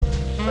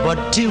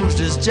but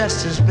Tuesday's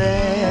just as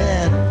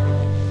bad.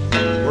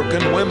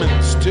 Working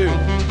women's too.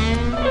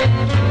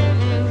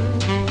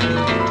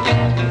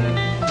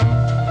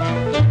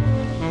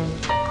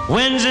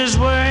 Wednesday's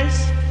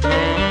worse,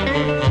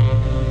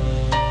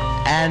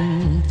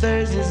 and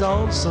Thursday's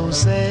also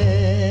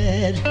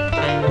sad.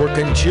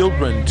 Working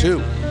children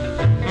too.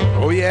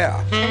 Oh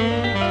yeah.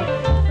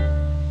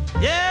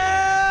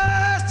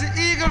 Yes, the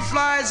eagle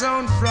flies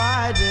on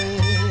Friday,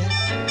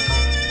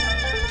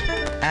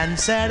 and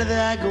Saturday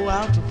I go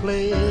out to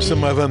play.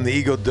 Some of them the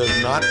eagle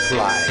does not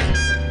fly.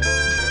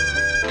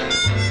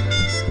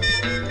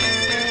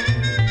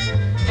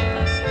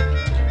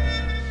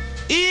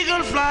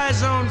 Eagle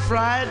flies on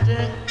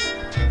Friday,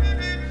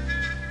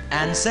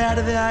 and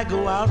Saturday I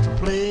go out to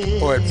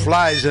play. Or it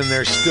flies and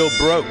they're still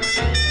broke.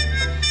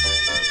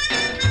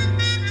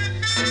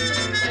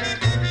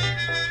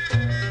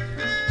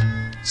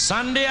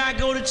 Sunday I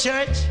go to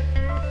church,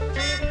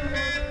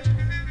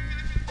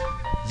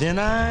 then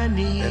I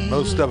need. And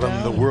most of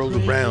them, the world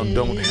around,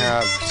 don't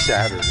have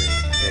Saturday.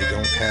 They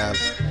don't have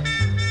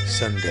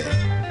Sunday.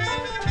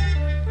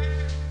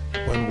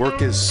 When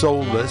work is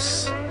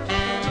soulless,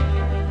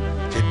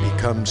 it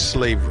becomes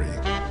slavery.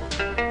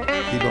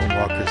 T-Bone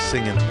Walker's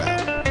singing about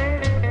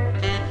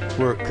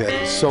work that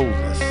is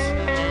soulless.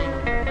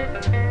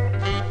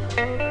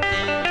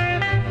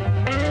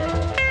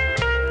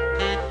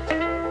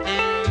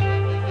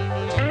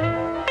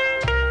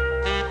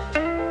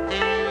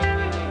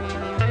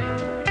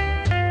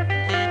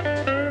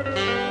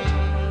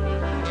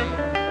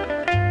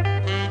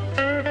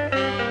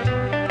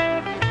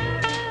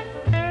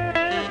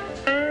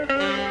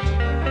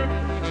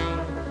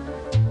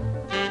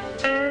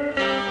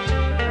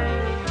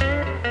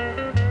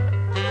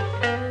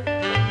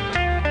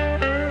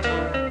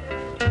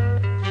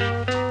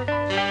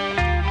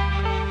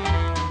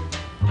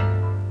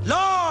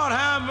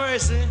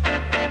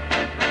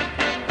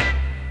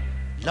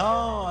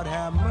 Lord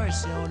have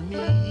mercy on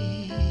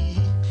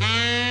me.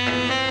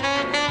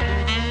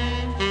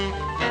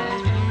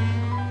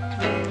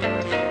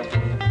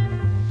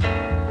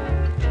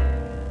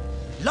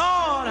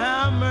 Lord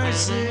have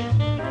mercy,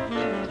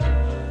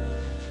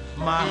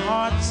 my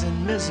heart's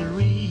in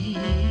misery.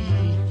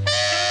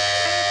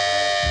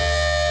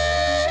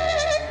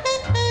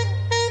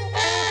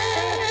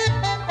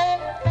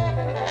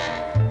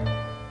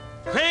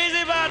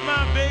 Crazy about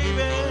my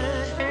baby.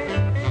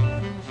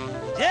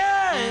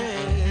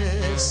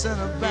 Send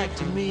her back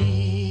to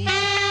me.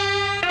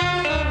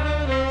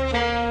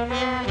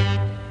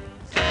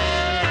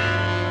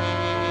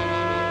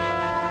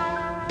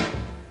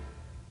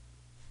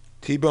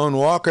 T-Bone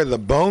Walker, The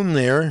Bone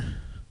there.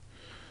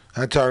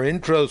 That's our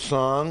intro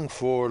song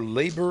for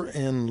Labor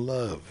and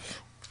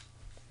Love.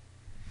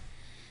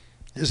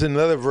 Here's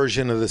another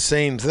version of the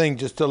same thing,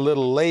 just a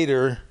little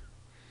later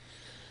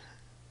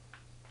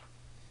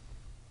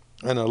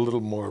and a little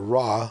more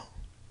raw.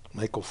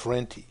 Michael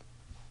Franti.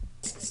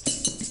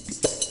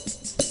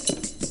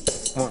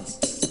 1,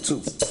 2,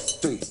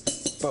 3,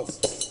 4.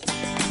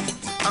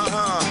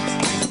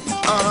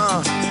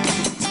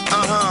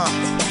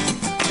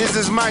 This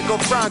is Michael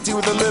Franti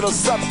with a little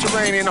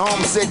subterranean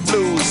homesick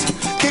blues.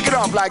 Kick it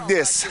off like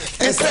this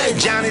and say,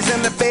 Johnny's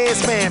in the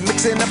basement,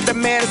 mixing up the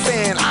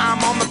medicine.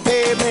 I'm on the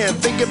pavement,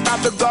 thinking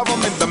about the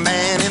government. The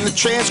man in the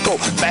trench coat,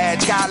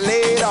 badge got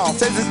laid off,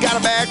 says he's got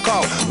a bad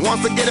call,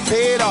 wants to get it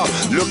paid off.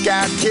 Look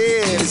out,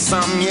 kid, it's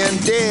something you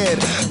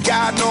dead.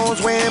 God knows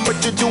when, but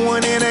you're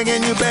doing it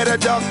again. You better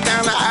duck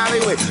down the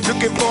alleyway,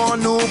 looking for a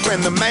new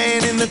friend. The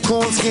man in the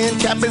coonskin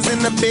cap is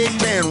in the big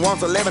pen,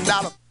 wants $11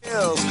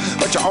 bills,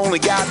 but you only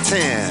got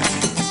 10.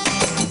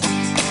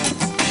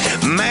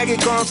 Maggie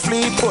comes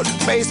Fleetfoot,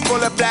 face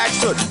full of black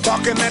soot,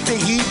 talking at the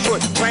heat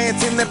foot,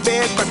 plants in the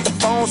bed, but the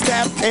phone's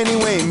tapped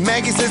anyway.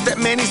 Maggie says that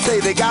many say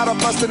they got her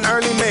bustin'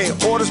 early May.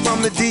 Orders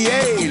from the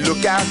DA,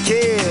 look out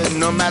kid,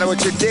 no matter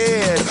what you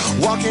did.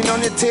 Walking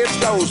on your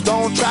tiptoes,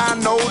 don't try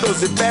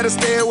noodles. It better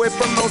stay away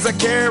from those that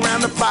carry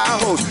around the fire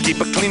hose. Keep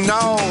a clean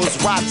nose,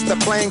 watch the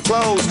plain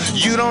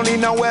clothes. You don't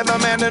need no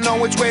weatherman to know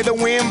which way the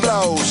wind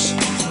blows.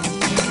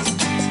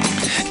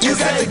 You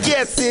got to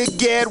get sick,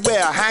 get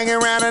well, hang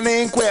around an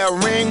inkwell,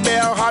 ring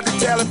bell, hard to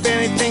tell if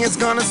anything is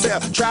gonna sell.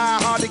 Try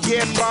hard to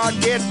get far,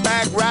 get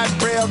back, ride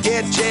rail,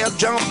 get jail,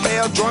 jump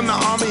bail, join the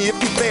army if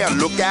you fail.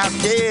 Look out,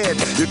 kid,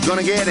 you're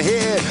gonna get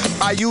hit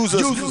by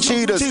users,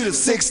 cheaters,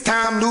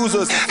 6-time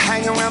losers.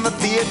 Hang around the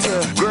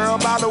theater, girl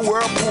by the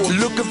whirlpool,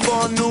 looking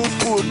for a new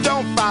pool.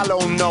 Don't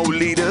follow no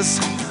leaders,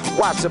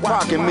 watch the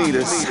parking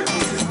meters.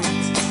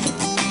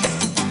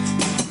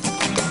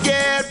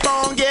 Get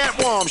born,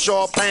 get warm,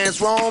 short pants,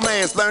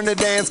 romance, learn to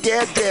dance,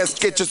 get dressed,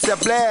 get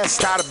yourself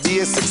blessed, try to be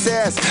a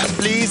success.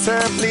 Please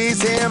her,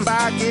 please him,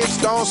 buy gifts,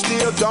 don't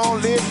steal,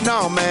 don't live,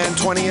 no man.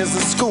 20 years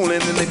of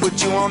schooling and they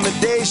put you on the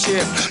day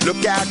shift.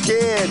 Look out,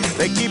 kid,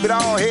 they keep it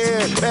all here.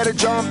 Better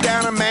jump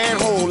down a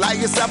manhole, light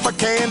yourself a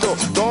candle.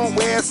 Don't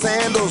wear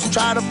sandals,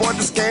 try to avoid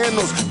the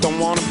scandals. Don't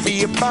wanna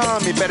be a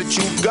bum, you better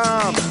chew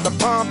gum. The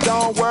pump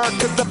don't work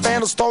cause the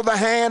vandals stole the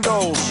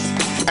handles.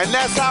 And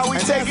that's how we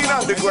take it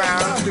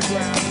underground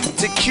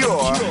to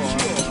cure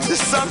the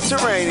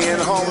Subterranean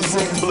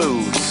homesick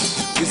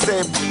blues. You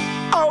say,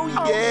 oh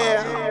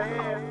yeah.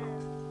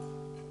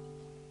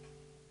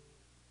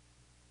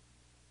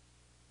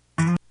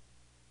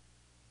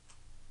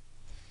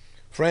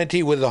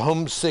 Franti with the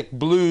Homesick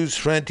Blues.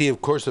 Franti,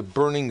 of course, a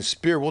burning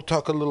spear. We'll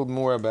talk a little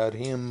more about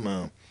him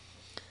a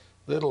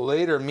little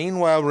later.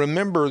 Meanwhile,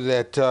 remember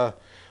that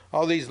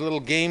all these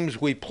little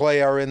games we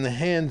play are in the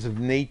hands of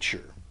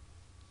nature.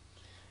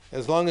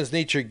 As long as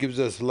nature gives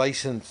us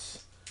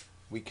license,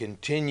 we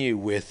continue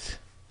with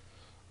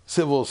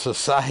civil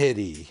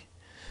society.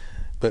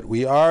 But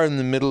we are in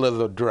the middle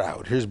of a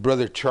drought. Here's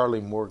Brother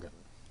Charlie Morgan.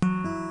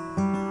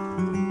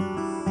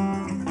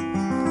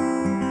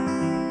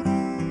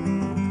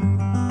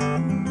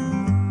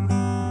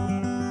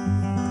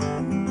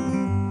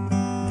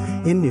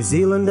 In New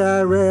Zealand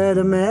I read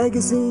a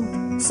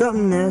magazine,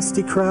 something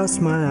nasty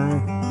crossed my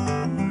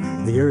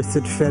eye. The earth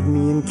that fed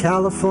me in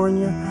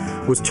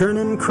California was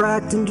turning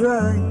cracked and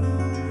dry.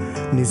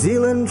 New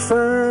Zealand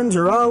ferns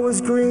are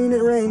always green,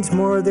 it rains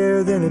more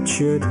there than it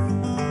should.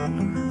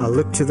 I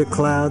looked to the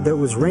cloud that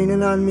was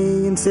raining on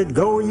me and said,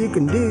 go, you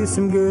can do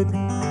some good.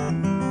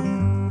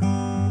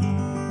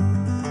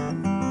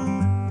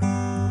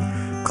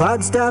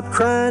 Clouds stop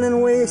crying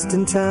and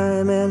wasting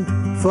time and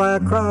fly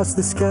across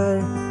the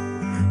sky.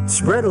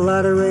 Spread a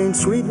lot of rain,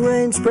 sweet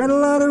rain, spread a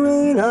lot of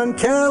rain on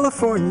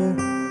California.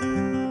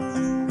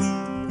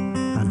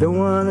 I don't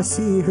want to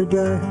see her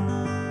die.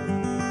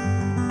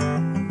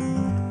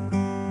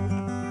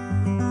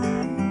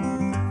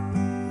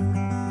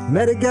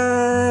 Met a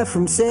guy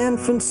from San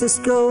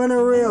Francisco in a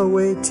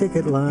railway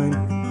ticket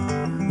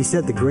line. He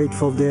said the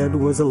Grateful Dead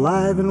was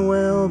alive and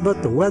well,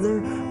 but the weather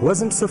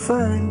wasn't so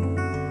fine.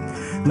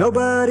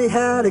 Nobody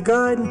had a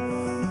garden,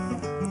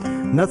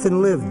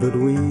 nothing lived but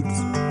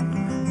weeds.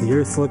 The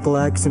earth looked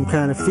like some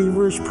kind of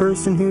feverish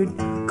person who'd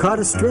caught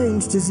a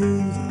strange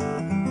disease.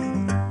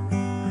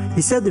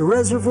 He said the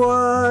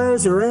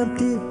reservoirs are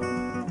empty,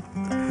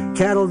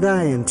 cattle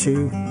dying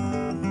too.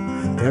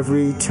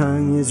 Every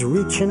tongue is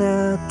reaching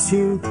out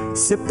to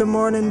sip the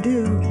morning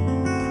dew.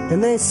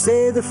 And they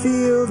say the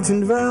fields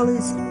and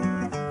valleys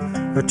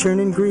are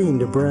turning green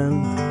to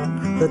brown,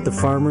 that the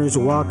farmers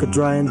walk a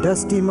dry and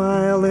dusty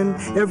mile in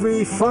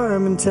every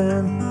farm in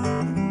town.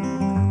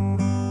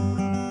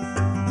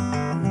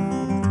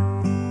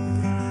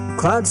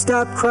 Clouds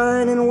stop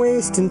crying and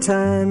wasting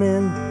time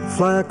and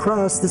fly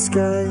across the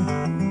sky.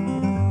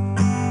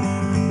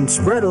 And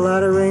spread a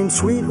lot of rain,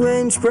 sweet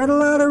rain, spread a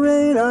lot of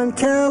rain on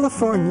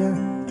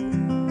California.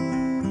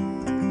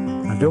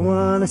 I don't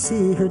want to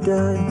see her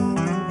die.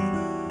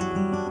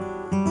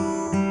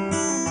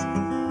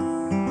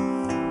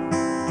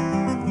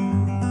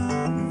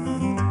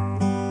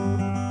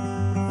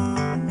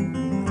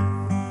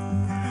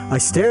 I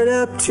stared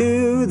up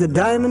to the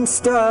diamond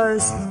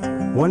stars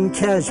one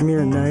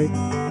cashmere night.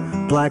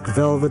 Black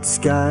velvet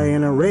sky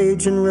and a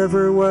raging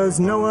river was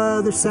no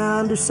other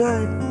sound or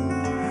sight.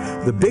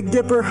 The Big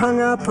Dipper hung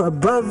up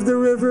above the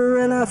river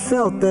and I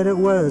felt that it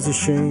was a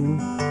shame.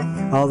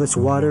 All this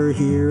water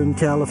here in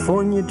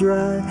California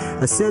dry,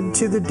 I said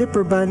to the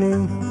Dipper by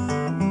name.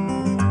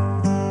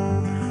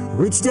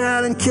 Reach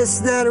down and kiss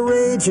that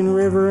raging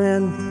river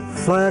and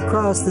fly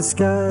across the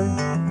sky.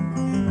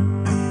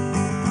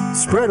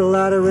 Spread a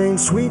lot of rain,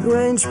 sweet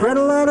rain, spread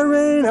a lot of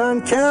rain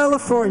on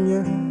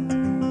California.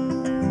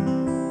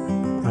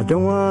 I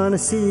don't want to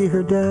see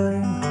her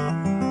die.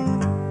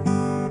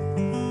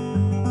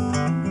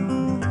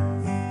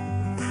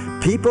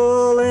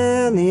 People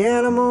and the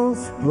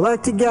animals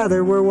like to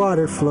gather where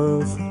water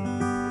flows.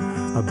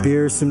 A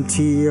beer, some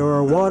tea, or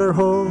a water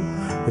hole,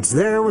 it's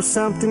there where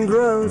something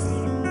grows.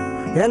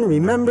 And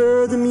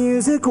remember the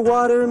music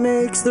water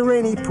makes, the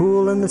rainy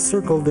pool and the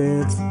circle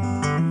dance,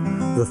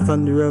 the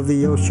thunder of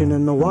the ocean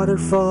and the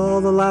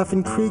waterfall, the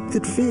laughing creek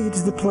that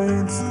feeds the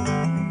plants.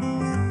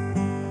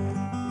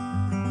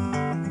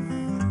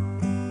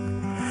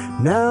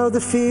 Now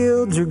the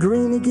fields are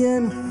green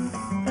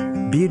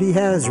again, beauty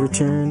has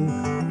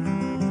returned.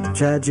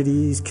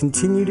 Tragedies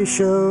continue to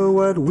show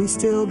what we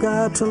still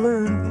got to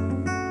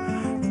learn.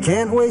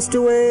 Can't waste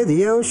away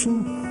the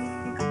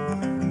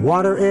ocean,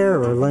 water, air,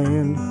 or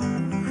land.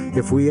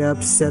 If we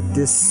upset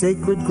this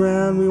sacred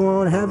ground, we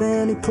won't have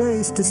any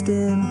place to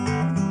stand.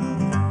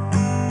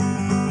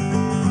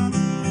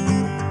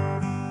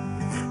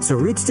 So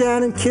reach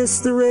down and kiss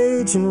the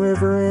raging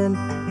river and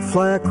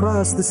fly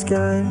across the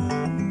sky.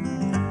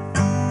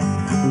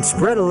 And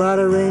spread a lot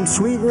of rain,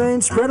 sweet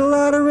rain, spread a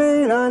lot of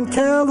rain on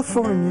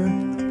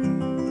California.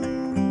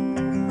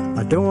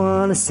 I don't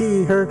want to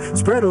see her.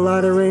 Spread a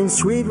lot of rain,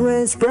 sweet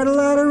rain, spread a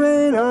lot of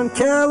rain on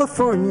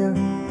California.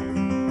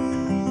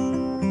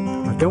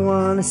 I don't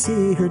want to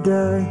see her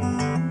die.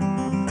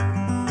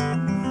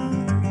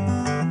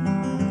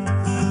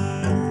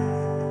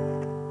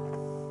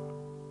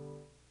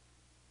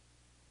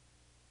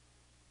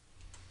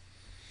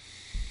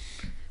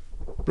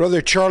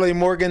 Brother Charlie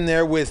Morgan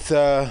there with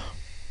the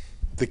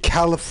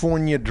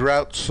California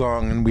drought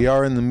song, and we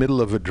are in the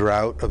middle of a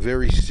drought, a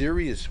very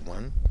serious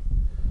one.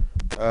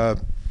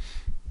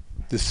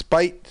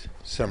 Despite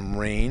some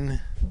rain,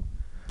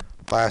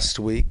 last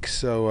week.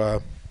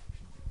 So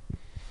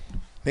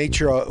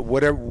nature,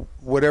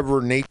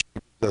 whatever nature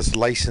is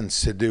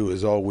licensed to do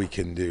is all we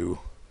can do.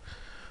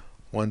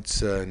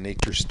 Once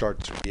nature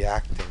starts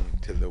reacting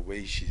to the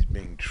way she's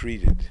being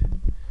treated,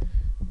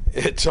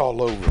 it's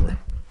all over.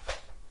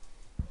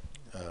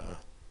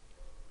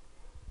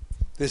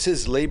 This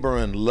is Labor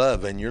and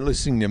Love, and you're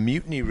listening to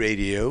Mutiny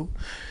Radio.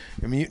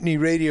 And Mutiny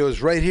Radio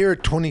is right here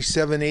at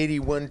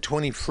 2781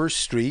 21st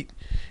Street,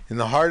 in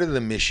the heart of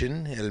the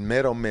Mission, El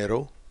Mero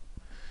Mero.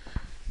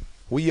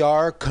 We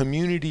are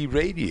community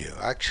radio.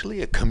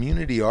 Actually, a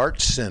community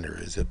arts center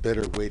is a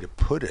better way to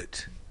put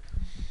it.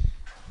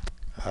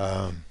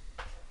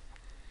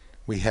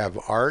 We have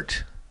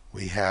art,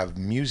 we have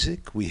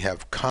music, we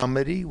have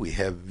comedy, we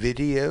have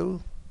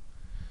video.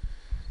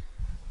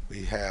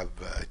 We have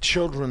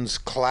children's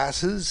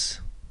classes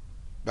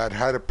about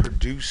how to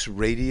produce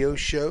radio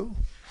show.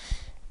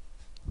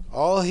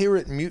 All here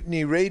at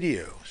Mutiny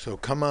Radio. So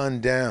come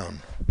on down.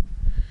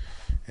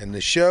 And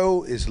the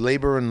show is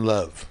Labor and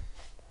Love.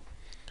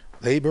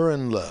 Labor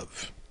and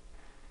Love.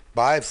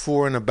 By,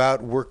 for, and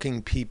about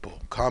working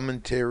people.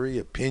 Commentary,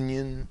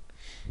 opinion.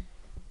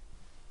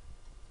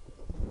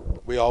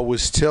 We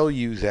always tell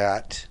you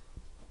that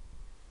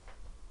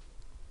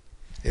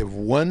if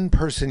one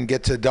person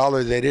gets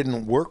 $1 they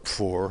didn't work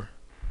for,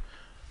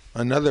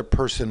 another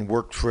person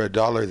worked for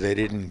 $1 they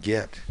didn't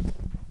get.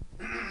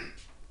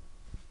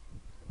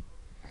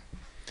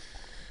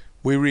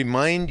 We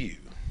remind you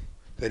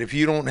that if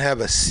you don't have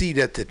a seat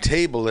at the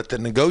table, at the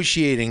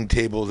negotiating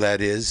table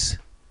that is,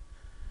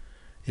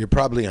 you're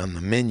probably on the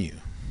menu.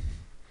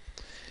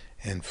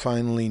 And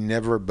finally,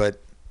 never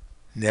but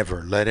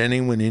never let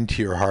anyone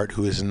into your heart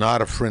who is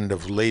not a friend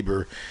of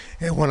labor.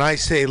 And when I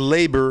say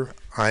labor,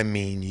 I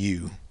mean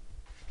you.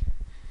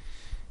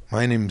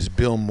 My name's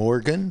Bill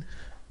Morgan,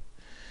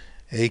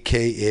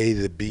 a.k.a.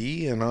 The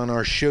Bee, and on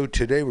our show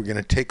today we're going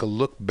to take a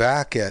look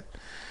back at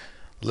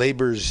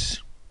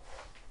labor's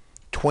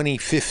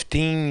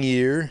 2015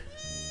 year,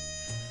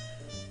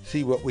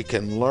 see what we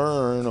can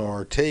learn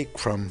or take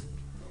from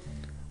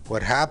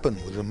what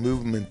happened with the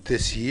movement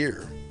this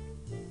year.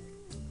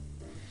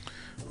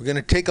 We're going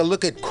to take a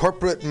look at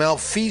corporate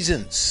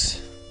malfeasance.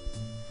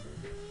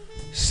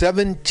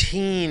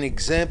 17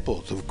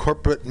 examples of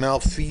corporate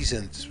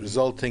malfeasance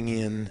resulting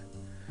in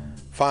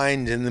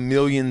fines in the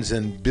millions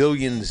and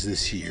billions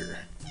this year.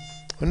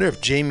 I wonder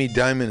if Jamie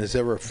Dimon has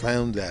ever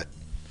found that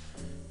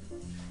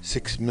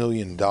 $6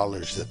 million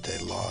that they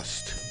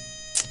lost.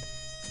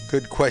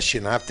 Good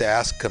question. I have to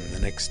ask him the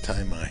next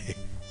time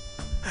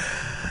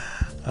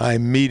I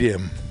meet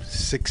him.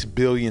 $6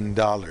 billion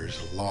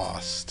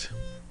lost.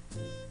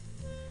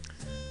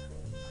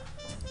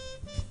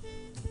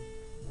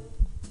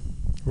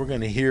 We're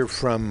going to hear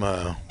from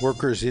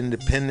Workers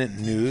Independent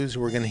News.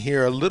 We're going to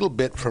hear a little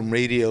bit from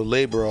Radio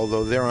Labor,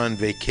 although they're on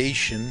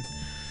vacation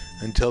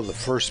until the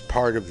first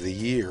part of the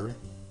year.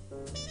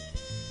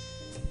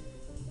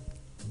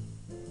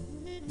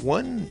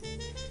 One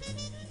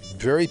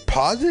very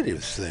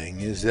positive thing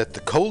is that the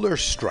Kohler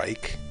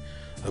strike,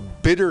 a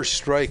bitter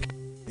strike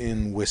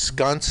in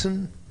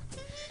Wisconsin,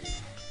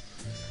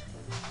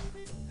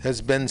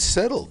 has been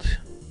settled.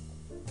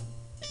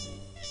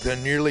 The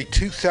nearly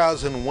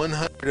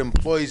 2,100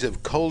 employees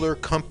of Kohler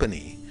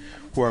Company,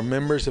 who are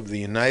members of the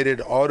United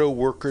Auto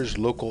Workers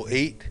Local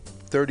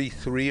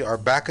 833, are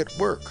back at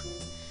work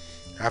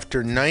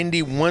after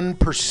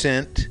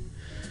 91%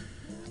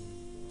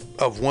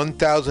 of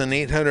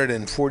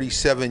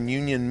 1,847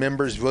 union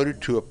members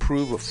voted to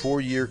approve a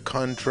 4-year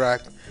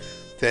contract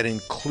that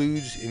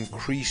includes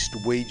increased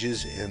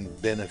wages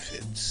and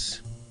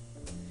benefits.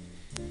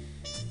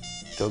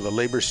 Though the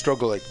labor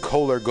struggle at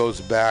Kohler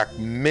goes back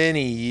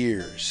many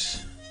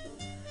years,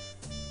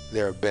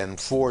 there have been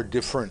 4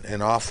 different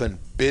and often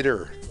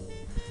bitter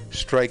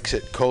strikes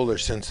at Kohler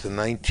since the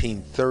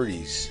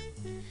 1930s.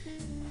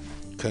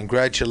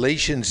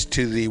 Congratulations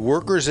to the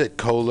workers at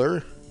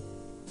Kohler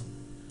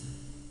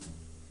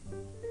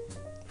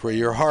for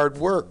your hard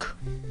work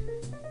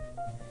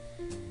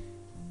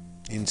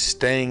in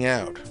staying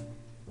out.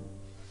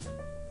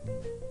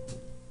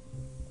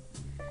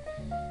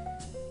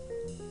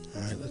 All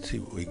right, let's see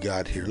what we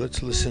got here.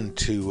 Let's listen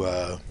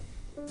to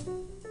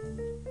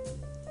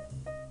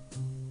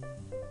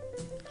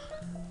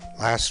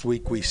last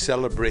week we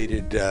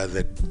celebrated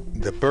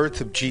the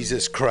birth of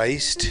Jesus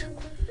Christ.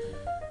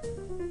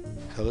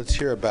 So let's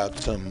hear about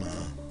some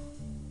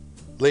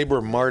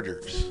labor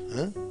martyrs,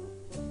 huh?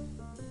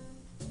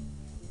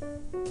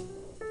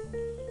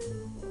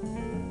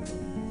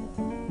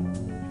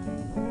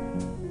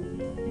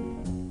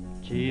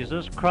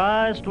 Jesus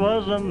Christ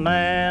was a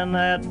man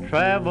that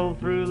traveled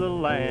through the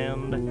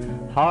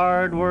land,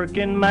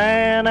 hard-working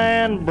man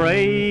and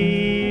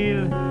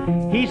brave.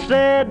 He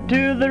said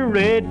to the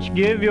rich,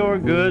 give your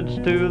goods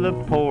to the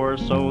poor,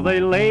 so they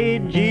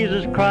laid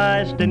Jesus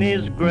Christ in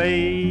his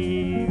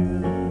grave.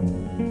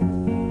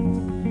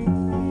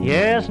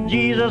 Yes,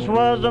 Jesus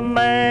was a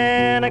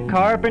man, a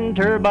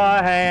carpenter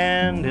by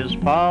hand, his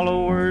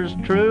followers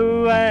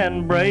true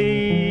and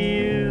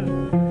brave.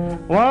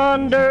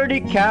 One dirty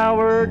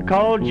coward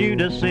called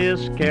Judas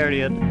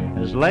Iscariot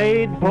has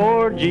laid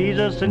poor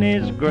Jesus in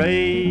his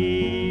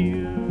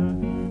grave.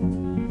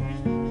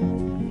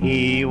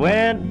 He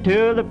went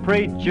to the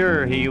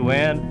preacher, he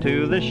went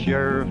to the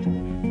sheriff,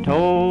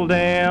 told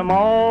them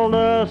all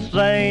the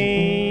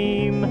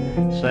same,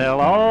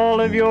 sell all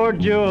of your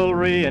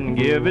jewelry and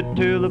give it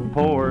to the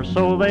poor.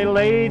 So they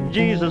laid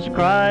Jesus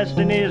Christ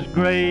in his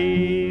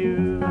grave.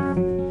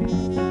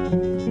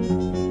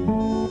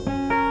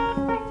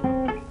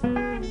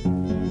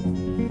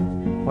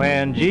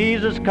 When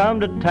Jesus come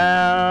to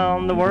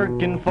town, the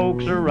working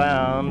folks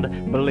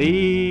around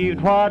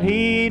believed what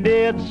he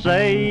did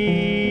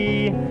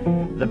say.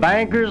 The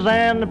bankers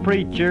and the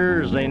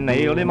preachers, they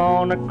nailed him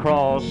on a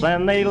cross,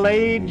 and they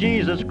laid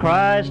Jesus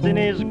Christ in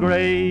his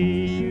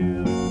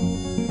grave.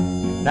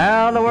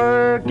 Now the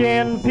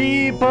working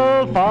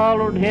people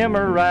followed him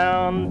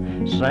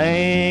around,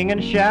 sang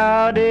and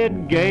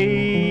shouted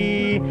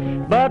gay.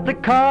 But the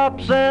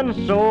cops and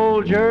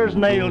soldiers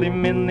nailed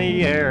him in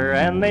the air,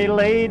 and they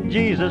laid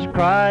Jesus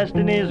Christ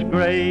in his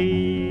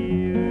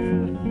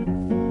grave.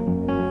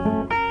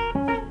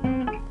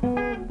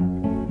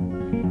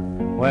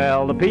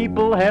 Well, the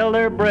people held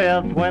their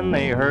breath when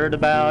they heard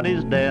about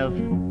his death.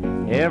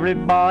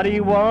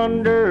 Everybody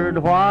wondered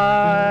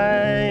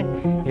why.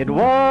 It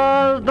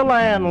was the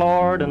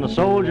landlord and the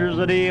soldiers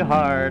that he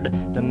hired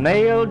to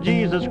nail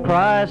Jesus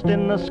Christ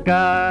in the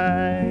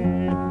sky.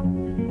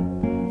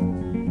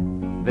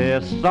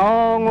 This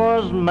song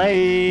was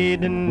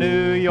made in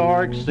New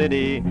York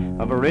City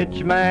of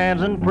rich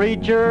mans and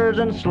preachers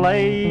and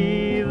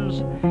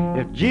slaves.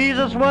 If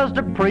Jesus was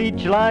to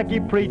preach like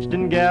he preached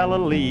in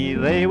Galilee,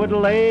 they would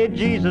lay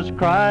Jesus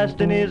Christ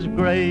in his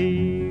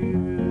grave.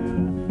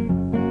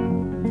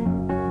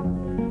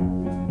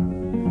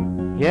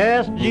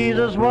 Yes,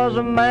 Jesus was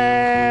a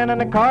man and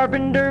a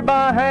carpenter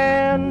by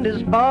hand,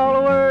 his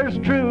followers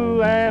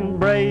true and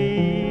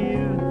brave.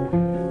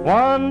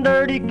 One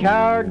dirty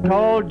coward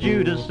called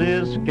Judas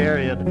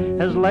Iscariot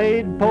has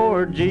laid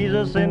poor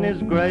Jesus in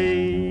his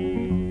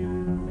grave.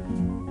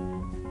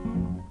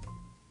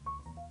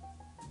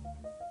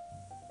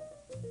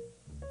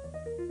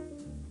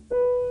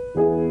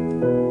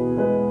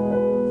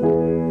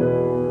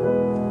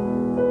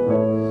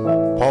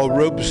 Paul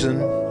Robeson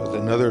with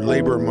another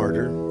labor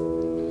martyr.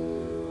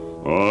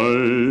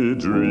 I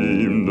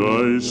dreamed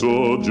I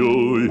saw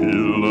Joe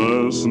here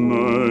last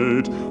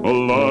night,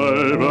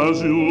 alive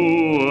as you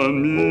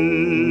and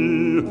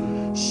me.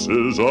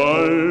 Says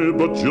I,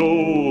 but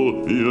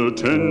Joe, you're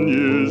 10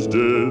 years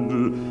dead.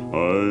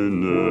 I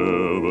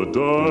never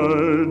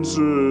died,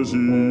 says he.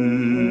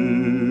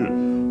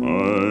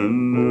 I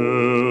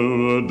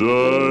never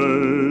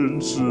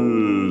died,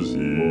 says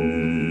he.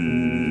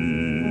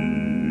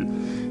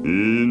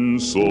 In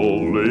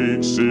Salt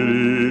Lake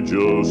City,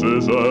 Joe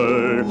says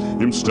I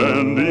am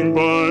standing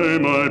by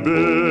my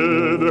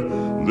bed.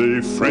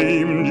 They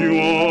framed you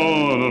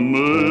on a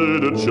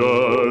murder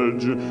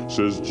charge,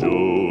 says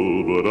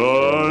Joe, but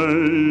I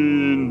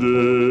ain't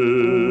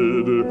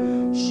dead.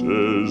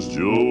 Says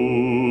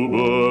Joe,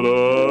 but I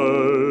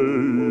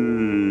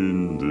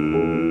ain't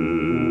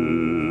dead.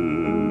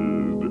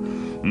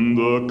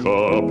 The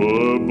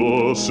copper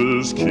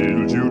bosses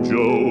killed you,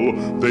 Joe.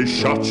 They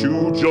shot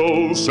you,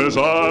 Joe, says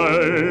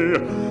I.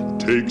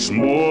 Takes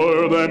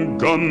more than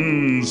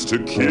guns to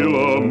kill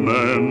a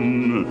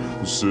man,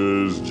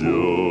 says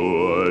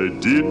Joe, I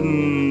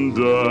didn't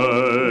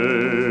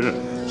die.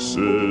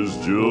 Says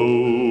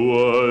Joe,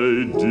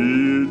 I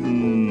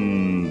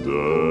didn't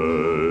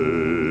die.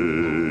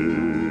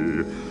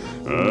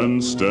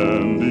 And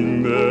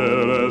standing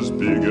there as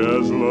big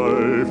as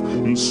life,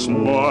 and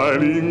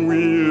smiling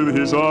with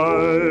his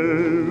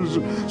eyes,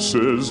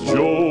 says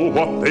Joe,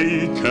 what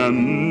they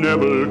can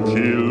never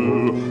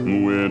kill,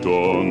 went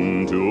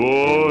on to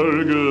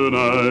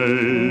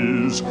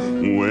organize,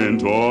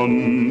 went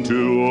on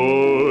to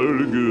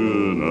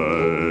organize.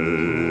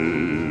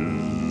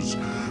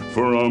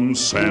 From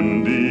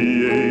San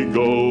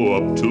Diego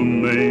up to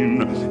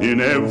Maine, in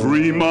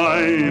every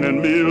mine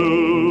and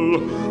mill,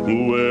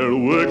 where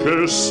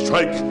workers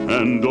strike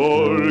and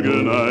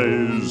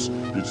organize,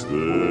 it's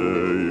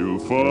there you'll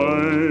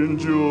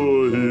find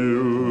your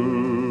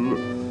hill.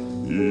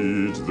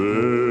 It's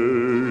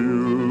there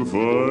you'll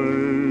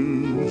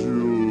find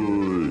your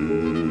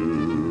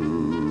hill.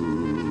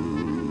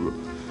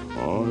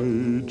 I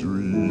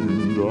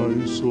dreamed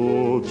I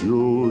saw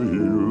Joe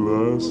here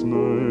last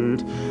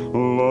night,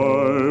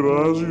 alive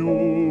as you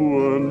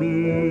and me.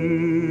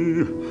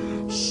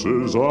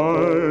 Says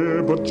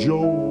I, but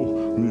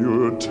Joe,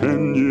 you're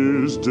 10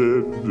 years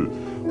dead.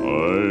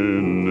 I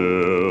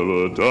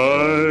never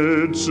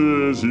died,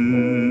 says he.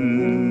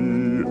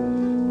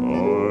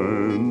 I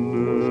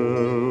never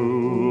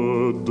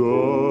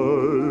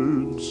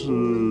died,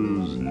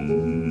 says he.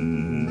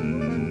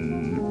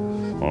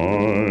 I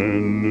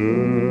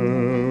never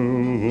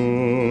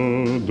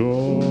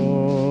died,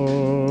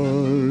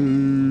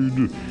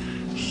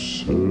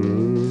 says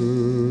he.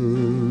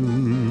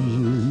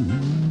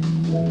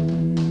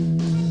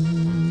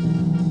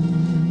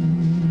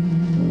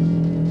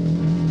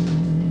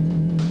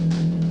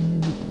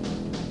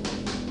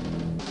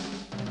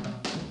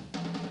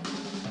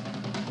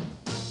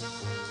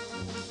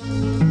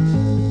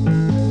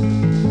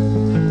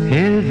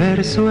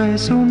 verso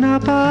es una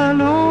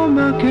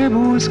paloma que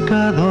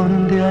busca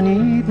donde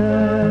anidar.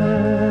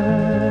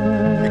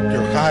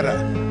 Víctor Jara.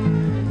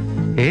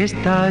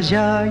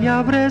 Estalla y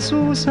abre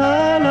sus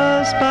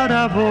alas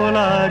para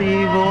volar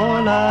y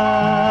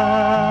volar.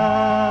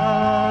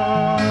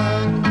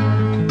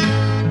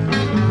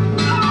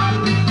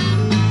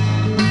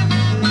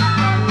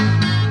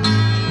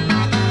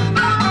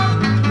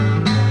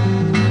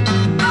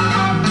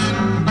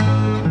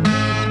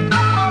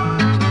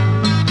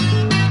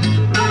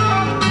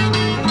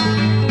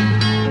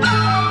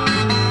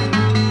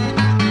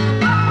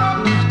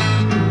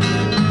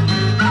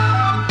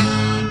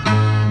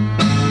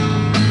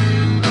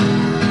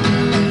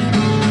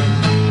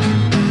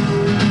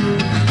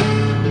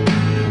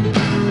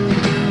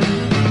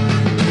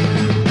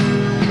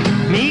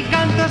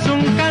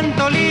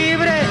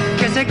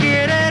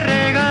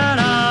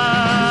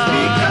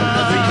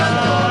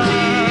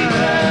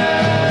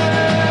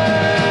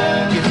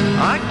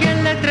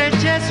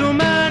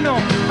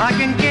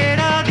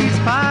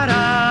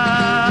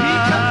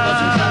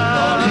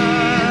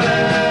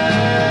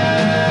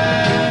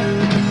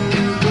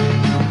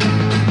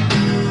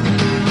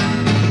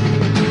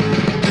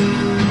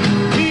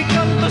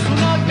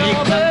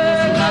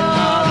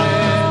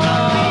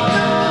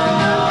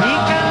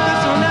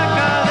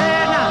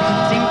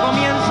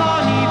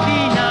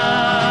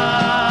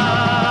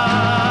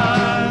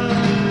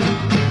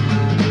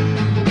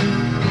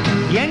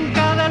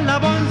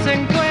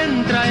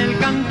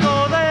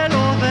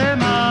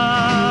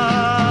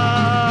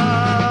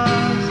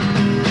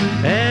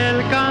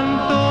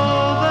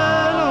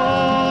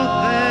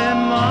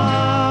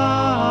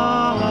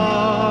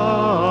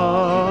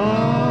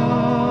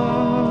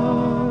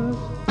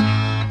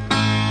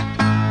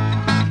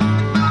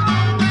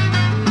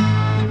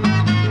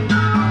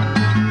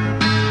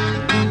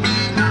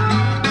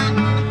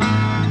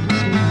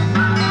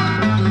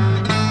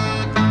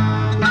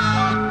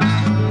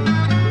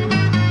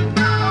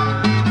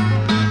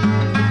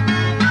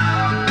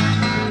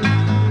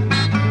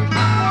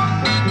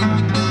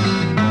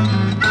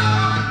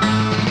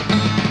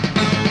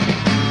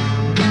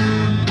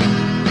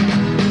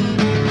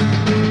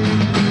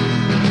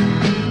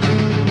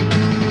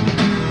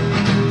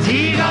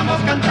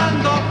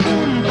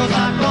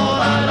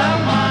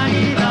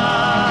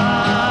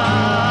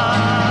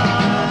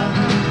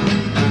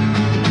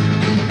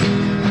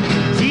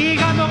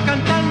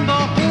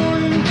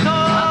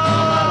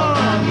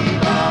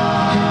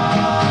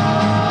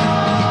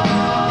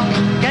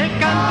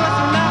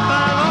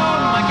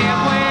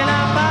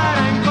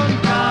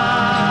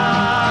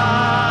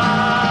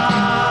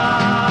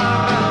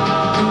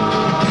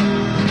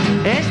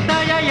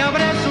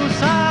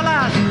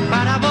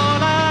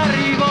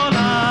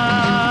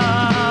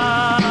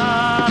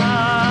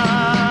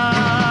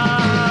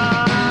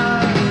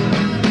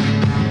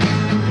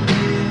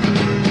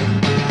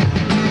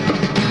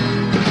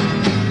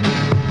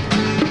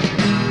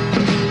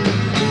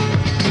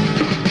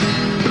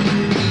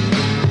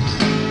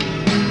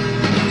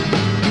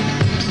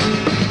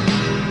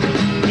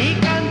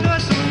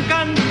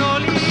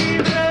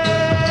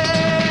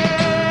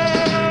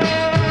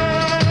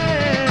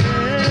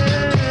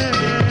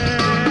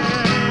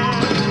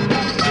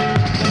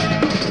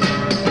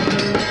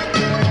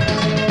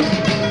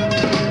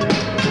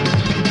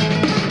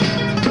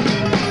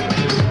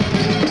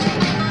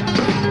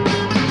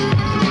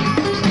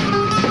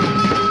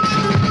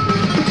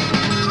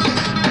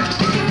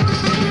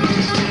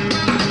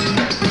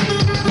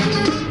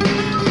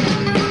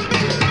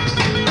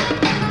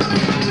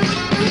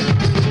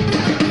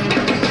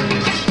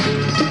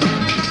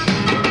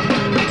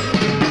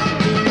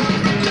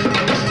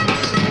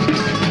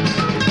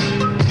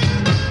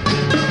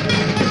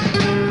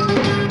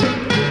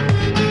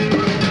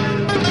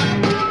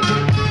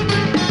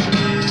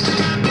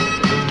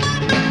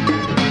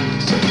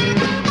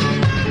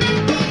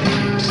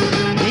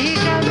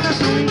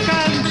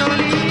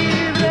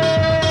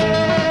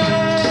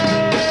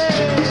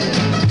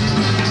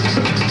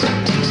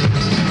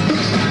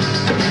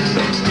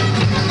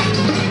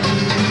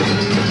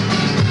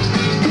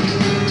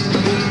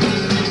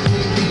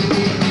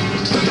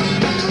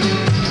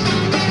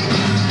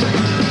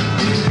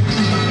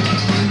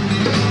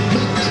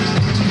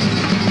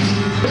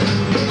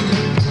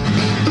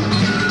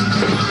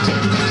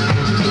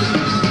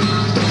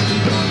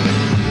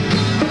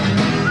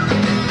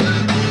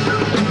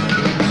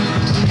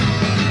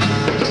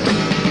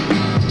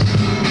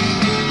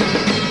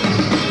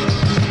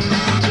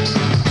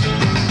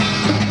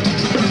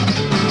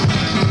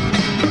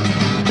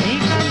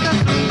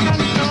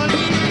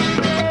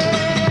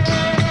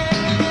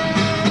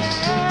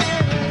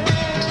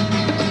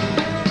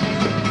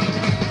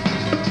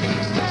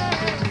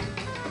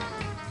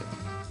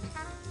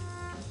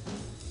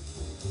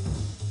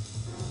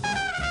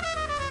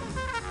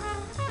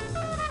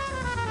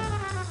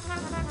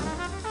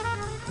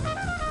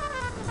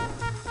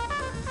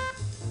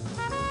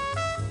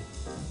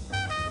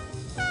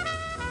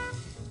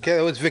 Okay,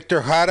 that was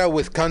Victor Jara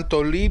with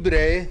Canto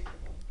Libre.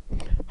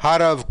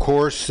 Jara, of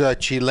course,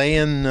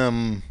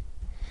 Chilean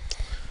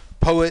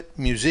poet,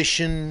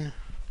 musician,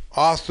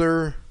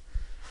 author,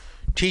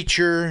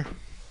 teacher,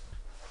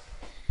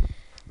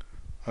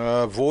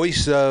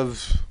 voice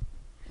of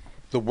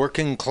the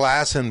working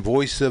class and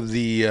voice of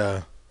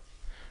the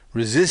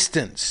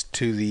resistance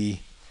to the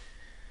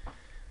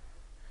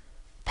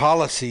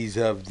policies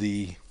of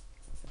the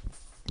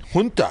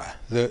junta,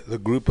 the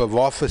group of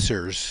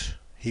officers.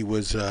 He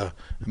was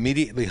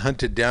immediately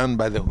hunted down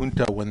by the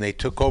junta when they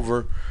took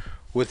over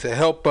with the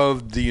help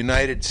of the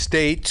United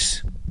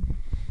States,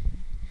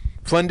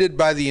 funded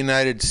by the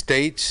United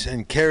States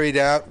and carried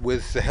out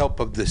with the help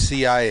of the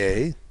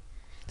CIA,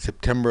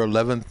 September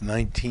 11th,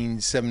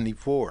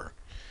 1974.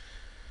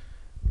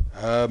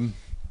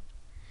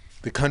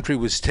 The country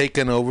was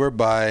taken over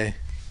by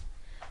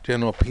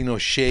General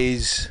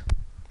Pinochet's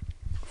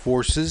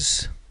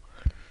forces.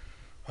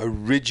 A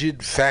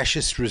rigid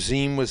fascist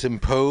regime was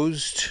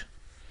imposed.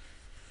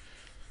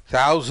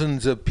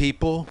 Thousands of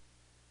people,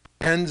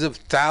 tens of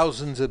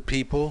thousands of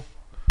people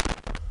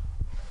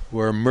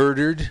were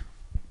murdered.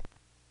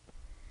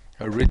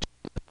 A rigid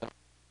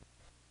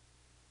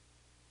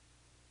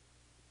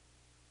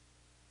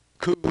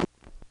coup,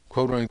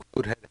 quote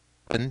unquote, had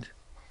happened.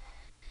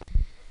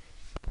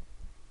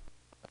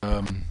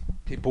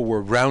 People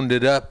were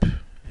rounded up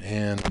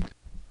and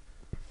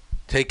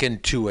taken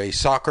to a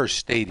soccer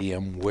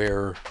stadium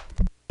where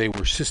they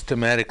were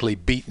systematically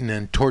beaten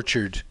and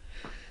tortured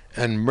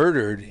and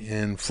murdered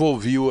in full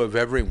view of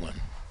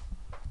everyone.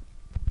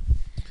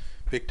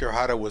 Victor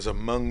Jara was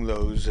among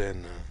those,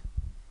 and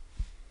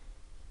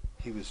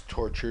he was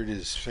tortured.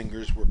 His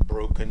fingers were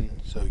broken,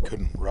 so he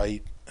couldn't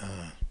write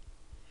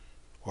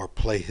or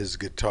play his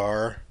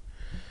guitar,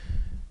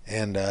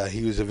 and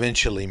he was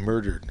eventually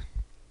murdered.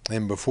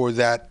 And before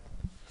that,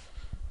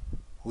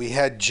 we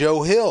had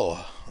Joe Hill,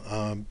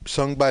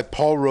 sung by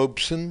Paul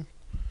Robeson,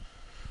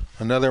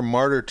 another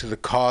martyr to the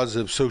cause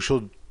of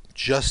social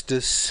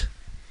justice.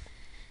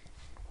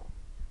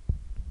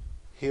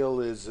 Hill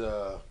was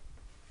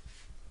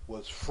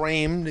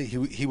framed.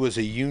 He was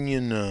a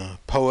union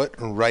poet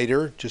and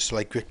writer, just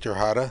like Victor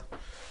Jara,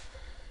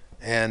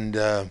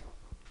 and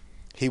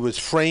he was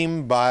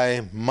framed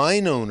by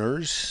mine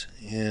owners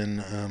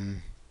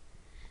and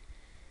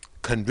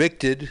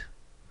convicted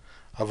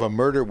of a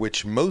murder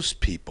which most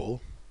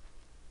people,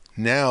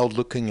 now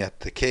looking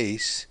at the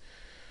case,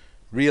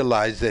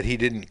 realize that he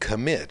didn't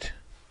commit.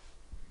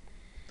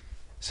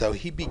 So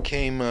he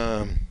became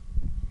a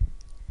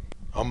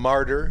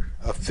martyr,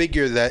 a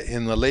figure that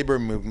in the labor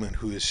movement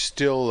who is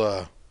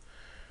still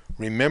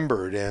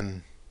remembered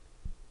and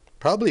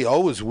probably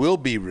always will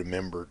be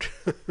remembered.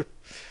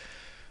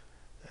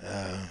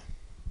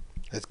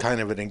 That's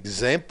kind of an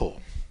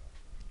example.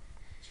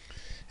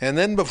 And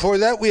then before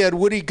that, we had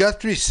Woody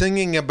Guthrie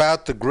singing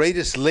about the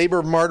greatest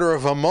labor martyr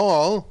of them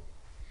all,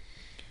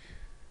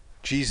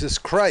 Jesus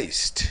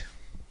Christ,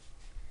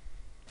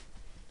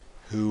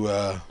 who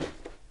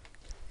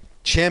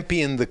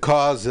championed the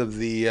cause of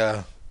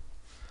the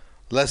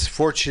less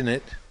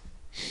fortunate,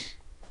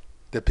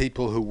 the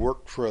people who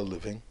worked for a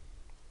living,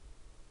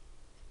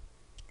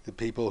 the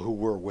people who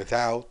were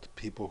without, the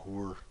people who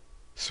were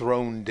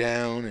thrown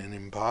down and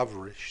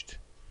impoverished.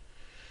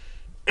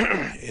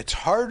 It's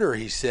harder,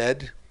 he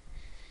said,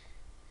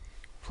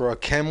 for a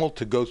camel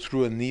to go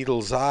through a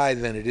needle's eye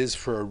than it is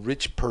for a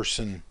rich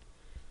person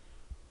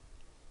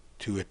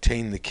to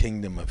attain the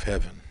kingdom of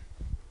heaven.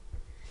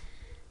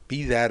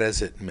 Be that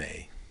as it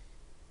may.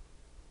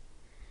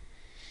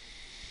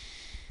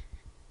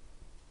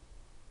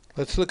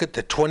 Let's look at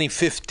the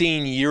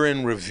 2015 year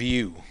in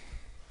review.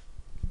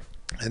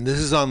 And this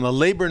is on the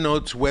Labor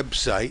Notes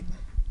website,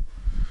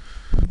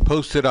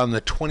 posted on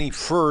the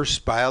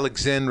 21st by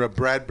Alexandra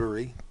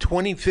Bradbury.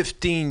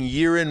 2015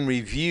 year in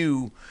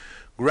review,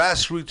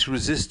 grassroots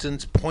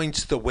resistance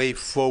points the way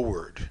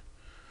forward.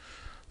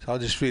 So I'll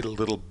just read a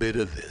little bit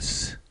of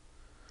this.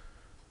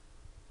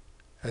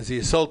 As the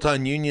assault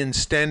on union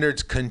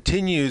standards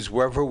continues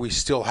wherever we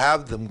still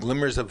have them,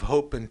 glimmers of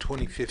hope in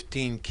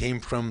 2015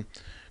 came from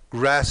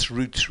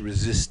grassroots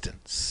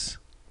resistance.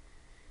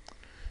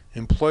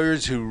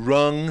 Employers who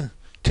wrung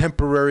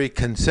temporary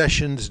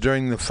concessions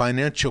during the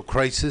financial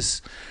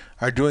crisis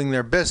are doing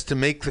their best to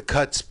make the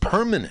cuts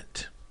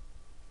permanent.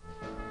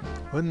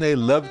 Wouldn't they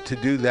love to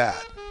do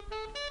that?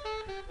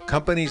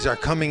 Companies are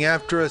coming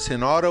after us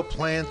in auto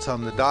plants,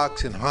 on the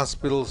docks, in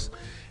hospitals,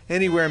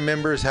 anywhere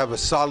members have a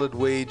solid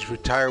wage,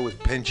 retire with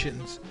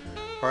pensions,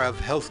 or have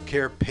health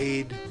care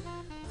paid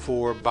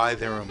for by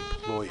their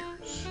employers.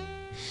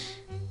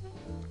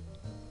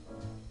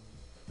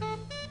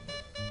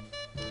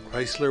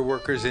 Chrysler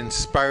workers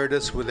inspired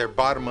us with their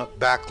bottom-up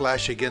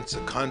backlash against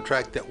a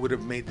contract that would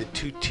have made the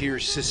two-tier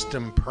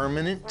system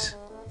permanent.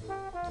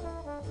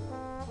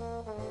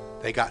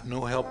 They got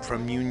no help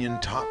from union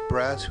top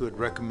brass who had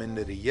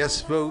recommended a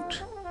yes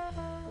vote,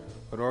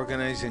 but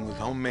organizing with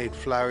homemade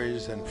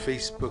flyers and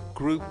Facebook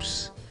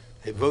groups,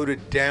 they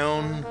voted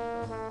down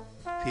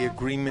the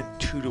agreement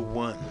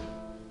 2-1.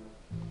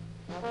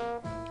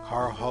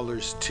 Car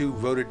haulers too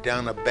voted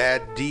down a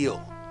bad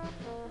deal.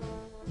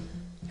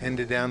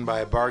 handed down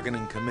by a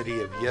bargaining committee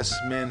of yes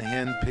men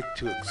handpicked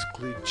to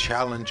exclude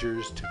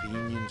challengers to the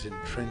union's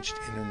entrenched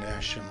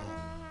international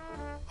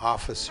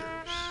officers.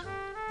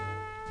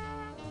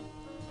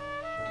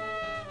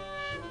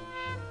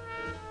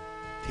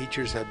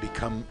 Teachers have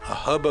become a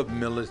hub of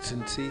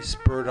militancy,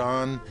 spurred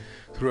on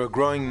through a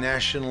growing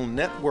national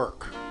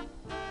network.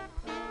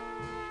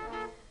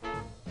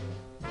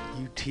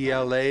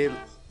 UTLA,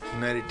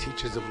 United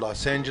Teachers of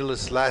Los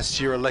Angeles,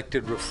 last year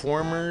elected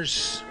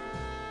reformers.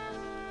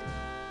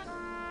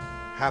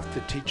 Half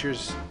the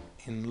teachers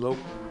in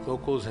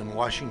locals in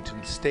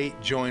Washington state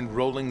joined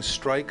rolling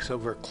strikes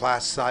over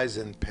class size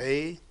and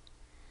pay.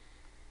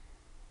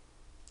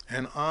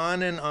 And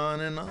on and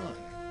on and on.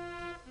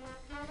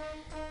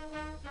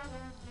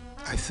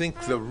 I think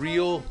the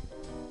real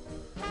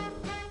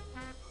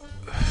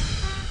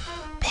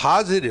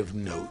positive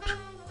note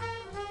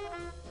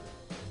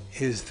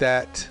is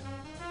that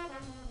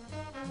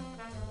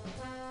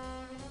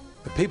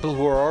the people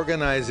who are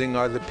organizing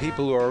are the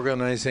people who are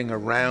organizing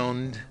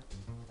around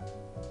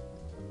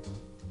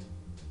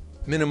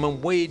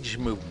minimum wage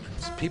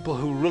movements, people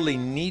who really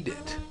need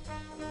it.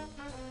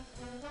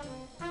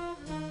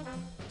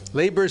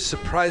 Labor's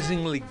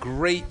surprisingly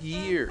great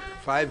year.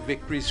 5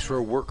 victories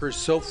for workers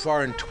so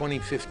far in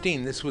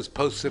 2015. This was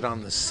posted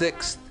on the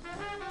 6th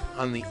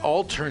on the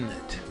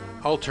Alternate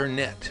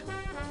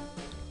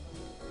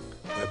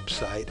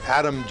website.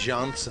 Adam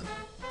Johnson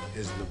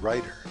is the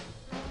writer.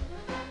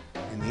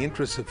 In the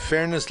interest of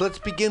fairness, let's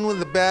begin with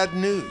the bad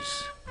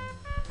news.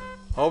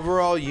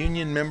 Overall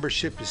union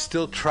membership is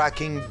still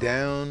tracking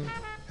down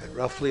at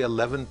roughly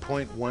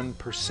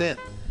 11.1%.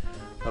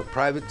 But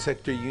private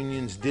sector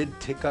unions did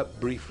tick up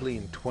briefly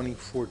in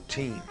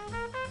 2014.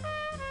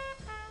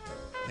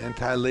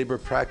 Anti-labor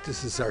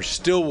practices are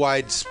still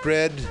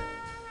widespread.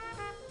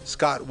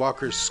 Scott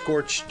Walker's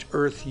scorched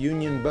earth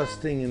union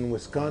busting in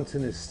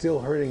Wisconsin is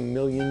still hurting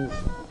millions.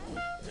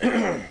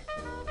 And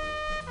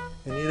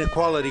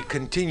inequality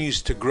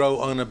continues to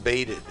grow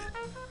unabated.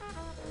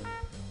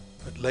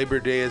 But Labor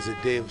Day is a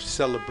day of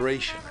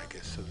celebration, I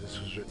guess. So this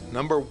was written.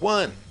 Number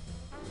 1.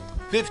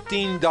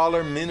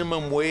 $15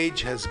 minimum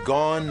wage has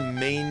gone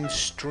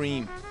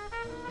mainstream.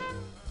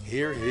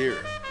 Hear,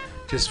 hear.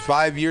 Just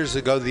 5 years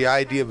ago, the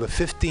idea of a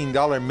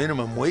 $15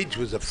 minimum wage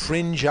was a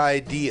fringe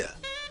idea.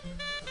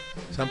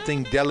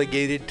 Something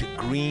delegated to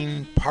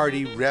Green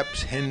Party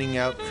reps handing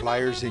out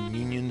flyers in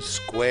Union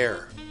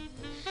Square.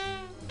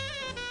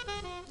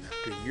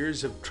 After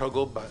years of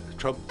struggle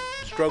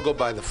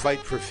by the Fight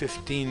for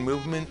 15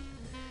 movement,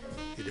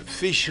 it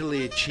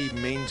officially achieved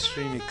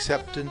mainstream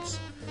acceptance,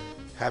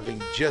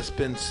 having just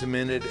been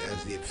cemented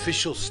as the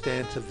official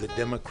stance of the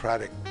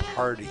Democratic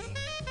Party.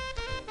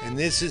 And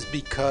this is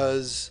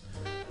because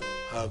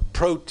of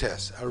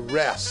protests,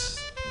 arrests,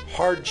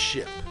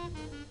 hardship,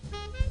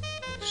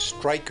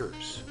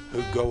 strikers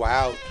who go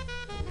out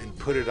and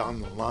put it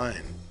on the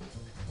line.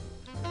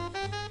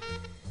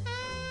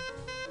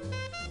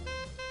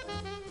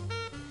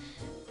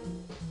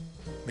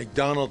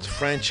 McDonald's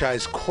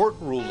franchise court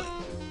ruling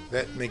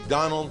that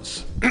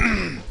McDonald's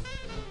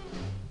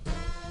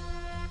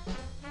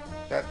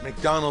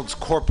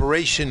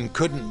Corporation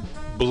couldn't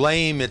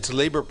blame its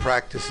labor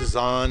practices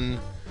on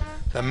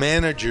the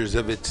managers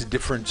of its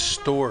different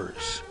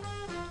stores.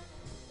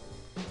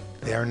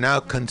 They are now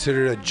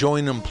considered a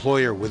joint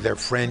employer with their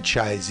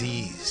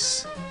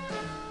franchisees.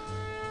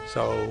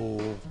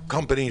 So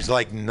companies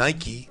like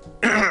Nike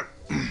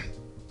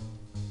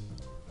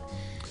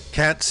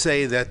can't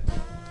say that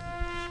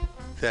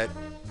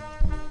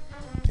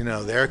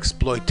their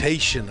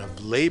exploitation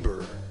of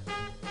labor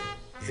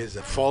is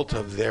a fault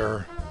of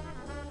their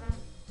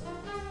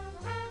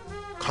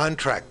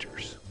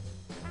contractors.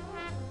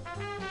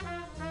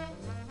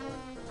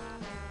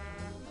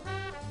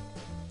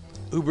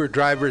 Uber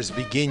drivers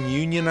begin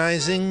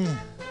unionizing.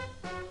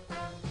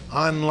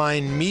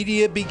 Online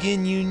media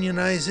begin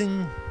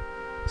unionizing.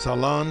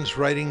 Salons,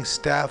 writing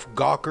staff,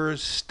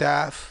 Gawker's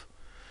staff.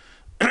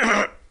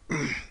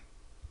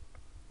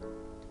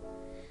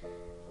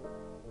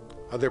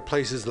 Other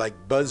places like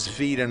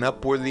BuzzFeed and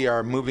Upworthy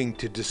are moving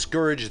to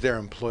discourage their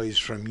employees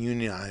from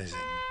unionizing,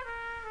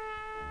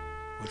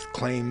 with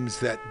claims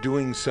that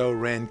doing so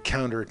ran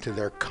counter to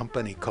their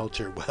company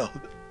culture. Well,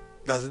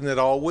 doesn't it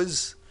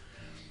always?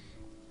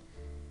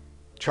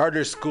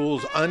 Charter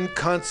schools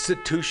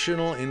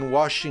unconstitutional in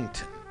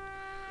Washington.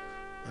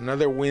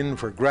 Another win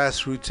for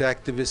grassroots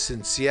activists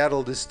in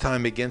Seattle, this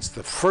time against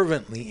the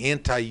fervently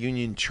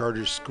anti-union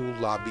charter school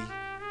lobby.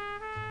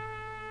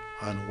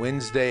 On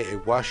Wednesday, a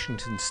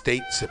Washington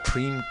State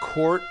Supreme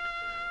Court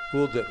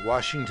ruled that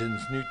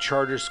Washington's new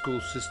charter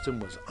school system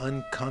was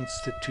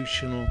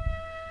unconstitutional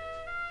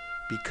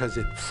because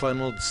it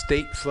funneled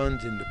state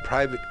funds into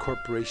private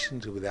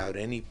corporations without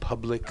any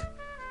public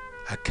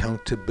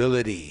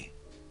accountability.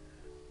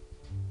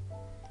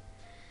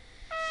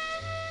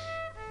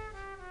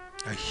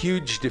 A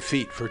huge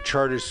defeat for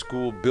charter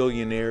school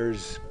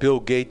billionaires Bill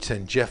Gates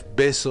and Jeff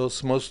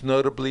Bezos, most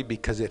notably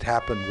because it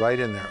happened right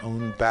in their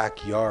own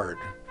backyard.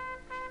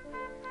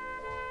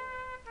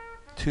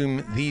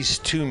 These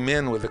two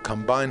men with a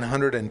combined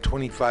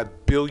 $125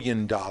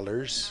 billion,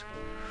 or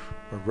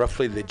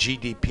roughly the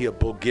GDP of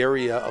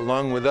Bulgaria,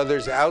 along with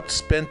others,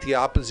 outspent the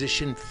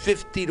opposition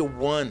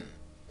 50-1.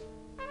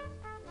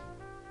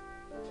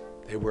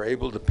 They were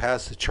able to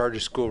pass the charter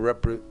school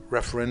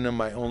referendum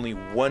by only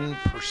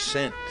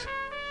 1%.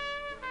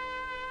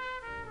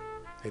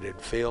 It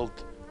had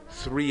failed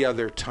 3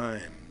 other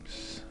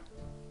times.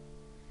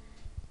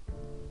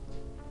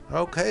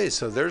 Okay,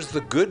 so there's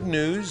the good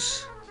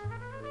news.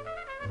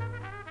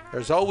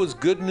 There's always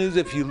good news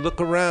if you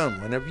look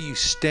around. Whenever you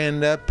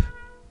stand up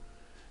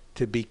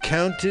to be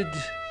counted,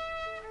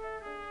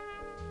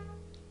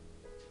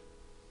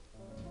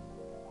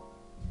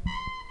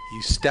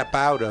 you step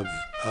out of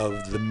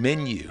the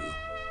menu.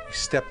 You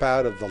step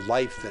out of the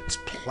life that's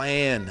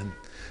planned and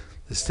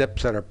the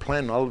steps that are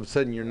planned. All of a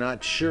sudden you're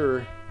not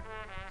sure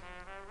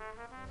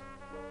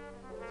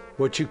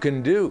what you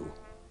can do,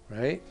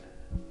 right?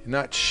 You're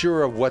not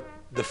sure of what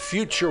the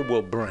future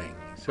will bring.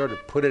 You sort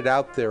of put it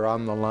out there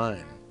on the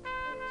line.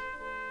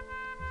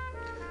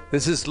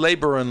 This is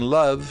Labor and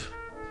Love,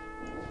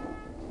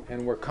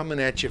 and we're coming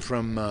at you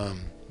from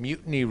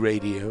Mutiny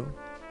Radio.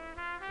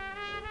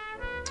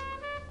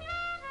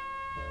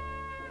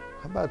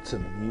 How about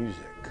some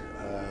music?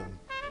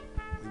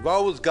 We've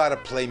always got to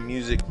play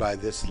music by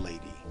this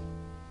lady.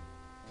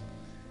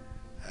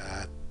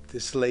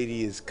 This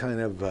lady is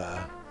kind of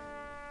a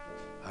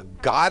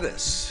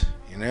goddess,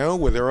 you know,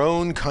 with her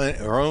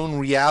own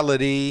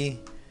reality,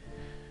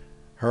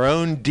 her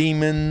own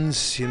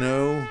demons, you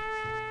know,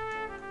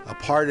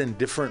 apart and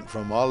different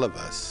from all of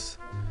us.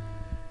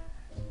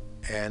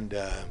 And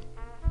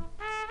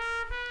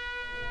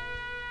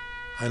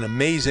an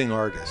amazing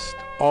artist,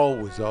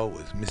 always,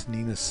 Miss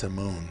Nina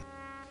Simone.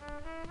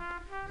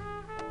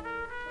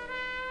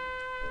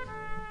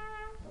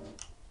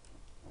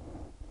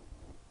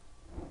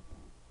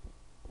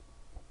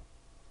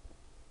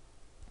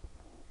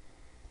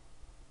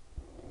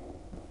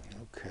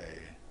 Okay.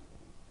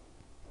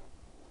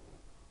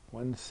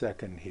 1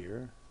 second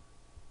here.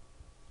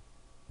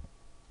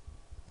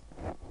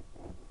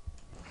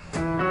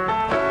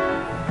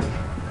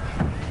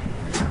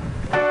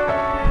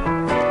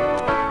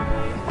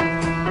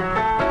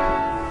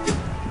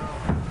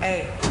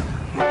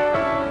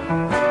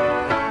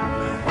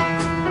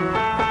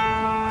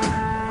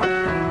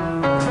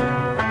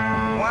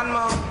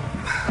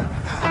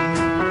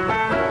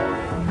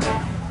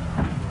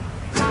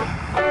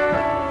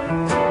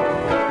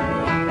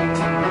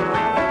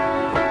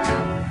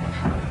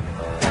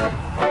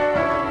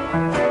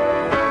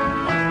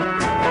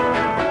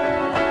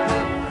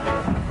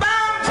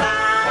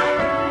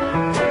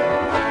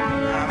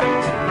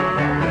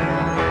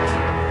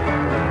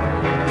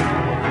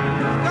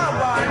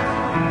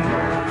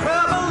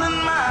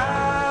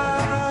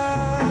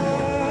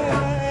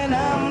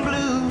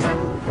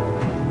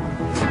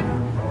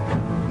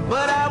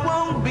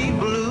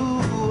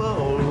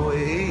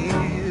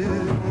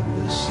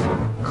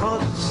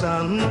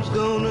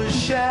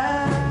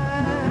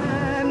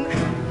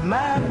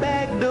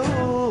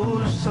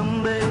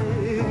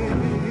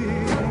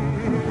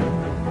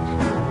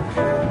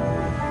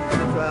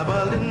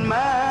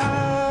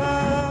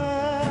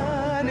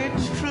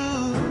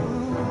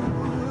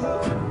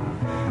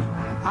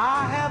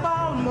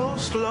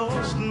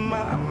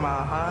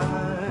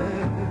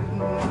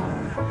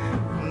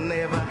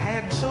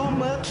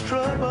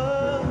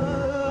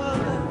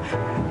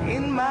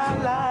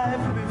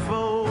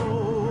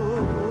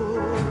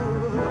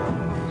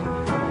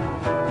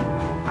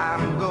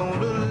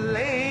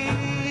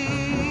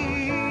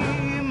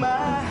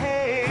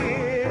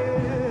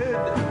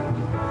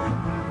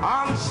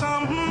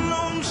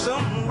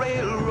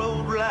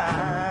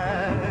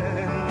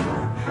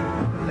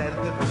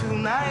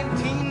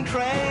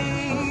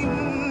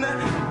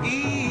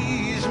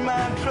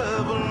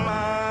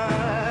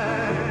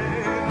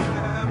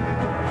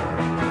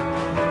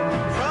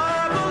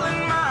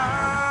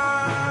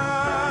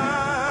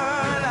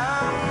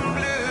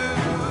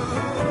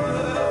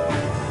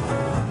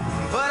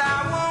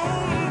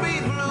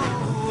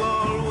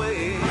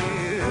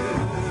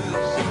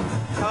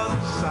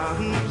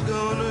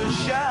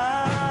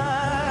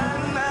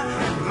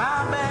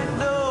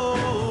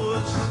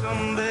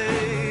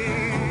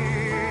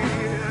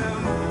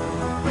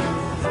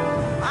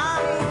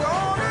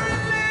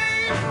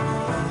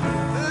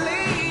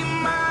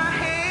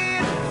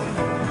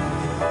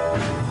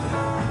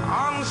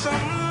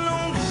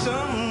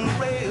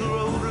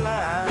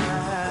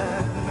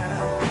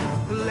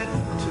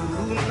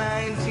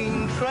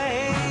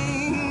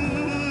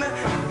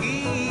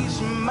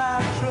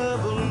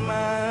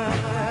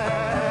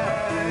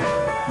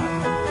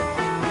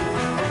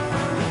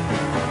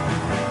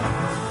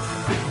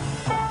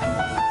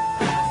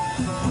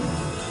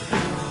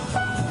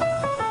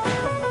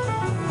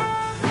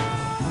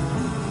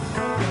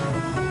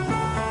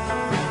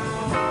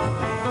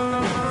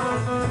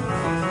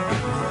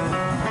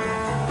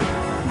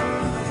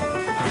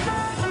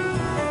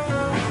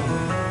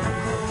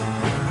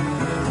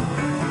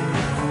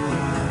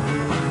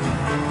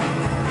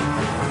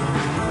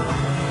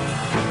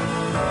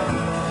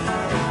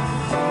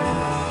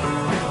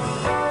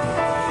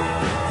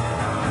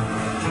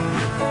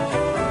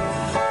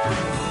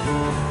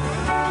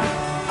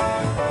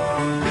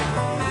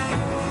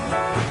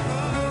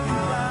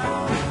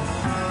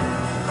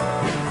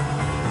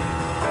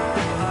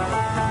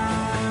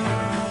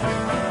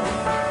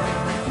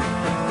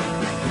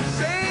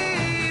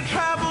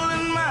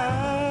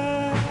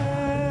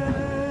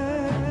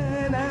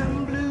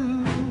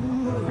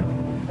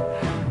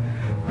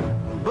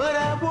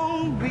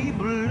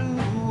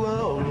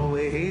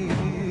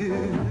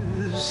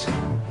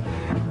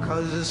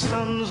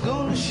 sun's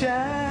gonna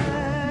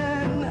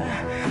shine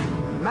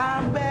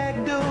my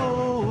back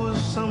door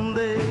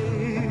someday.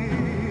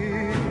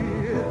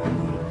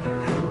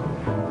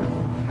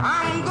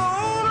 I'm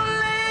gonna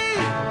lay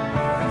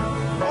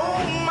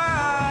on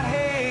my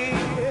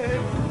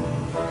head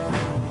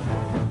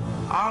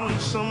on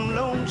some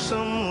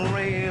lonesome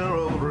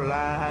railroad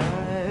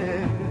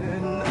line.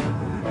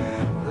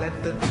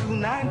 Let the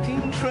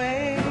 219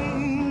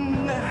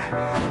 train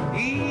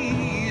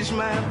ease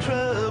my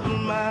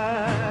troubled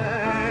mind.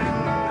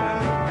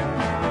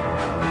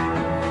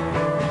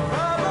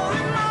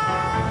 Troubled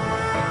mind,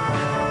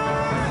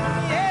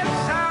 yes,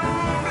 I'm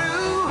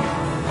blue,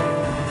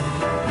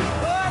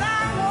 but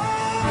I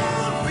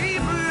won't be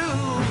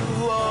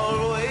blue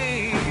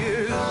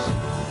always,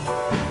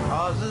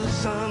 'cause the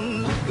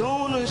sun's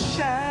gonna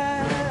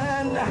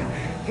shine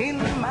in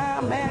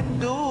my back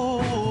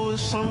door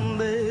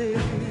someday.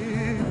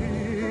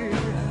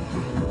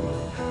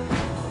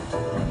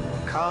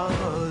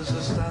 'Cause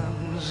the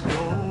sun's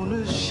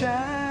gonna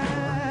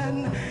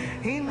shine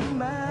in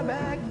my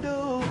back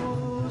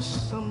door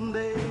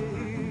someday.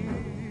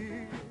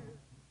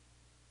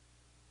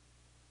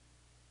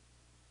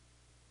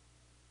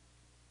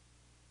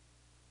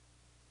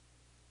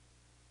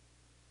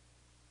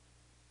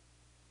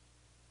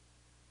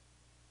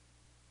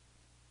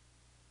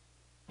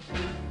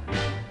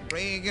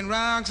 Breaking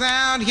rocks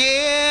out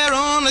here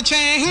on the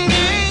chain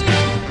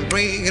gang,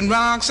 breaking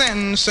rocks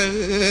and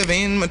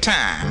serving my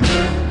time.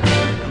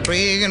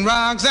 Breaking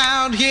rocks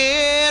out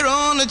here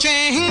on the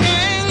chain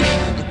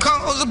gang,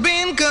 'cause I've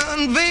been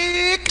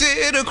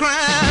convicted of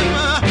crime.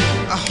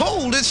 I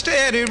hold it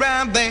steady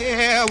right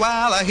there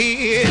while I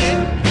hit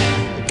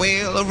it.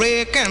 Well, I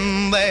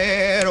reckon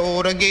that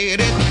ought to get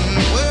it.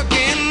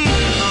 Working,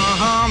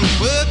 I'm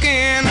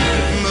working,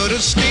 but I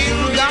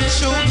still got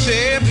so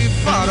terribly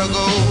far to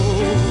go.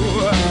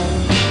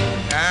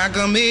 I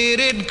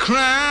committed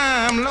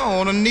crime,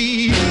 Lord, I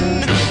need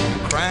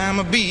crime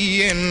of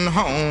being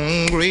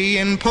hungry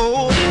and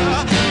poor.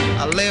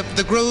 I left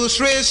the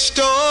grocery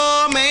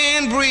store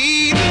man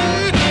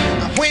breathing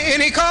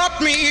when he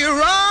caught me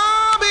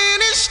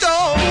robbing his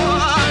store.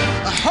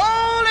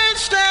 Hold it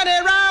steady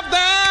right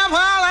there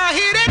while I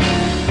hit it.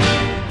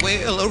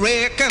 Well, I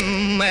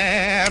reckon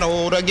that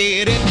ought to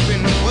get it.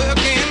 Been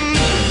working,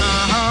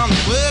 I'm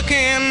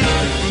working,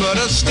 but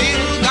I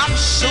still got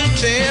so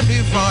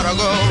terribly far to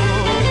go.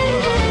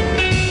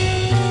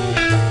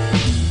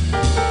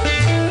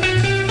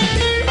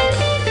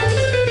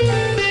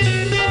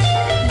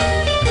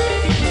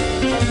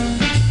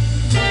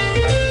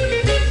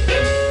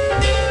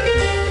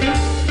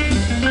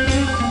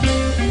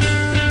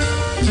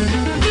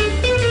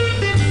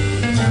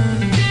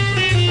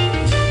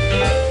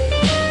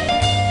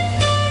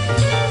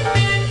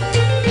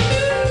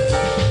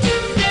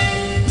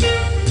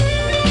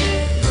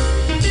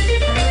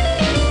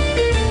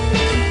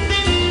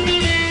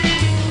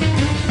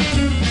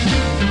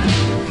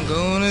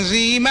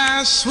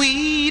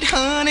 Sweet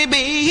honey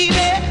baby,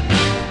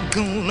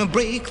 gonna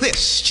break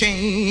this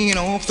chain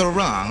off the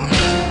rung.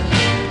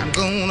 I'm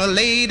gonna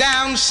lay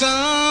down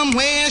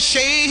somewhere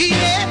shady.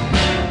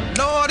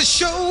 Lord, the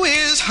show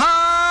is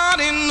hot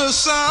in the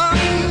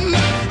sun.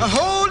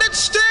 Hold it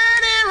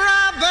steady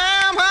right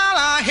there while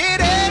I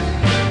hit it.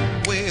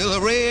 Well, I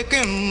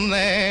reckon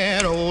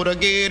that ought to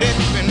get it.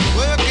 Been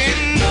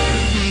working,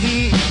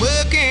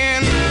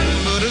 working,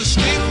 but I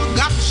still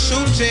got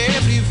so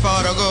terribly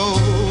far to go.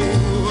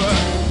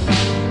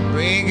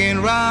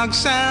 Breaking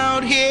rocks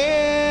out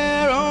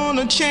here on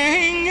the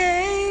chain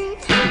gang.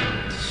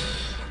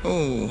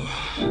 Oh,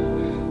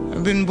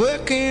 I've been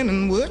working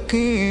and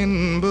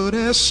working, but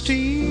I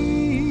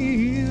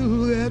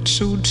still got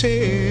so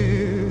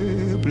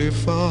terribly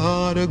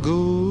far to go.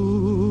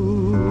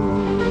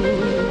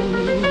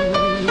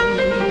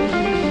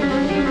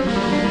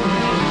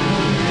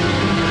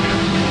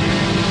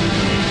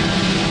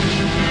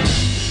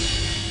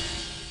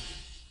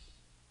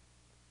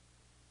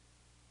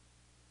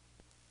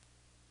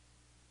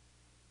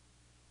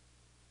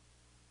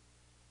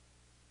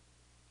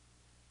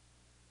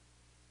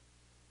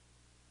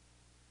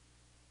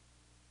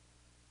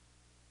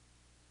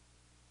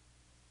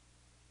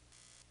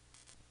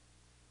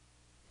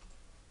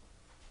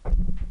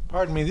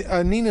 Pardon me,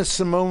 Nina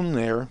Simone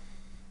there.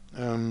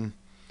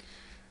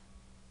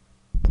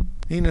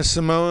 Nina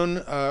Simone,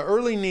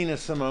 early Nina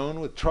Simone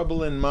with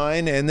Trouble in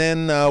Mind, and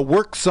then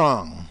Work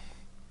Song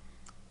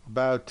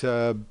about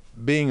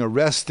being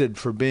arrested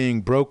for being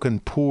broke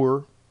and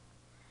poor,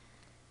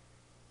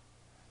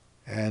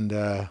 and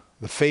the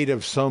fate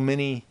of so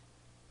many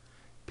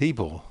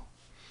people.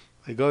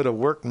 They go to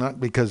work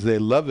not because they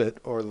love it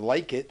or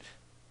like it,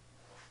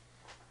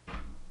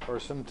 or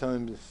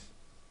sometimes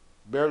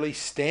barely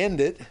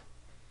stand it.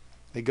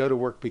 They go to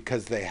work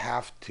because they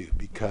have to,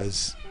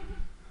 because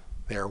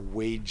they're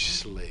wage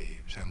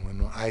slaves. And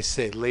when I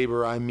say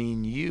labor, I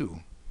mean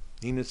you.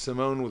 Nina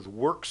Simone with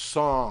Work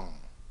Song.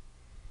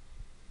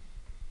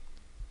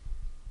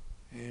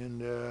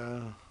 And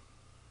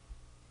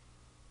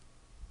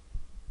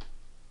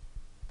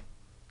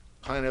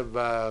kind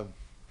of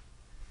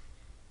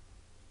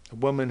A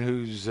woman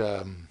whose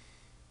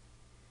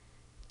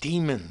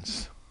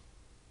demons,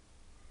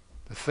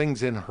 the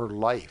things in her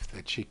life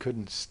that she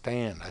couldn't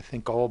stand, I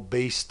think all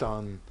based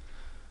on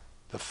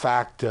the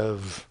fact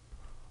of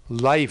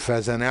life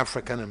as an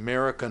African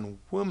American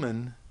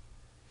woman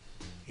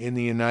in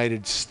the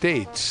United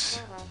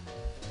States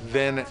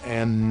then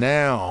and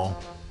now.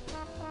 I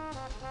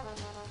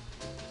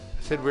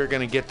said we were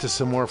going to get to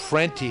some more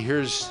Franti.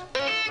 Here's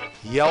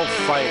Yell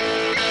Fire.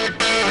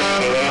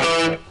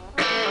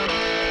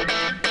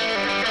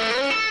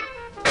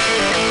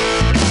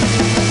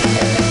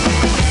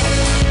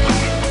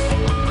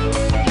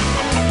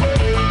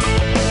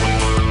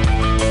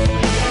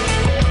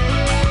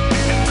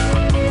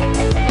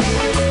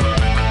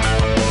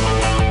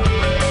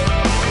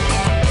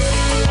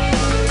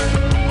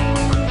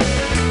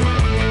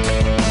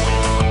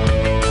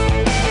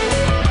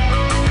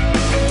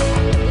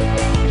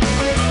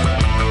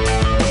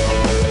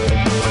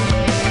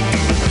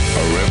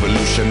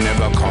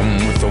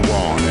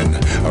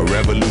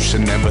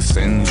 Never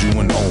sends you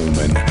an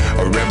omen.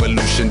 A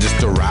revolution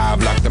just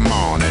arrived like the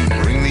morning.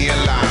 Ring the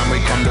alarm,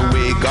 we come to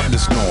wake up the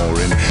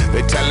snoring.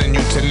 They're telling you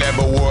to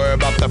never worry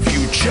about the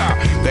future.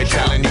 They're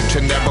telling you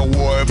to never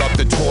worry about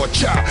the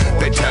torture.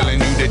 They're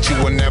telling you that you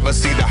will never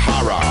see the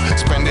horror.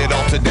 Spend it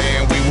all today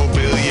and we will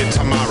bill you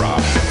tomorrow.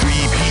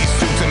 3-piece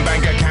suits and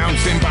bank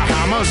accounts in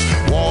Bahamas.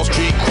 Wall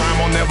Street crime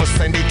will never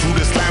send you to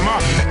the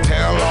slammer.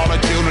 Tell all the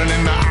children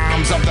in the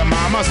arms of the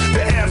mamas.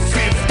 The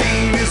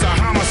F-15 is a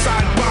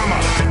homicide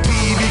bomber.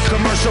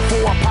 Commercial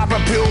for a pop a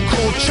pill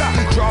culture.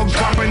 Drug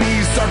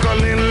companies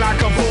circling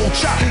like a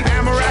vulture.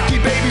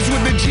 Amaraki babies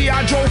with the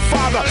G.I. Joe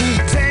father.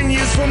 10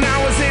 years from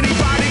now, is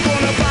anybody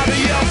gonna bother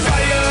your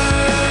fire?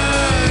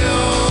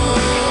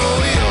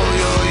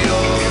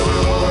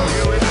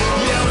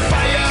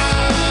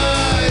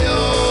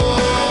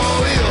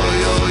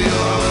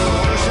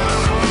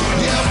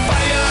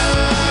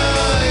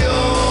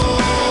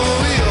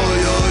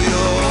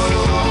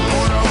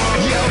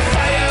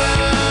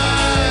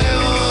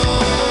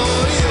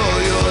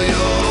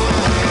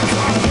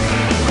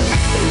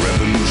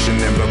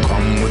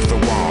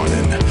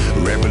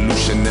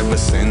 Never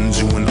sends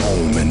you an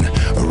omen.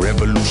 A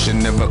revolution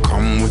never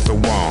come with a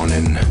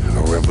warning.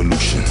 A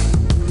revolution.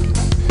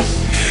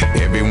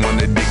 Everyone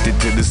addicted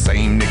to the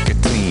same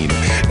nicotine.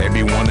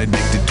 Everyone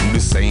addicted to the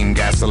same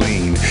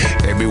gasoline.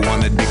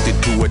 Everyone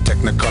addicted to a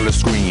Technicolor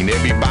screen.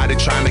 Everybody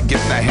trying to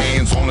get their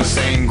hands on the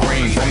same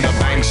green. From the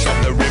banks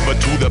of the river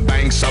to the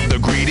banks of the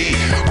greedy.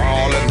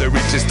 All of the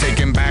rich is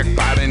taken back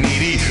by the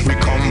needy. We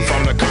come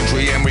from the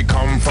country and we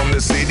come from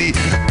the city.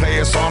 Play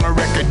us on a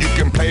record, you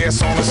can play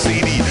us on a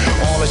CD.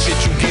 All the shit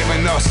you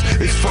giving us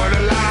is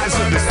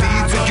fertilizer. The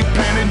seeds that you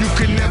planted, you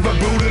can never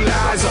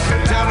brutalize.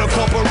 Tell the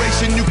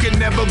corporation you can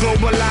never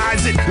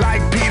globalize it.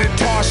 Like Peter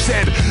Tosh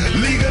said,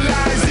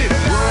 legalize it.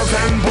 Girls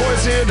and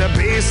boys hear the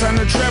bass and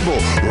the treble.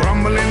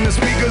 Rumbling the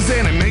speakers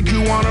in and make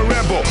you wanna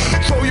rebel.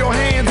 Throw your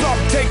hands up,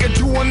 take it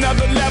to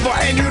another level.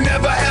 And you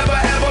never ever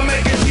ever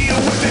make a deal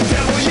with the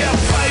devil. Yeah,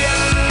 fire.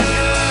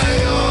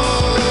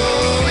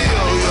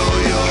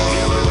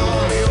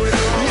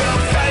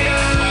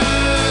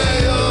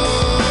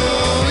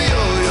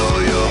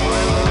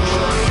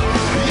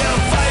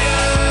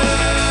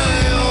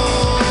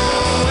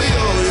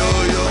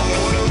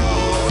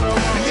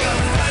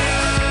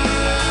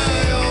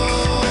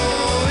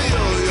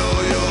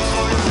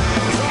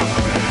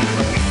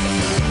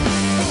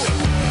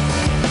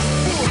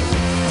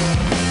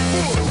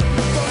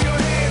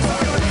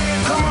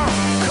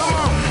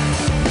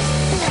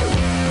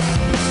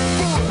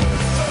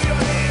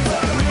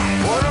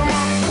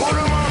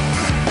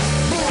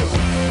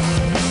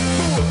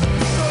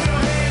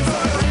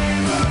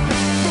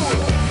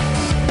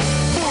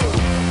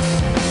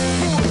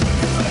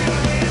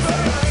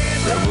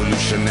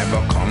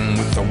 Never come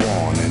with a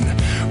warning.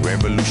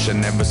 Revolution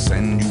never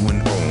send you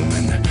an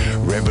omen.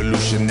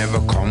 Revolution never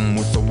come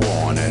with a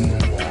warning.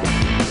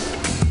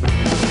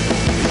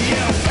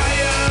 Yeah,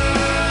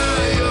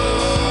 fire. Yo,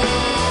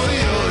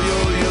 yo, yo,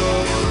 yo.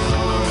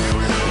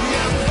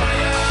 Yeah,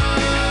 fire.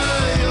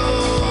 Yo,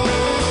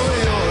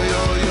 yo,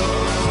 yo, yo.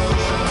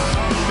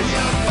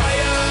 Yeah,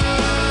 fire.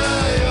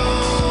 Yo,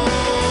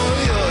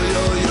 yo,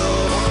 yo, yo.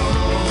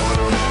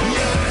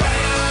 Yeah,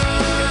 fire.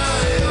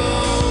 Yo,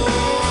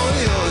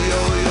 yo, yo,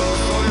 yo.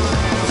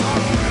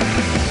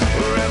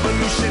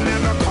 Revolution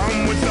never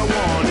come with a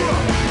warning.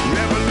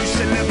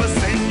 Revolution never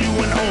send you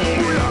an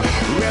omen.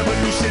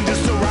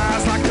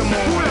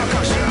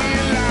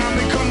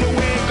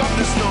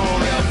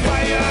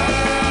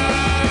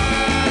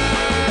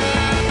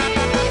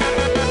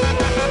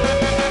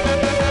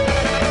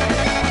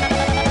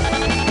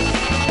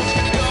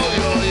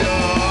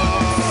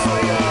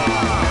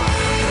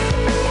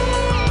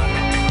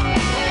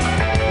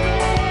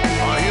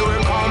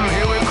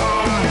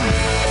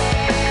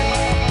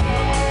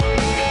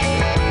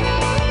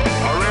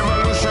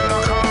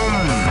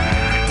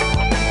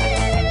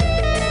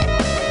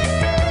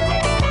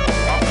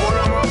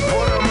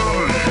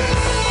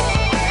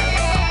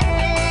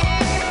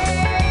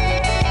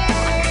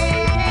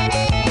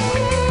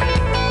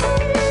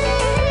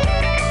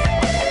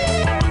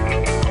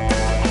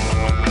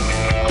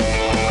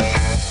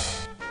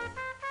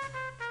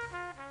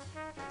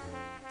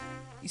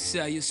 You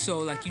sell your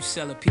soul like you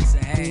sell a piece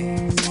of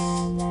ass.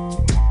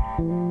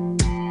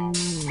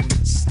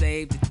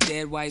 Slave to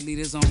dead white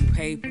leaders on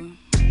paper.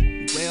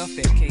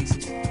 Welfare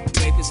cases,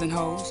 rapists and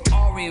hoes,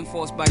 all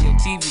reinforced by your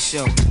TV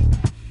show.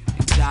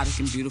 Exotic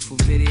and beautiful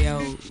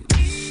videos.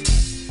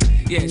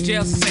 Yeah,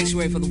 jail's a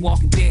sanctuary for the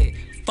walking dead.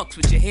 Fucks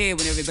with your head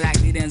when every black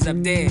leader ends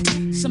up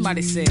dead.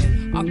 Somebody said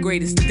our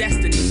greatest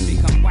destiny is to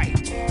become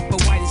white,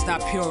 but white is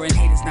not pure and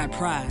hate is not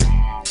pride.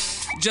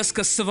 Just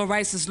cause civil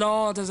rights is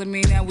law doesn't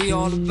mean that we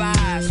all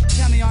abide. So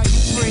tell me, are you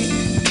free?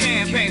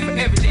 Campaign for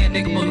every damn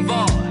nigga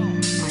boulevard.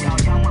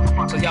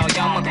 So y'all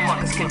young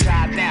motherfuckers can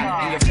drive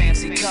down in your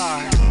fancy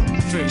cars.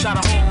 Try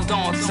to hold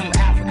on to some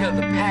Africa of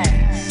the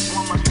past.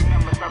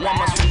 One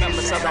must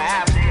remember Southern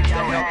Africans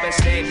that help us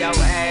save your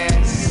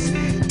ass.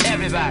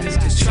 Everybody's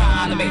just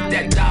trying to make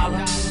that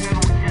dollar.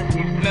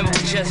 Remember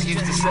we just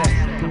used to say,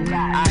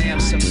 I am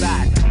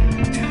somebody.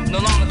 No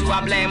longer do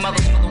I blame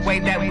others for the way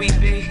that we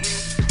be.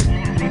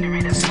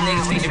 Some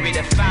niggas need to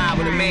redefine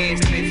what it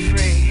means to be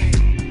free.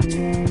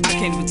 I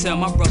can't even tell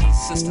my brothers and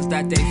sisters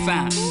that they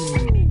find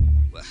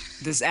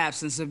this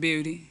absence of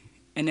beauty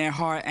in their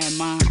heart and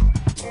mind.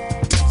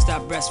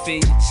 Stop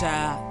breastfeeding your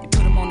child. You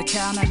put them on the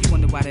cow, now you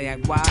wonder why they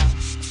act wild.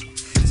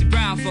 See,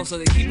 brown folks are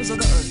the keepers of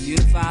the earth,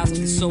 unifiers of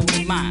the soul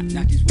and mind.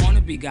 Not these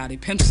wannabe gaudy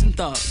pimps and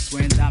thugs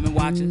wearing diamond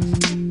watches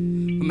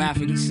from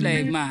African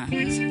slave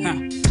minds.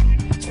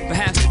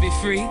 Perhaps to be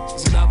free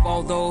is to love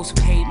all those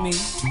who hate me.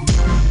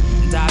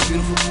 Die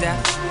beautiful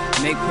death,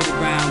 make pretty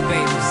brown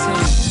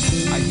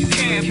babies. Are you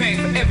campaign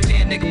for every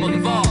damn nigga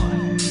boulevard?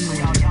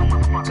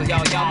 So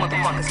y'all young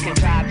motherfuckers can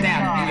drive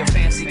down in your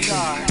fancy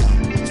cars.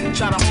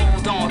 Try to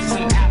hold on to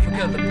some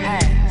Africa of the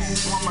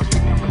past.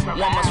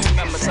 One must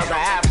remember Southern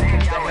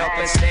Africans that help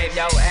us save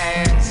your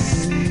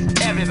ass.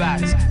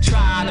 Everybody's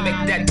trying to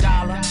make that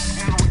dollar.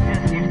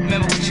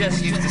 Remember we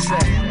just used to say,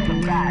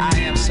 I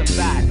am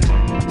somebody.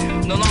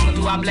 No longer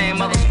do I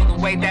blame others for the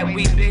way that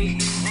we be.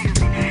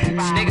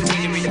 These niggas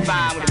need to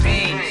redefine what it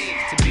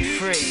means to be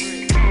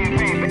free.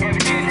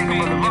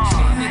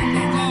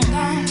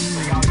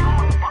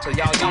 So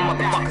y'all young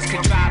motherfuckers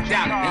can drive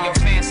down in your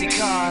fancy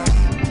cars.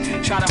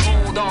 Try to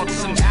hold on to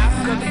some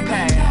Africa of the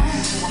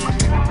past.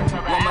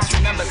 One must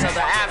remember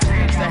Southern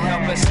Africans that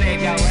help us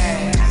save your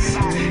ass.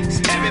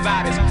 So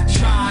everybody's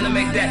trying to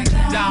make that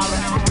dollar.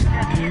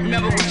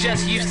 Remember we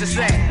just used to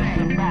say,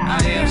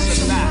 I am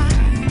somebody.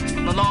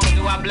 No longer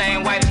do I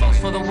blame white folks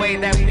for the way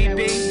that we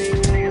be.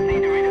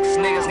 These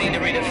niggas need to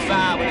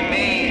redefine what it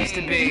means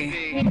to be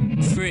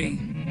free.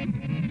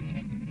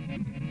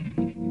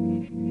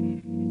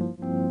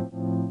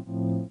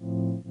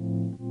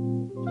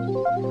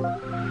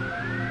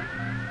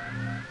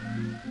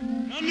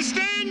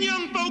 Understand,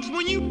 young folks,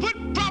 when you put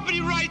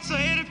property rights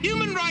ahead of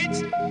human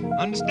rights,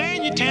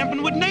 understand you're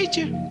tampering with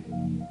nature.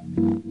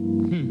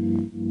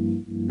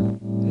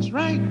 That's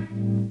right.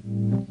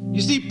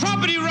 You see,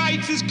 property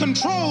rights is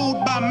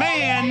controlled by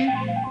man,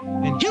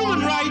 and human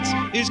rights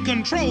is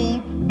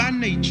controlled by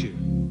nature.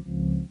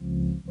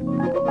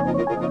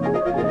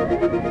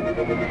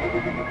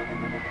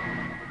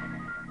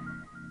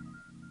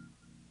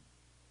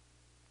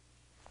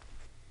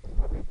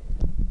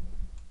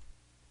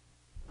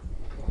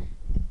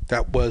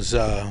 That was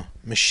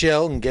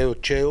Michelle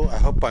Ngeucheo. I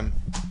hope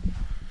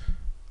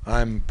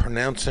I'm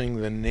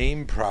pronouncing the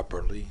name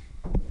properly.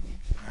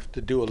 I have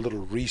to do a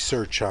little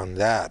research on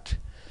that.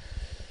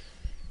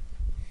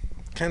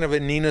 Kind of a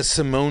Nina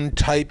Simone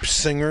type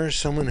singer,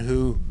 someone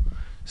who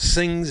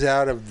sings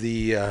out of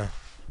the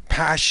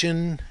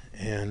passion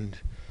and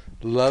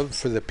love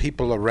for the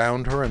people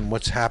around her and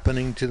what's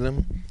happening to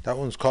them. That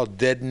one's called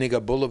Dead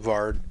Nigga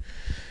Boulevard.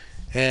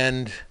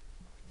 And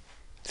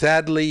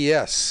sadly,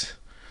 yes,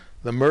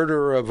 the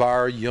murder of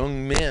our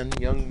young men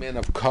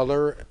of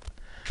color,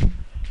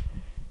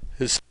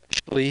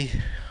 especially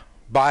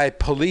by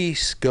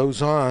police,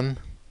 goes on.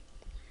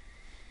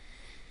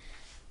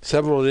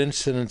 Several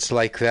incidents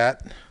like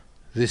that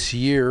this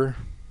year.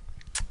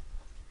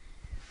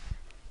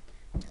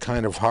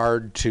 Kind of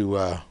hard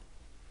to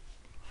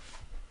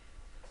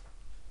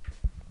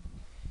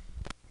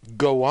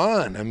go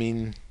on. I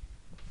mean,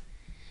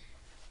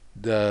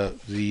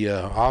 the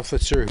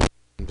officer who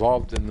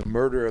involved in the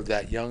murder of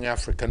that young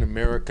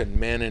African-American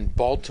man in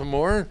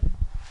Baltimore.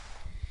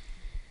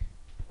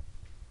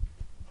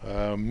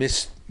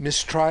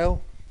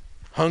 Mistrial,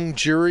 hung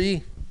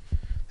jury.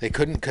 They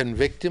couldn't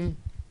convict him.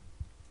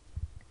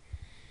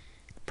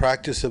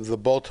 Practice of the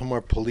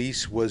Baltimore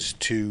police was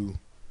to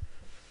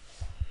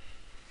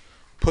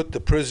put the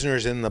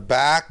prisoners in the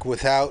back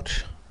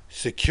without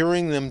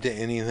securing them to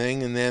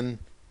anything and then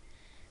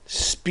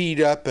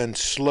speed up and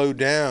slow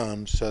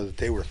down so that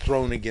they were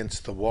thrown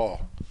against the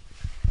wall.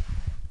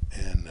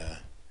 And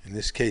in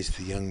this case,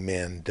 the young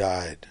man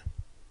died.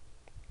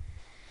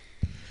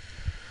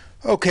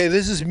 Okay,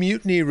 this is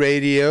Mutiny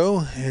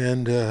Radio,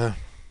 and we're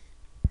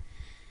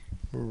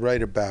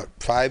right about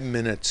 5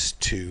 minutes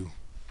to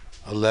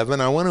 11.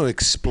 I want to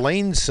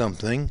explain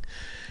something.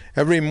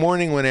 Every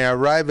morning when I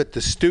arrive at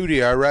the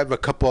studio, I arrive a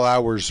couple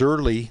hours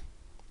early,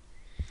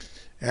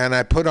 and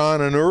I put on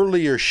an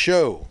earlier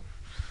show.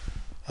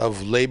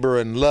 of Labor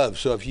and Love.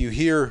 So if you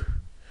hear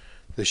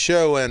the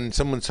show and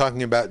someone's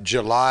talking about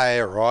July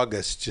or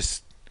August,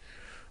 just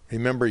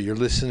remember you're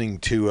listening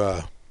to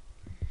a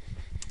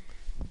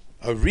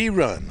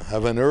rerun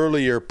of an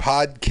earlier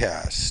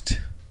podcast.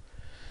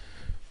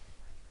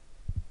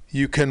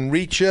 You can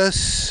reach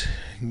us,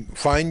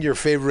 find your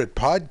favorite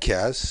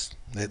podcasts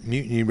at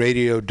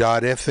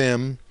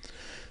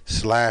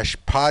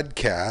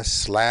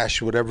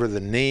mutinyradio.fm/podcast/ whatever the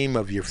name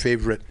of your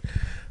favorite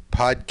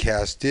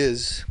podcast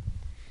is.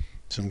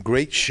 Some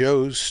great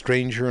shows,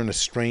 Stranger in a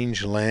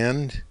Strange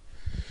Land,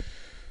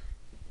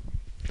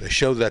 the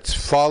show that's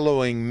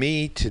following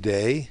me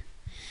today,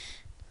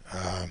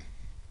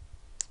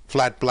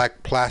 Flat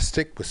Black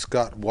Plastic with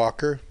Scott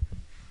Walker.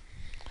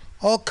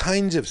 All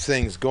kinds of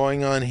things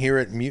going on here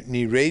at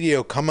Mutiny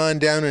Radio. Come on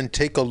down and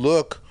take a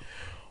look,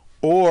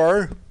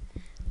 or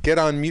get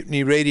on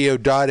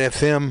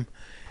mutinyradio.fm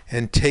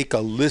and take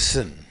a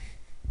listen.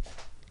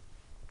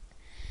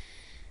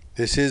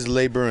 This is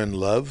Labor and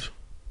Love.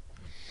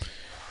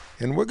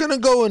 And we're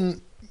going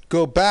to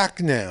go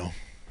back now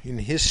in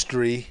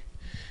history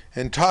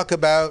and talk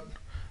about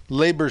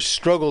labor's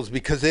struggles,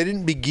 because they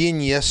didn't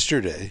begin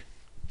yesterday.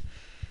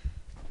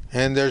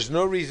 And there's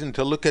no reason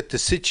to look at the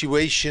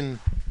situation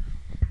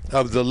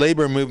of the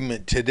labor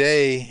movement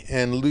today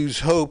and lose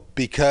hope,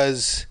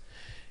 because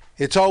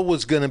it's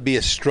always going to be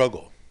a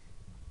struggle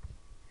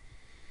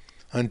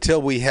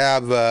until we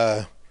have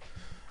a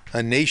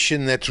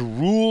nation that's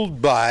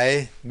ruled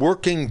by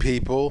working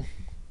people.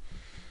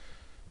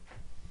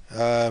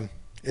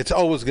 It's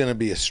always going to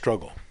be a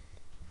struggle,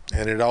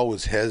 and it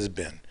always has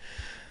been.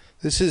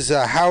 This is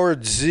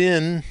Howard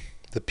Zinn,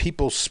 The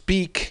People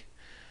Speak,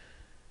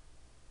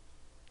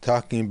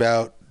 talking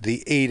about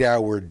the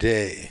 8-hour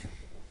day.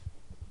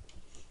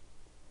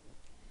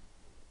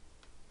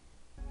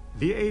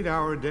 The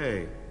 8-hour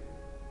day,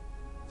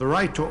 the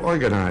right to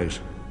organize.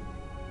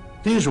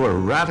 These were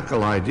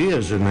radical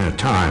ideas in their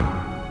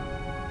time.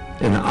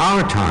 In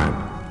our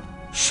time,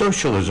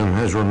 socialism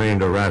has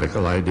remained a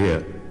radical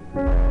idea.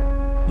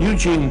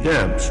 Eugene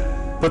Debs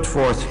put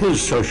forth his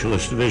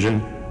socialist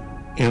vision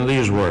in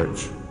these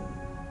words.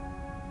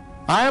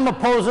 I am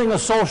opposing a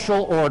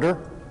social order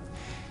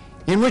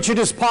in which it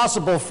is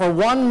possible for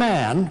one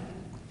man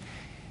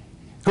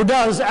who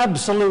does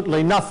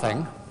absolutely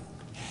nothing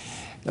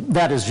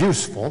that is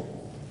useful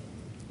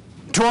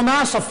to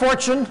amass a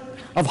fortune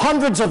of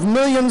hundreds of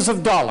millions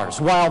of dollars,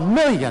 while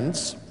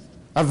millions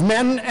of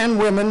men and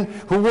women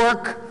who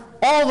work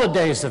all the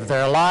days of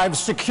their lives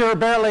secure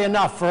barely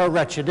enough for a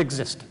wretched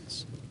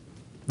existence.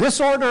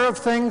 This order of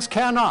things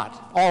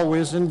cannot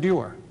always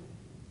endure.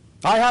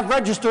 I have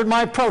registered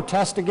my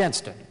protest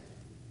against it.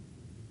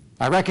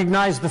 I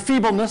recognize the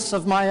feebleness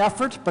of my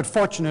effort, but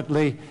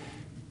fortunately,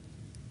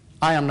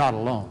 I am not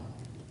alone.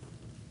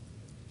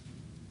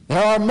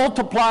 There are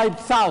multiplied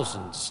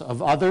thousands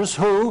of others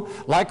who,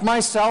 like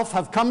myself,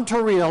 have come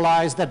to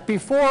realize that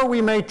before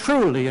we may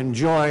truly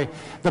enjoy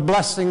the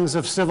blessings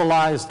of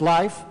civilized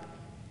life,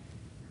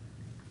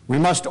 we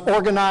must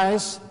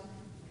organize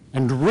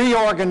and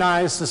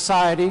reorganize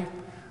society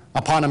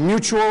upon a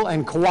mutual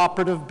and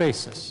cooperative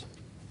basis.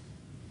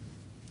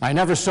 I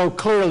never so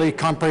clearly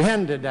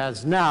comprehended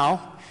as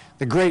now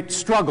the great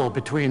struggle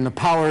between the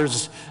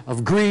powers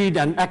of greed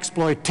and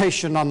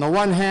exploitation on the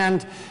one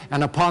hand,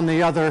 and upon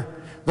the other,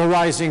 the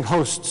rising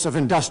hosts of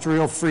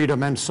industrial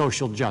freedom and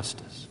social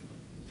justice.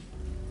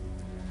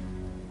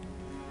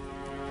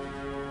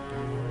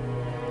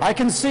 I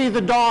can see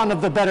the dawn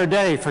of the better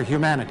day for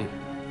humanity.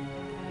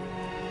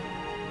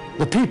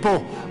 The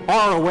people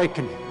are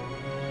awakening.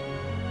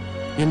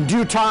 In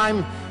due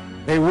time,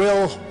 they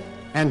will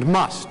and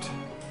must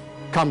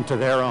come to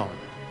their own.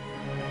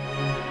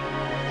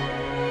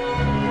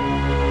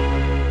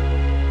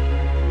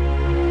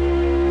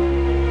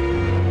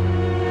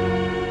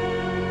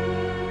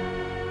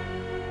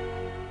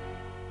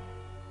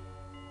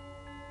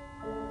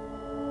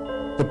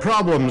 The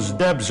problems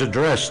Debs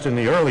addressed in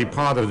the early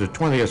part of the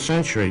 20th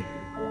century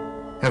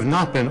have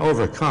not been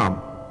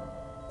overcome.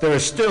 There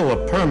is still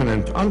a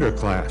permanent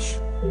underclass.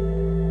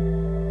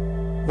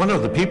 One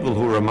of the people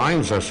who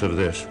reminds us of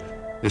this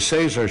is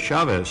Cesar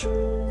Chavez,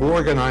 who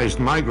organized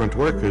migrant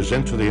workers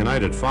into the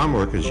United Farm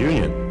Workers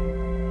Union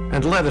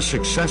and led a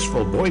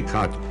successful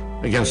boycott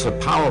against the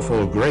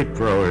powerful grape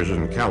growers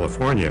in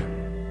California.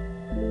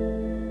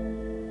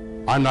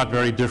 I'm not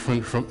very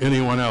different from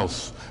anyone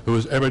else who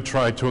has ever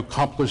tried to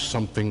accomplish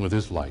something with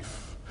his life.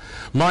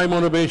 My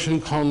motivation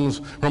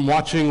comes from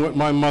watching what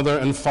my mother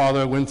and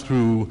father went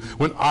through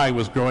when I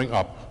was growing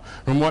up,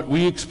 from what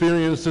we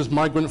experienced as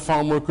migrant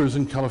farm workers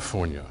in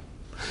California.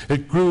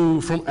 It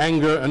grew from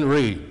anger and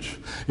rage,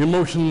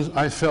 emotions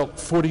I felt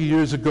 40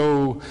 years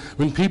ago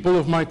when people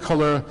of my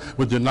color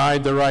were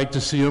denied the right to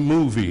see a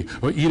movie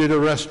or eat at a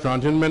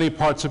restaurant in many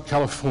parts of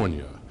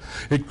California.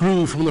 It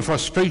grew from the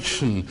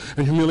frustration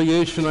and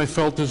humiliation I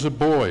felt as a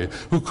boy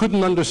who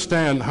couldn't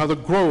understand how the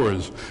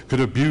growers could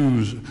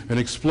abuse and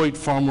exploit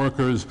farm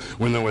workers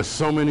when there were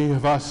so many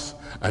of us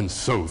and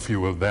so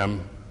few of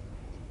them.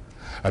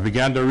 I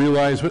began to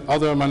realize what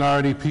other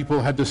minority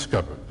people had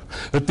discovered.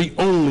 that the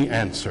only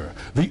answer,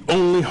 the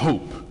only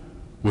hope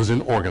was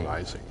in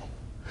organizing.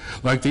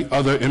 Like the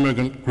other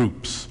immigrant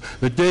groups,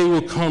 the day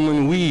will come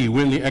when we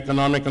win the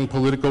economic and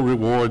political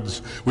rewards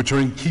which are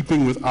in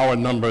keeping with our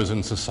numbers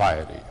in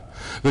society.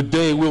 The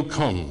day will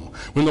come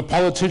when the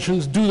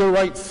politicians do the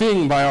right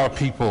thing by our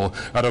people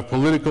out of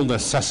political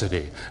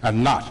necessity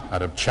and not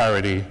out of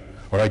charity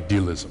or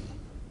idealism.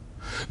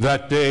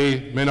 That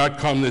day may not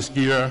come this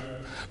year,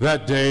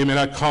 that day may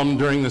not come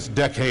during this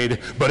decade,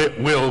 but it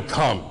will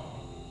come.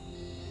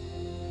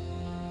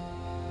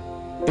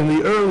 In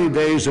the early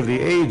days of the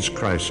AIDS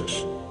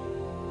crisis,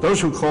 those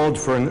who called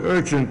for an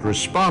urgent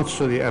response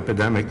to the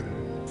epidemic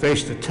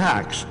faced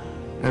attacks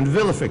and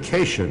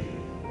vilification,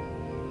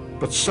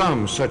 but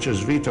some, such as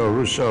Vito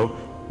Russo,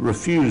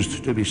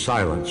 refused to be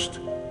silenced.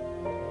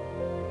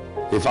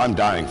 If I'm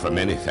dying from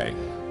anything,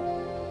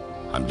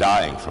 I'm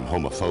dying from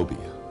homophobia.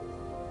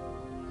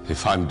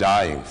 If I'm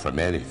dying from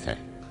anything,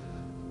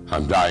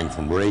 I'm dying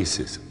from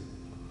racism.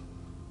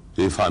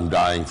 If I'm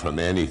dying from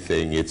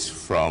anything, it's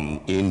from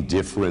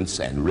indifference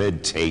and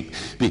red tape,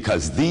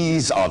 because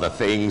these are the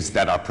things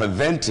that are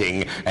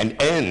preventing an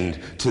end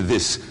to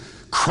this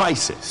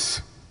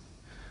crisis.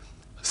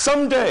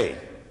 Someday,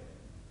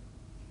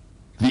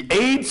 the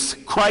AIDS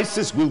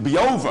crisis will be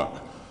over.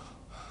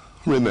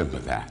 Remember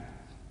that.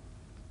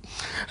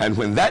 And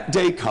when that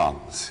day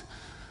comes,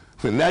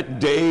 when that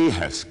day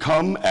has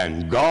come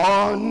and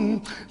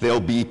gone,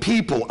 there'll be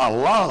people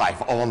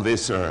alive on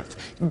this earth,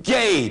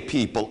 gay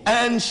people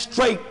and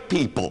straight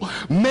people,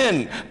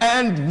 men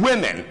and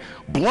women,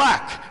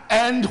 black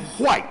and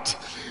white,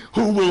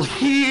 who will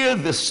hear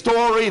the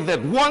story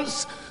that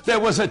once there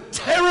was a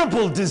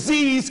terrible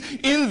disease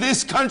in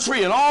this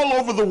country and all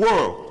over the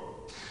world,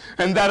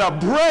 and that a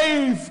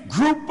brave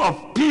group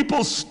of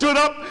people stood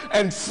up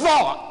and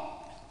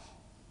fought,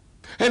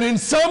 and in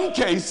some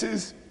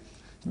cases,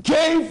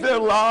 gave their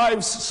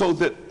lives so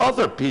that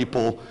other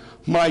people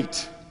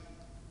might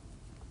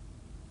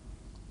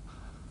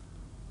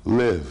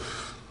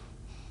live.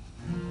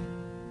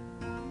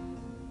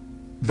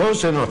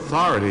 Those in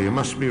authority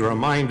must be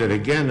reminded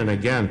again and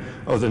again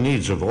of the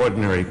needs of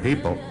ordinary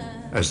people,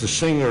 as the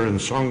singer and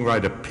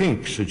songwriter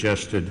Pink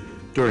suggested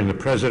during the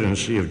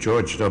presidency of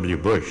George W.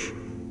 Bush.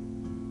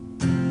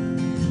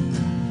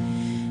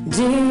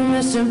 Dear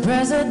Mr.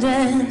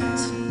 President,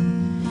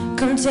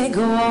 come take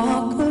a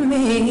walk with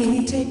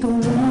me, take a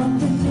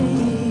walk with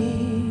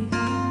me.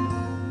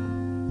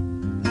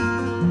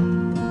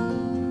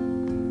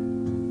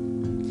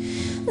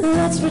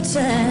 Let's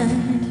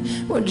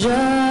pretend we're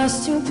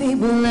just two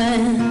people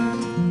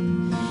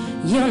and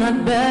you're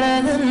not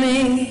better than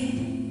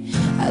me.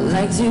 I'd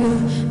like to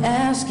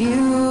ask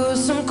you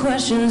some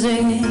questions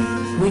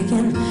if we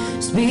can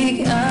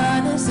speak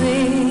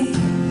honestly.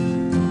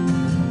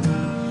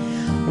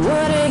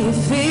 What do you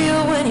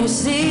feel when you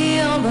see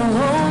all the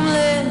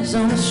homeless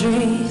on the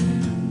street?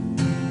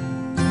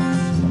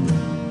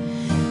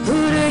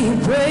 Who do you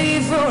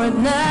pray for at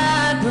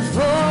night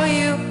before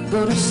you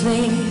go to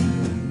sleep?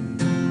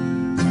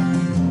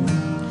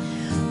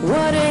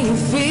 What do you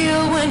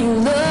feel when you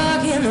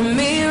look in the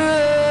mirror?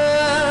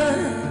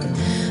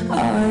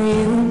 Are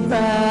you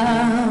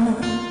proud?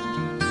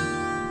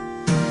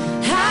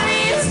 How do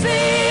you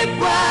sleep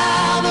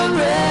while the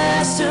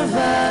rest of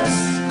us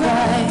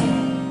cry?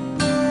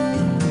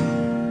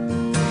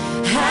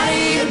 How do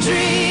you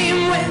dream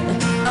when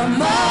a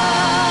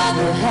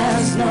mother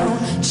has no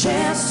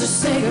chance to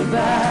say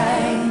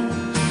goodbye?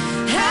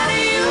 How do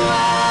you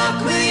walk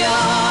with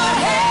your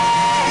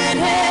head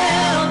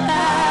held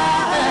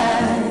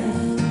high?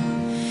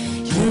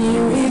 Can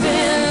you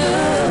even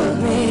look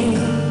me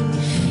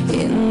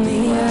in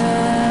the eye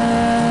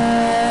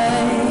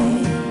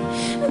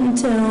and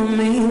tell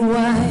me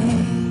why?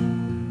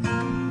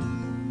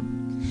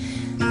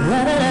 La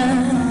da da.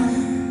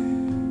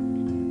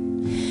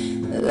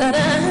 Da,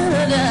 da,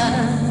 da,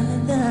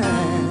 da.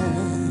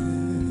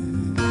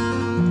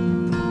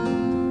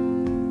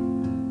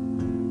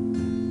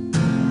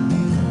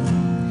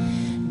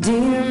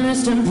 Dear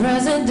Mr.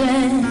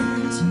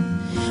 President,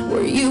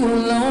 were you a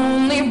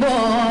lonely boy?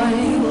 Are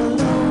you a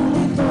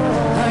lonely boy?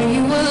 Are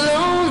you a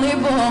lonely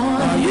boy?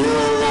 Are you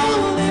a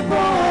lonely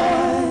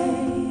boy?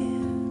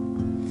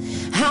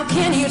 How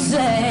can you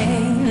say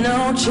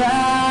no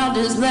child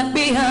is left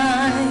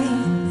behind?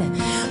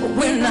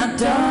 We're not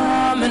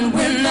dumb and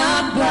we're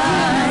not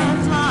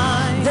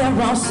blind.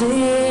 They're all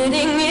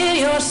sitting in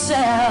your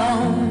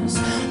cells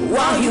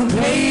while you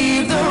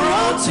pave the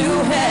road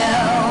to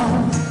hell.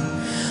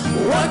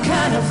 What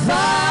kind of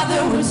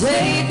father would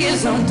take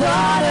his own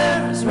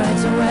daughter's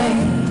rights away?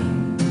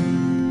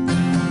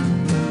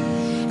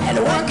 And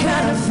what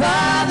kind of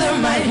father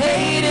might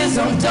hate his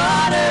own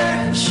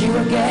daughter if she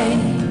were gay?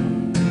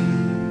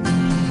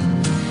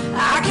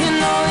 I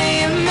can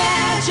only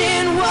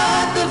imagine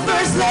what the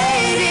First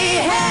Lady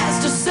has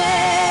to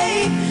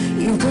say.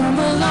 You've come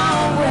a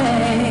long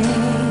way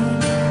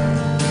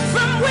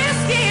from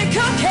whiskey and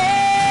cocaine.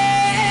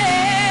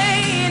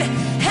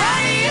 How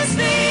do you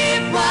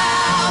sleep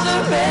while the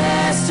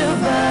rest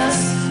of us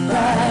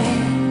cry?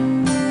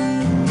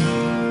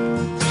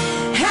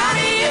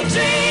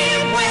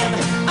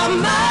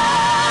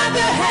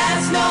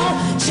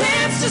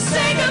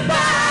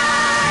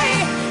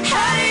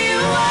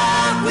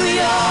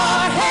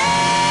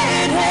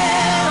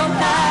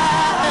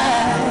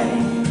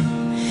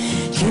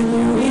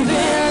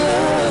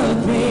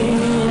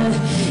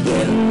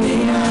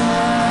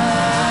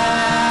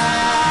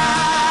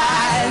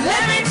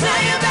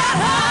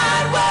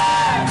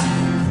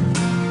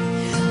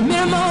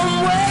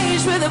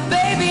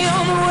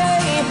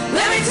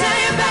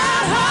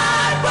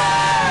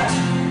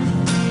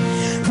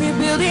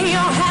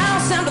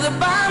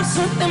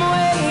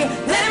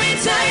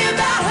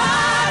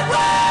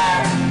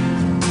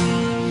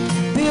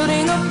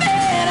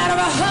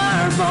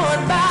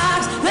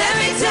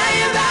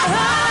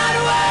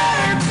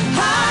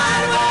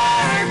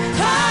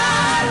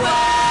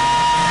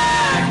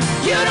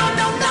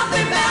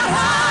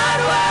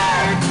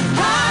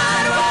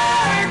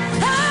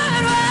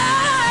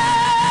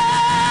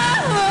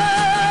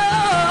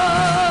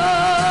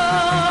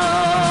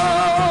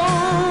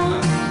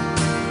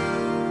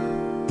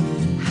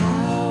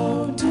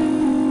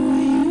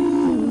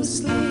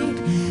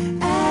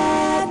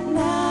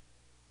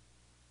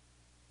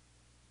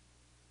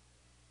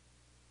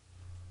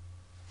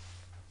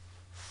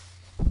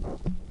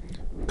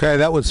 Okay,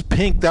 that was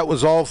Pink. That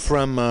was all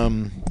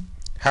from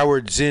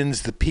Howard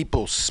Zinn's The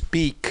People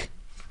Speak.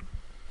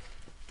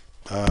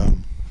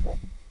 The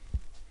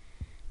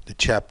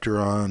chapter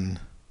on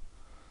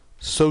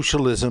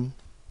socialism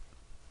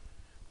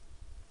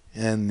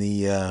and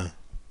the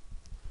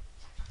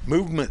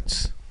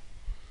movements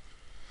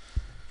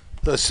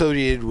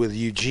associated with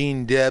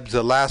Eugene Debs.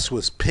 The last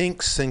was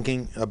Pink's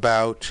thinking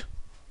about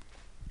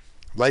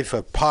life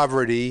of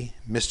poverty.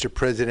 Mr.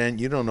 President,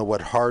 you don't know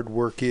what hard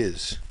work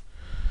is.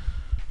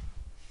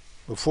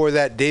 Before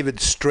that, David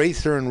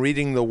Strathern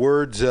reading the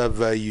words of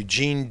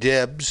Eugene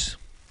Debs.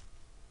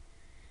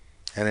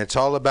 And it's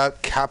all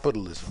about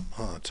capitalism.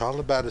 It's all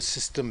about a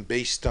system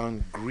based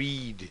on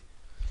greed,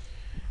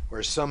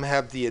 where some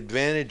have the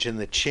advantage and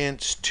the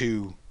chance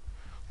to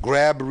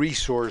grab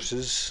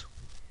resources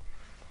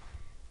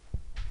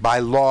by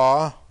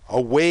law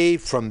away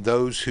from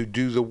those who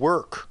do the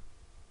work.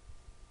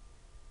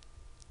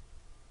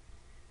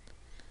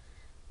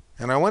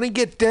 And I want to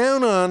get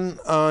down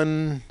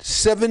on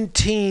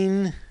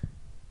 17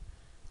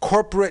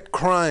 corporate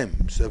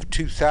crimes of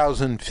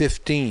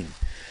 2015,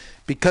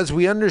 because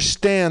we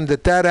understand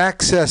that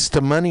access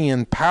to money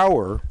and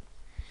power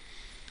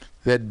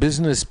that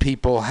business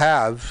people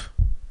have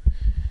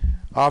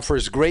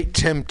offers great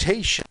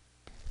temptation.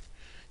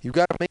 You've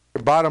got to make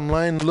your bottom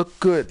line look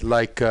good,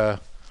 like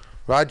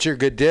Roger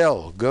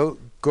Goodell. Go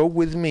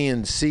with me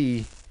and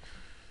see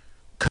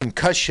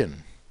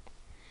Concussion.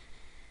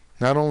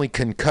 Not only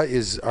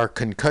are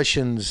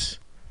concussions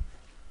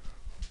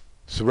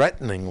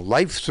threatening,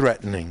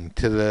 life-threatening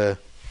to the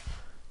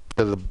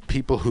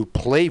people who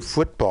play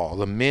football,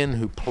 the men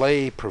who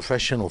play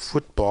professional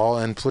football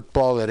and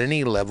football at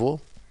any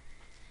level.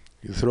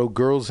 You throw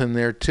girls in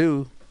there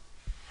too,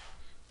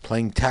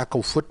 playing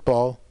tackle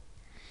football.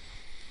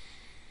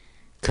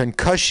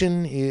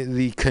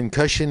 The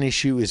concussion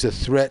issue is a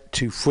threat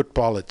to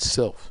football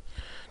itself,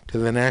 to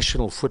the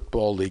National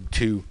Football League,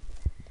 to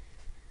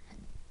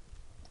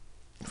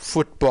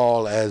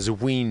football as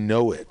we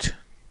know it.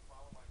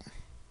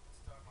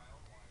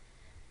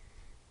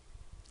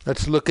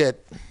 Let's look at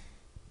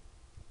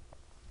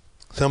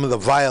some of the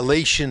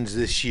violations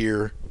this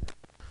year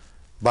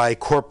by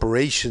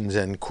corporations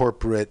and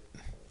corporate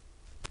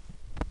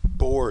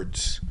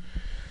boards.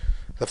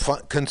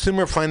 The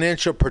Consumer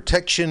Financial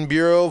Protection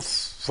Bureau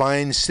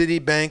fined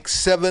Citibank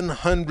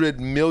 $700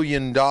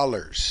 million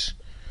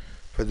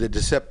for the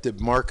deceptive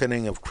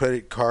marketing of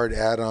credit card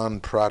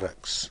add-on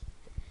products.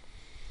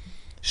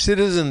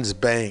 Citizens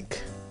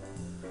Bank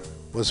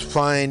was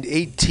fined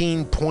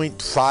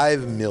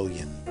 $18.5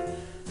 million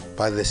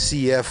by the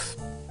CFPB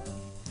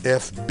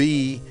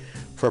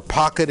for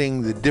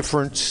pocketing the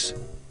difference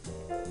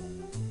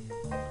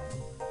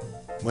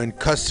when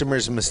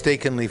customers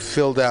mistakenly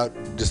filled out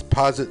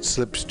deposit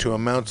slips to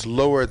amounts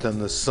lower than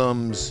the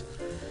sums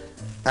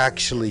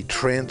actually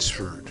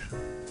transferred.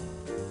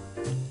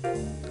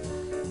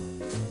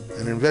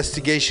 An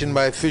investigation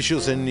by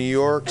officials in New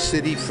York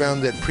City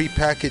found that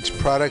prepackaged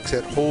products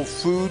at Whole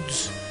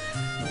Foods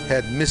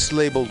had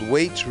mislabeled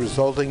weights,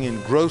 resulting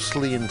in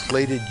grossly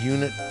inflated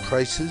unit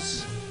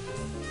prices.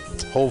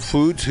 Whole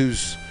Foods,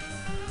 whose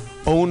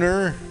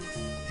owner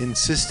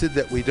insisted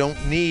that we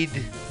don't need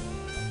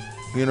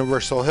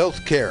universal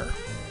health care.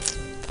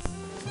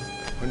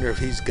 Wonder if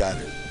he's got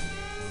it.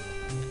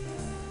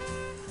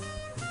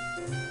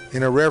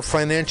 In a rare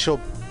financial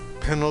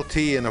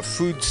penalty in a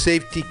food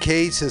safety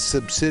case, a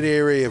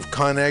subsidiary of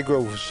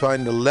ConAgra was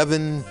fined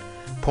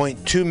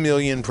 $11.2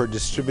 million for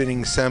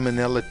distributing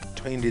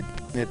salmonella-tainted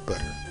peanut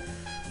butter.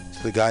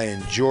 It's the guy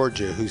in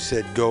Georgia who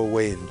said, go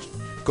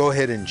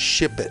ahead and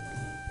ship it.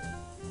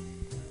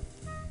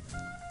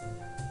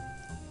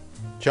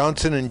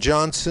 Johnson &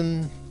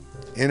 Johnson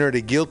entered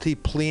a guilty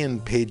plea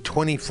and paid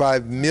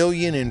 $25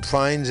 million in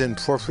fines and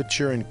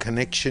forfeiture in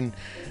connection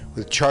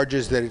with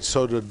charges that it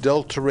sold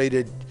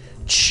adulterated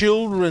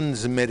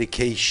children's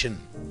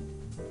medication.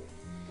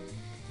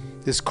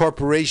 This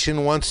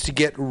corporation wants to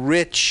get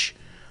rich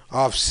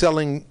off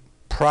selling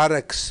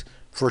products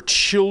for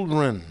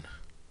children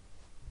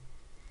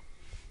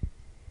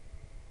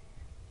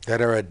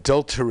that are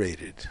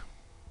adulterated.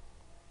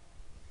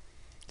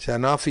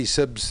 Sanofi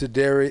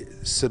subsidiary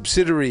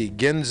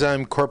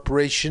Genzyme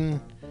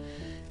Corporation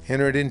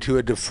entered into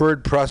a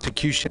deferred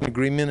prosecution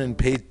agreement and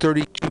paid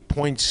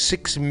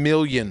 $32.6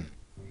 million.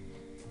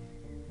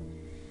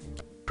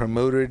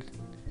 Promoted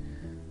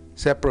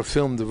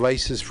Seprafilm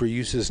devices for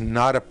uses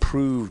not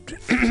approved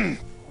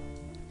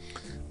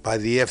by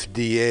the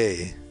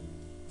FDA.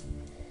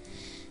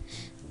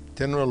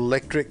 General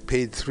Electric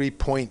paid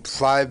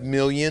 $3.5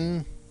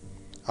 million.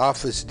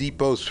 Office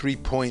Depot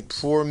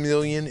 $3.4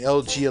 million.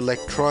 LG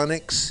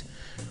Electronics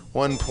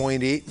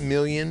 $1.8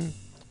 million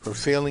for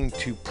failing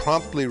to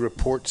promptly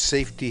report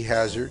safety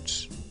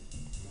hazards.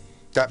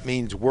 That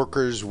means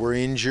workers were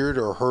injured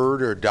or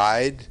hurt or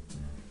died.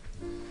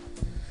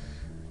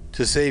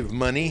 To save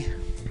money,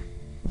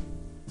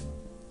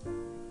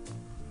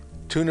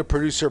 tuna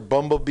producer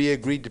Bumblebee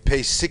agreed to pay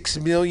 $6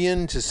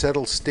 million to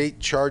settle state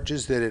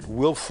charges that it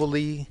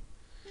willfully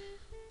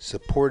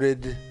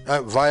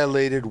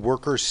violated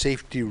worker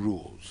safety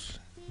rules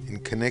in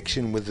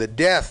connection with the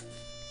death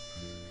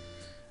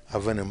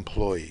of an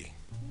employee.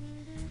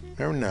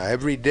 Remember now,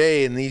 every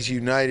day in these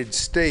United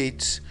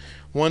States,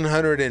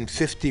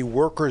 150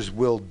 workers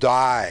will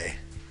die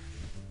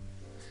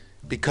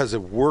because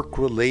of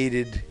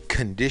work-related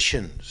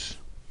conditions.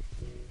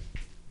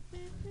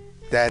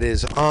 That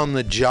is, on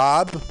the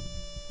job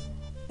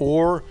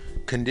or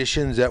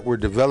conditions that were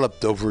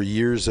developed over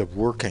years of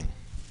working.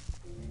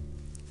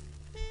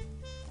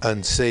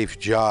 Unsafe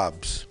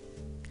jobs.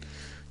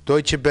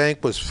 Deutsche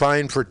Bank was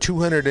fined for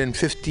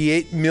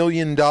 $258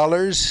 million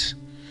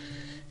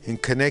in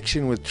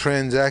connection with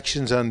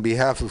transactions on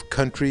behalf of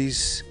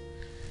countries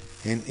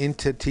and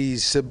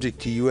entities subject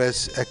to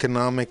U.S.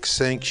 economic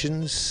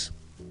sanctions.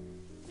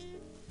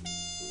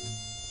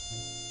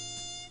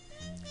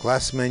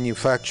 Glass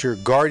manufacturer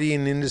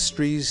Guardian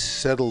Industries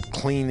settled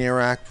Clean Air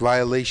Act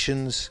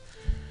violations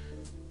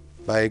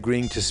by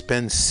agreeing to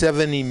spend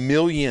 $70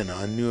 million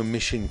on new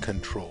emission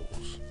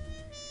controls.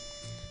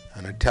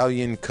 An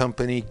Italian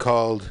company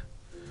called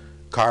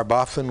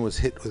Carbofin was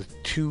hit with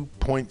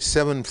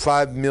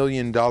 $2.75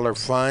 million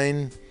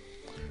fine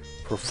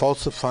for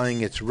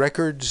falsifying its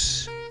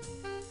records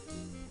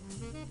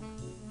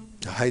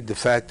to hide the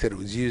fact that it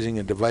was using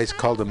a device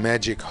called a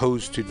magic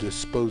hose to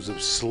dispose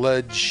of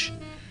sludge,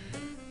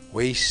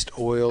 waste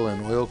oil,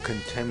 and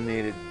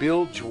oil-contaminated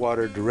bilge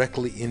water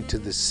directly into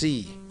the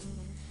sea.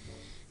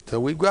 So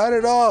we've got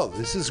it all.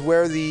 This is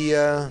where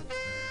the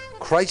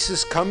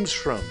crisis comes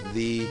from.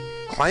 The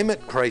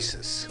climate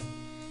crisis.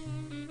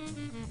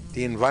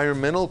 The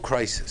environmental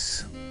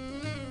crisis.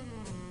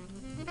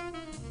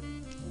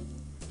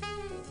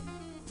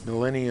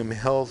 Millennium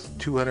Health,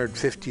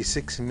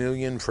 $256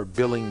 million for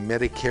billing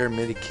Medicare,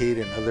 Medicaid,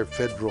 and other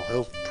federal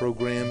health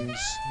programs.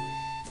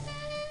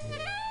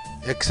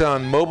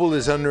 ExxonMobil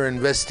is under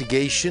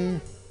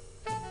investigation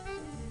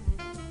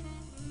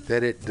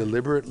that it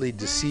deliberately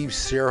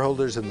deceives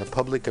shareholders and the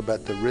public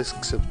about the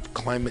risks of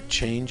climate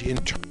change.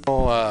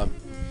 Internal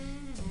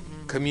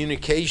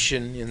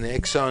communication in the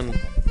Exxon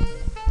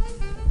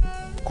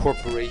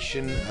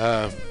Corporation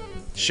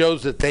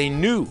shows that they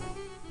knew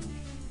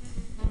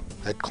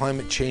that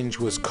climate change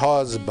was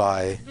caused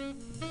by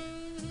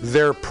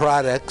their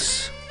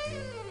products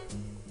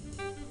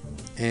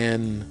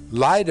and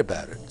lied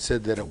about it,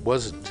 said that it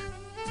wasn't.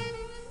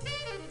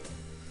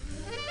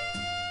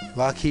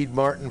 Lockheed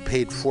Martin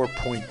paid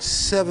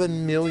 $4.7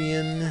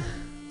 million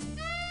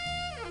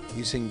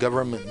using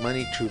government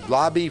money to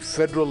lobby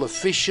federal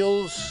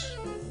officials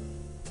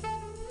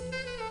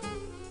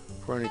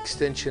for an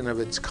extension of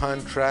its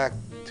contract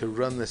to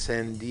run the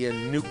Sandia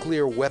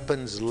Nuclear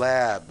Weapons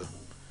Lab.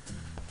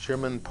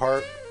 German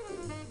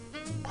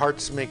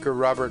parts maker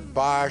Robert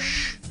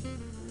Bosch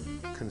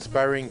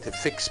conspiring to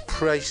fix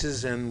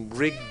prices and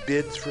rig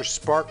bids for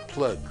spark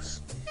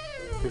plugs.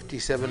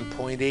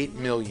 $57.8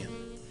 million.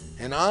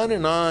 And on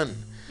and on.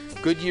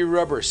 Goodyear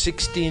Rubber,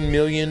 $16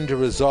 million to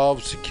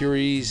resolve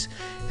Securities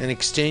and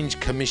Exchange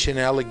Commission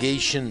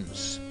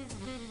allegations.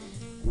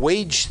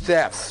 Wage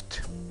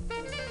theft.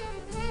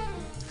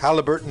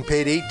 Halliburton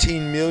paid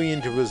 $18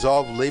 million to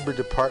resolve Labor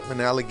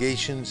Department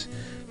allegations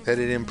that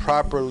it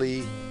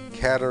improperly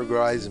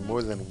categorized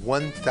more than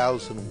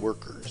 1,000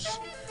 workers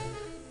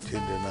to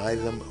deny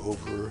them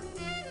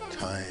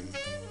overtime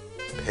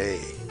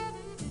pay.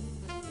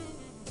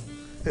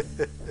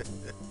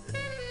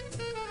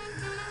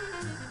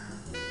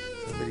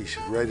 Somebody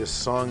should write a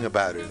song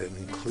about it and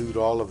include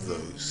all of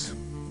those.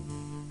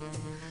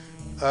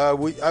 I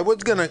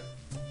was going to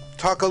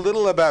talk a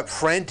little about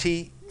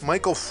Franti.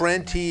 Michael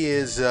Franti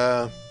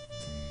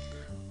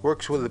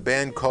works with a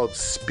band called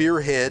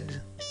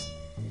Spearhead.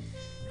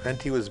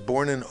 Franti was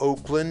born in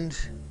Oakland.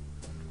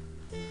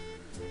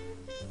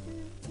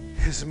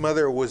 His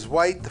mother was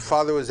white, the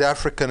father was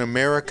African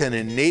American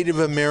and Native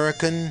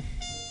American.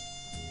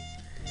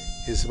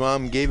 His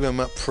mom gave him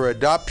up for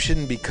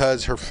adoption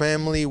because her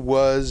family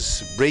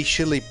was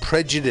racially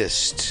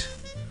prejudiced.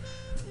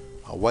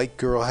 A white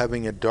girl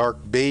having a dark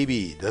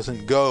baby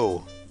doesn't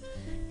go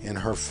in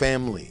her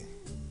family.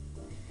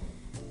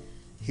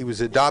 He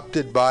was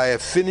adopted by a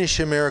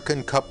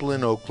Finnish-American couple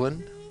in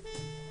Oakland.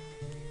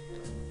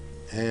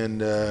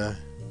 And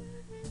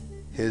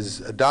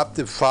his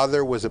adoptive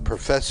father was a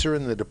professor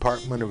in the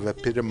Department of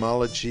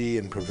Epidemiology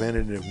and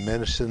Preventative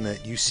Medicine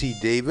at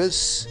UC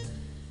Davis.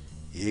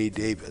 Yay,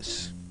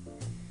 Davis.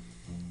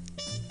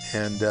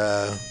 And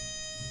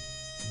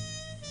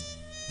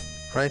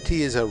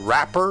Franti is a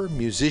rapper,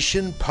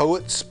 musician,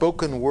 poet,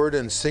 spoken word,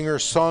 and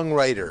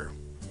singer-songwriter,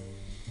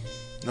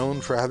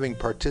 known for having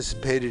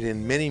participated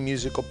in many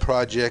musical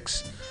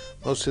projects,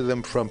 most of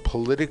them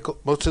political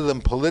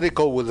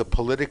with a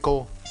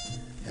political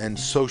and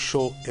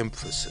social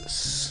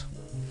emphasis.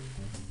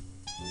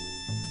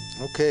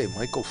 Okay,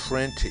 Michael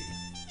Franti.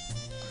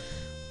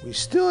 We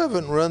still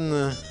haven't run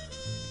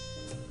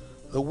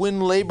the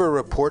Win Labor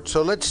Report,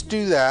 so let's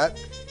do that.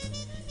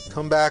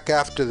 Come back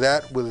after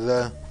that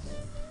with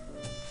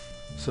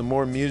some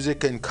more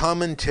music and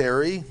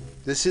commentary.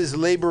 This is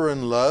Labor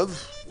and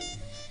Love,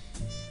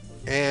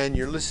 and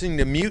you're listening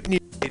to Mutiny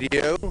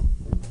Radio.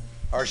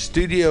 Our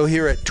studio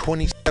here at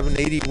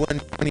 2781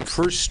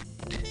 21st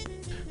Street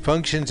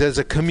functions as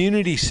a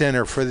community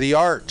center for the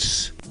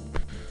arts.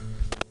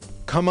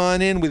 Come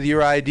on in with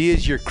your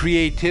ideas, your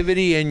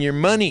creativity, and your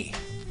money.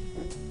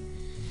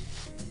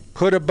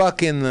 Put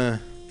 $1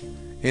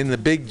 in the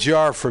big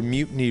jar for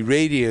Mutiny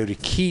Radio to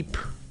keep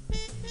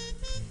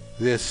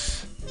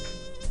this,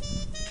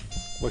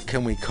 what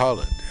can we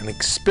call it? An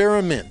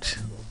experiment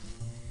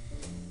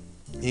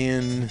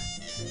in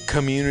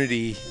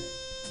community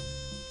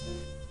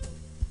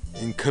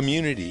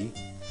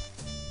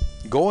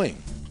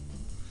going.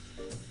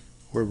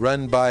 We're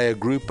run by a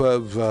group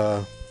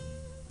of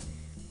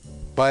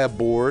by a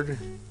board,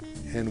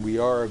 and we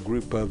are a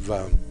group of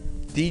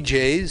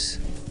DJs.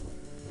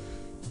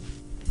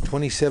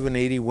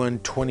 2781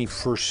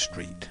 21st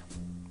Street.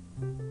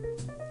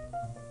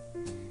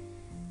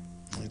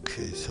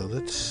 Okay, so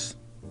let's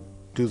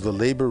do the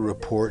labor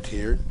report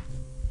here.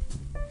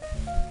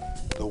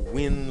 The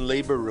WIN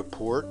labor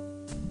report.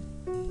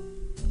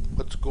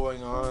 What's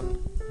going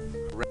on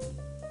around?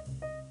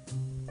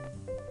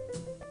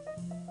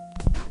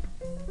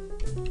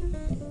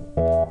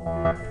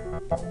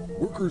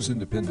 Workers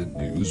Independent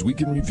News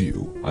Week in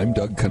Review. I'm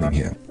Doug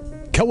Cunningham.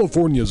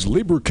 California's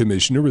Labor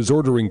Commissioner is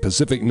ordering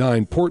Pacific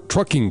 9 Port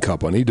Trucking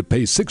Company to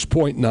pay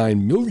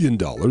 $6.9 million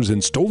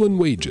in stolen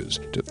wages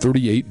to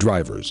 38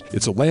 drivers.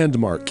 It's a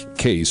landmark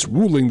case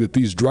ruling that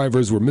these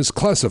drivers were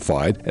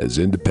misclassified as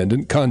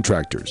independent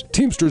contractors.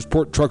 Teamsters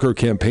Port Trucker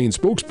Campaign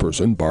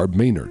spokesperson Barb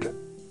Maynard.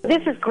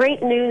 This is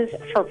great news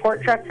for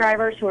port truck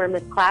drivers who are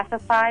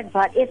misclassified,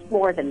 but it's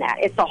more than that.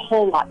 It's a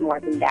whole lot more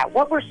than that.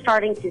 What we're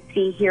starting to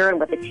see here and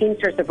what the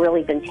Teamsters have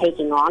really been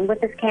taking on with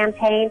this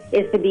campaign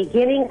is the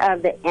beginning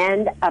of the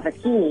end of a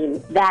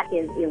scheme that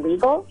is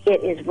illegal.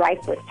 It is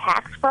rife with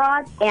tax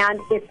fraud,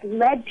 and it's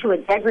led to a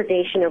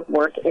degradation of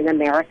work in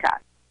America.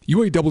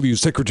 UAW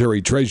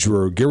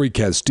Secretary-Treasurer Gary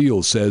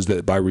Castile says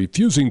that by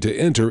refusing to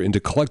enter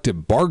into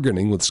collective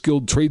bargaining with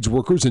skilled trades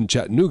workers in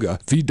Chattanooga,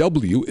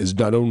 VW is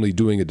not only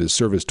doing a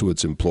disservice to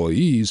its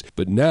employees,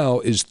 but now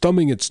is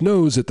thumbing its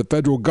nose at the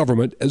federal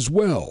government as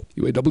well.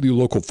 UAW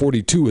Local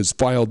 42 has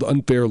filed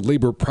unfair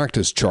labor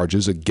practice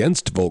charges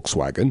against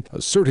Volkswagen,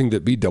 asserting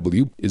that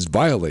VW is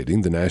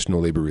violating the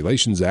National Labor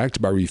Relations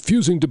Act by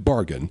refusing to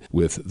bargain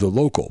with the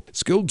local.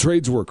 Skilled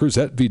trades workers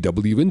at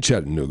VW in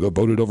Chattanooga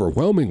voted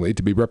overwhelmingly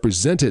to be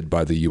represented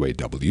by the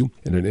UAW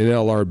in an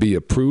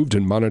NLRB-approved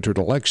and monitored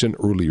election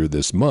earlier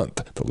this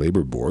month. The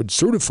Labor Board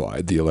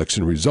certified the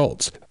election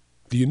results.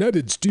 The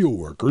United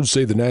Steelworkers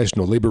say the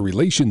National Labor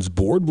Relations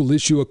Board will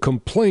issue a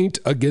complaint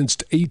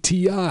against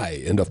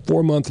ATI in a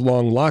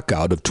 4-month-long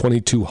lockout of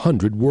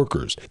 2,200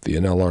 workers. The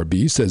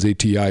NLRB says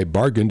ATI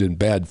bargained in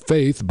bad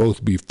faith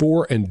both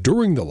before and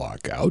during the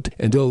lockout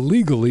and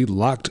illegally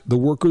locked the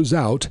workers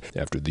out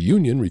after the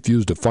union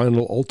refused a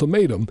final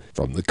ultimatum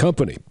from the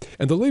company.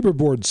 And the Labor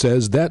Board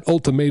says that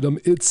ultimatum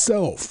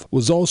itself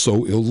was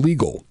also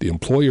illegal. The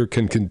employer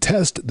can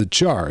contest the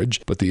charge,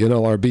 but the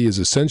NLRB is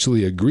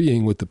essentially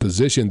agreeing with the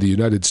position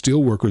the United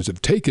Steelworkers have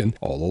taken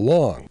all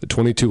along. The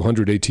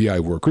 2,200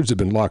 ATI workers have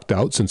been locked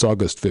out since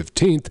August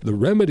 15th. The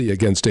remedy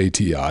against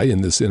ATI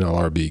in this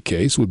NLRB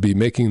case would be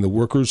making the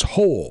workers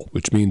whole,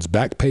 which means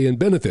back pay and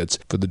benefits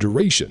for the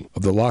duration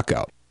of the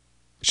lockout.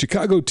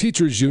 Chicago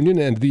Teachers Union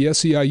and the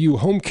SEIU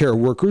home care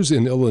workers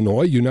in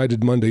Illinois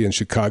united Monday in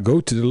Chicago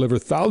to deliver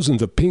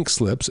thousands of pink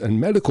slips and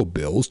medical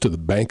bills to the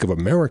Bank of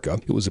America.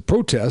 It was a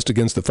protest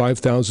against the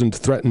 5,000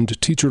 threatened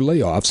teacher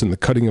layoffs and the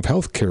cutting of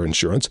health care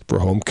insurance for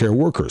home care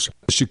workers.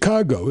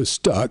 Chicago is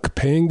stuck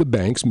paying the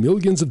banks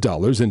millions of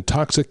dollars in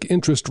toxic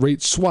interest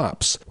rate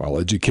swaps, while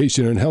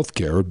education and health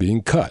care are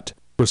being cut.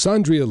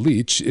 Rosandria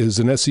Leach is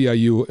an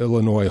SEIU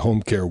Illinois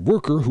home care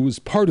worker who was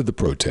part of the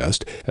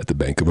protest at the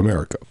Bank of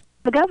America.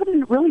 The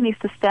government really needs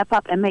to step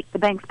up and make the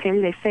banks pay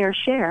their fair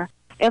share.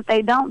 If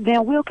they don't,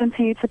 then we'll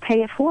continue to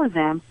pay it for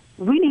them.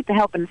 We need the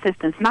help and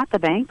assistance, not the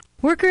bank.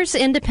 Workers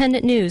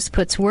Independent News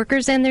puts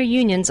workers and their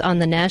unions on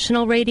the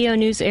national radio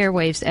news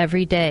airwaves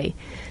every day.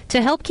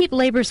 To help keep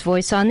labor's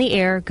voice on the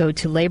air, go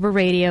to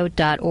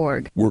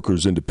LaborRadio.org.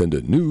 Workers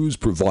Independent News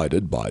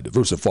provided by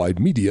Diversified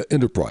Media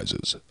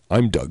Enterprises.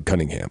 I'm Doug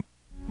Cunningham.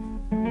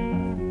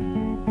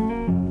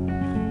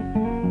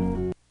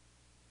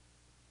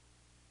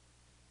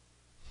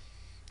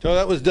 So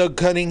that was Doug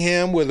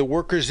Cunningham with the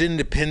Workers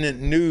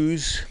Independent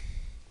News.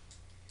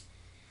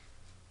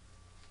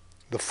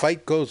 The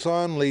fight goes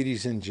on,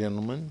 ladies and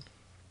gentlemen,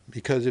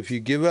 because if you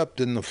give up,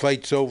 then the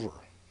fight's over.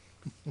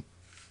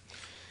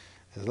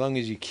 As long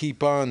as you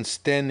keep on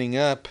standing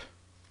up,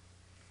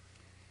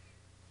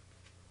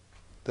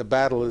 the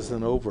battle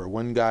isn't over.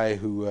 One guy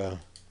who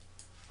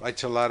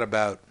writes a lot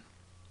about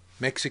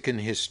Mexican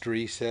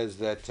history says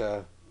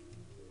that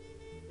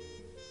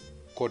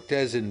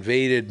Cortez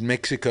invaded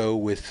Mexico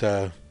with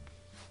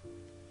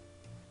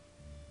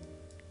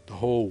the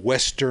whole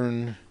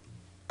Western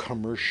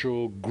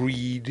commercial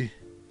greed,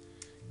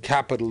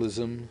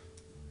 capitalism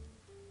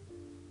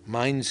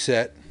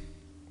mindset,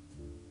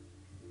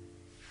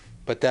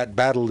 but that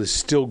battle is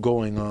still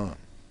going on.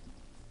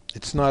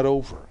 It's not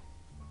over.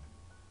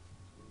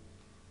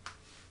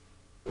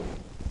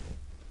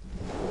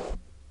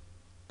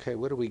 Okay,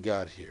 what do we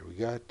got here? We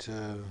got...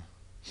 how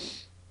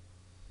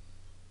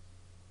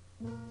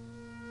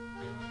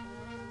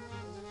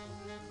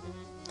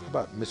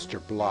about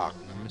Mr. Block?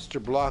 Now,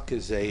 Mr. Block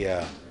is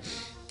a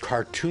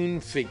cartoon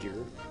figure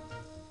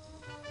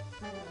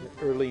in the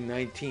early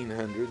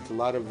 1900s. A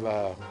lot of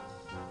a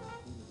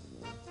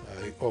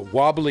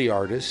wobbly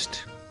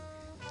artist.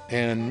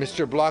 And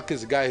Mr. Block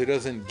is a guy who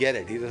doesn't get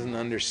it. He doesn't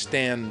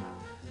understand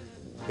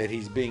that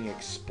he's being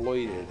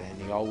exploited,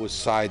 and he always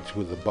sides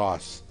with the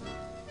boss.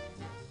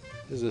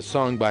 This is a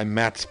song by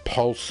Mats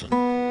Paulson.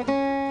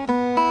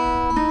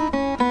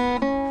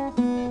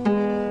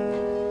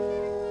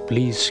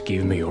 Please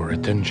give me your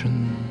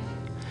attention.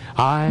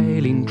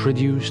 I'll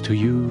introduce to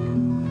you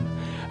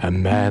a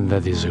man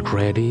that is a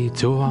credit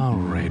to our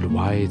red,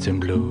 white, and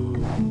blue.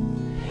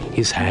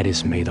 His head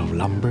is made of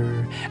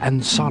lumber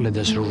and solid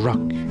as a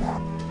rock.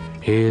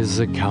 He's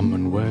a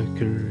common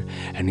worker,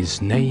 and his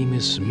name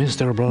is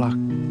Mr. Block.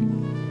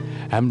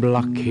 And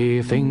Block,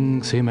 he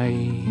thinks he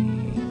may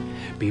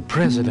be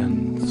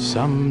president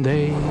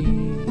someday.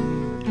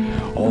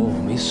 Oh,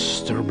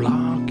 Mr.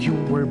 Block, you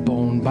were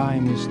born by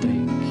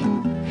mistake.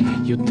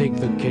 You take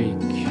the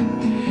cake,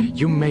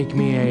 you make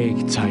me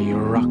ache. Tie your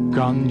rock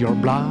on your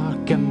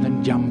block and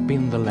then jump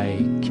in the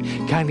lake.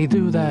 Kindly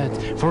do that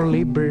for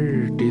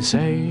liberty's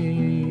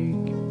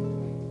sake.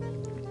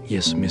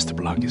 Yes, Mr.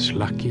 Block is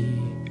lucky.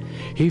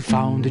 He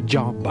found a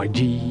job by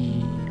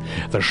G.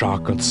 The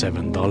shark got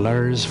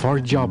 $7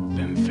 for job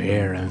and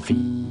fare and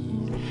fee.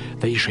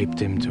 They shipped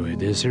him to a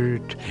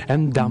desert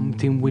and dumped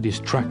him with his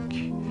truck.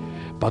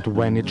 But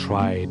when he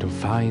tried to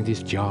find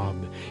his job,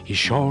 he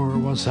sure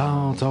was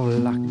out of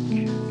luck.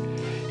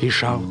 He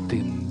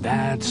shouted,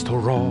 "That's too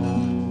raw.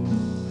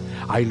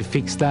 I'll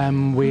fix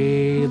them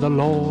with the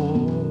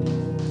law."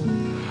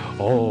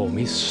 Oh,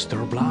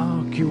 Mr.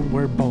 Block, you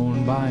were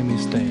born by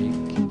mistake.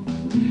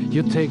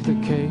 You take the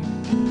cake,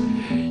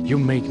 you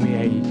make me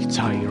ache.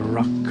 Tie a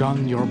rock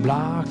on your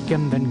block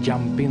and then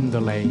jump in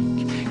the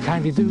lake.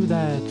 Kindly do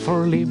that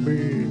for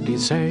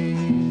liberty's sake.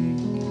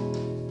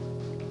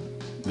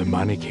 The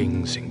money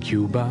kings in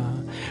Cuba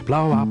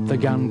blow up the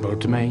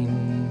gunboat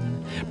Maine,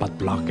 but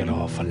Block got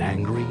awful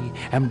angry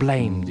and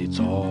blamed it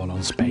all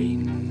on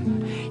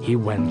Spain. He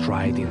went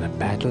right in a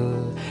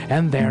battle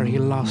and there he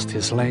lost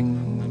his leg.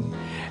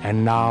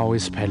 And now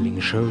he's peddling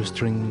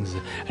shoestrings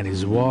and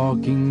he's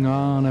walking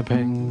on a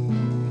peg.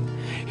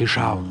 He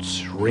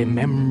shouts,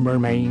 "Remember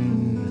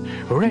Maine,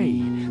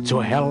 hooray, to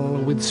hell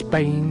with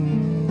Spain."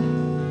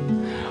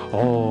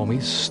 Oh,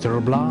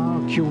 Mr.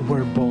 Block, you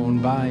were born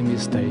by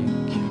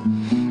mistake.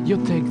 You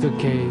take the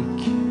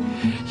cake,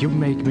 you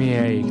make me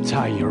ache.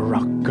 Tie your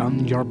rock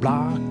on your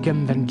block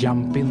and then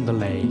jump in the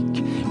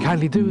lake.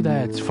 Kindly do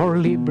that for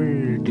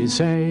liberty's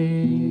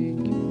sake.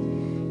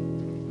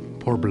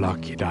 Poor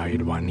Block, he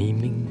died one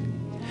evening,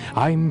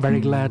 I'm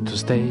very glad to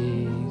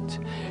state.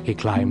 He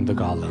climbed the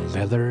golden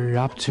ladder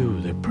up to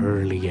the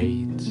pearly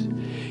gate.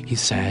 He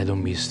said, "Oh,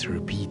 Mr.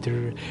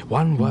 Peter,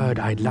 one word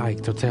I'd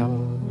like to tell.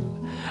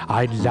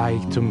 I'd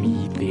like to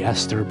meet the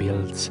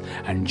Astorbilts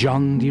and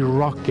John D.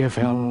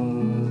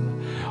 Rockefeller."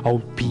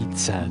 Old Pete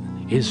said,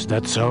 "Is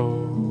that so?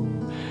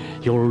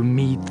 You'll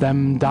meet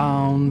them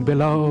down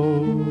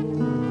below."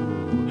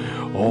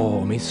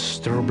 Oh,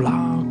 Mr.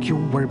 Block, you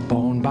were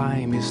born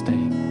by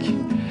mistake.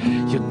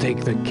 You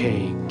take the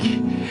cake,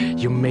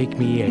 you make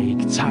me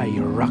ache. Tie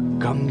your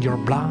rock on your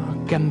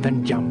block and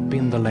then jump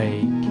in the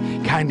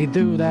lake. Kindly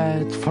do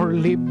that for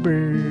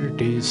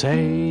liberty's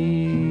sake.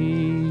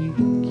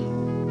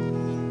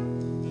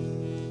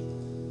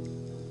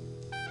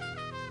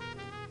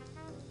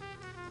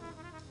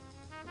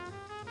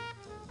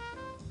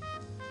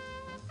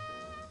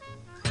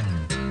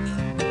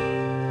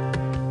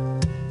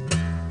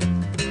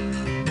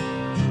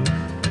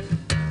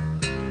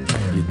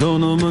 You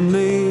don't know my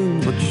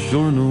name, but you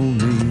sure know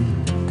me.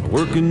 I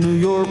work in New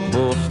York,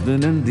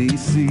 Boston, and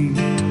D.C.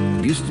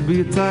 Used to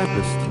be a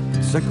typist,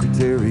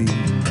 secretary,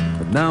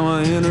 but now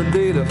I enter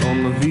data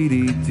on the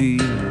VDT.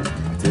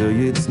 I tell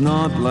you, it's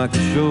not like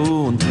a show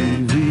on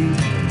TV.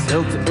 It's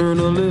hell to earn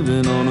a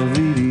living on a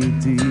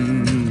VDT.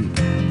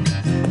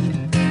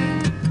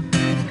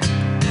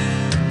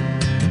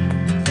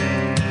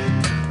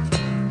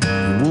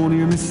 You won't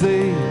hear me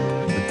say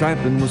the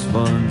typing was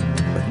fun.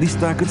 At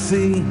least I could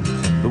see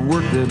the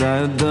work that I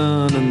had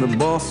done, and the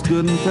boss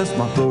couldn't test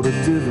my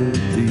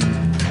productivity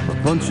by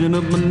punching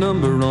up my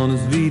number on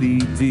his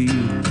VDT.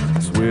 I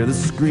swear the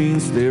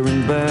screen's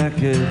staring back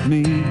at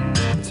me.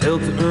 It's hell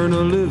to earn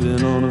a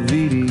living on a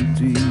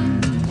VDT.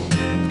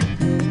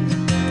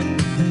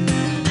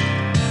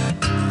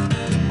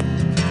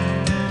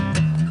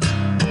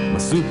 My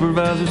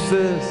supervisor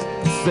says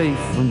it's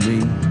safe for me.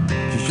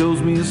 She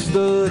shows me a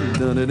study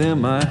done at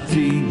MIT.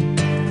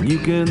 You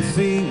can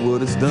see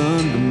what it's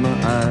done to my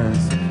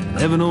eyes.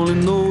 Heaven only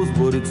knows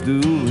what it's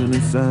doing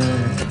inside.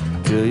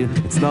 I tell you,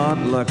 it's not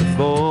like I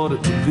thought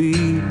it would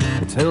be.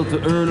 It's hell to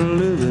earn a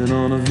living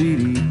on a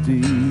VDT.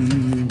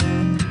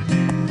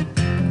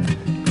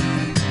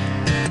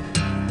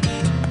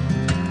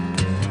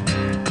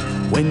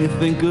 When you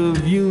think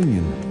of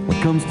union, what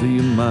comes to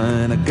your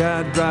mind? A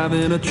guy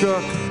driving a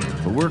truck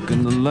or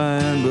working the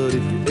line. But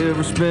if you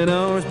ever spent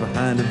hours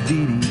behind a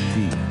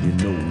DDT, you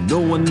know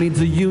no one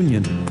needs a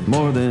union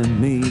more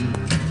than me.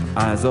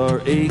 Eyes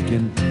are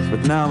aching,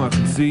 but now I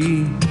can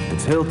see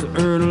it's hell to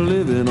earn a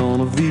living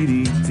on a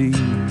VDT.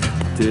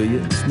 Tell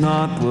you it's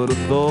not what I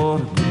thought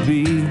it would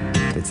be.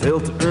 It's hell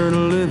to earn a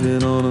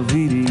living on a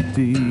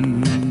VDT.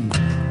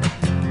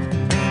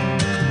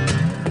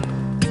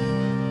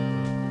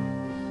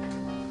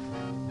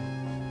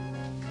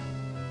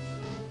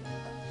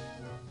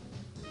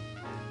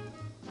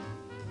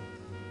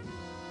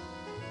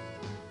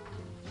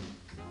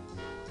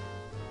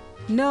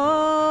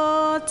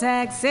 No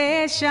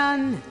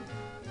taxation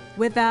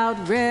without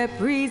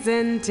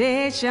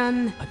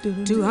representation.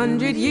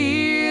 200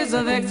 years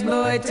of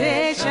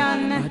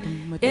exploitation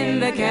in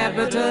the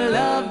capital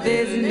of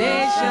this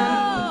nation.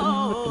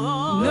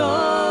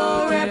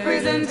 No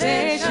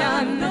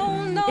representation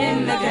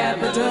in the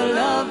capital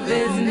of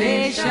this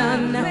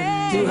nation.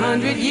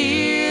 200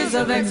 years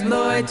of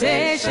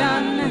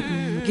exploitation.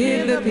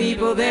 Give the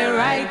people their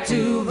right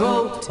to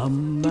vote.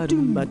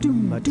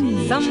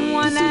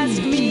 Someone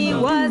asked me,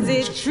 was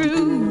it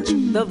true?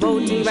 The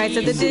voting rights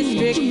of the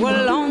district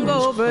were long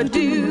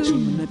overdue.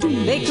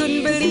 They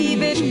couldn't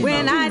believe it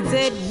when I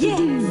said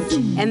yes.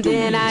 And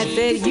then I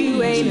said,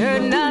 you ain't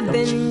heard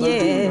nothing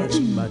yet.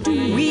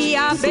 We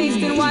are based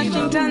in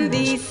Washington,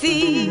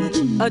 D.C.,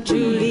 a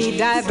truly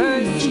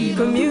diverse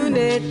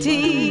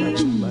community.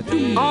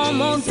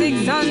 Almost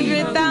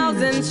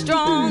 600,000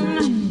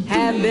 strong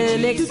have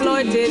been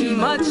exploited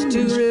much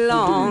too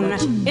long.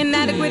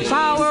 Inadequate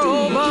power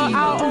over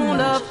our own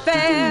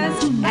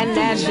affairs and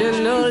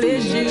national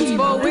issues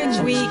for which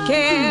we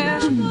care.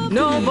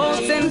 No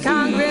votes in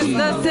Congress,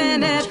 the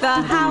Senate, the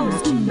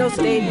House. No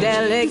state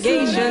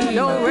delegation,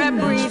 no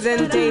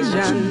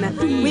representation.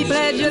 We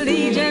pledge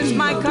allegiance,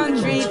 my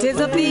country, 'tis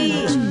a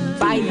plea.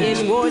 Fight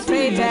in wars,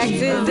 pay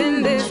taxes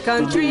in this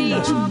country.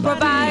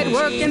 Provide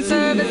work and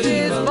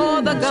services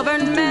for the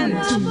government.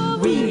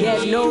 We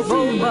get no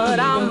vote, but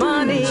our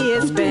money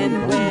is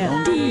spent.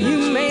 Well,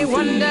 you may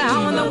wonder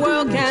how in the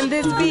world can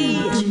this be?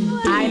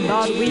 I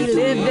thought we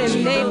lived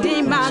in a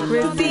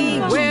democracy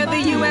where the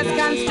U.S.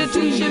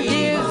 Constitution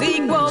gives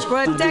equal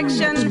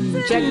protection.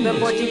 Check the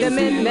 14th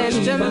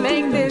Amendment to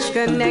make this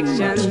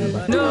connection.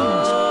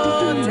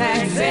 No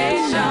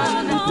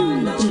taxation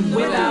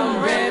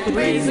without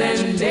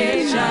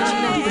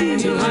representation.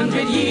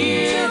 200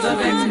 years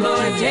of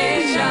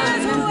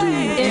exploitation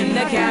in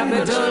the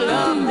capital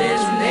of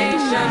this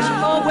nation.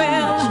 Oh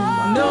well,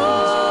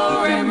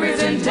 no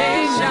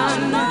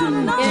representation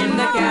in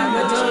the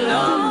capital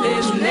of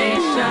this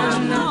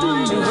nation.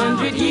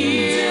 200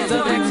 years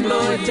of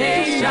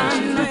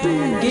exploitation.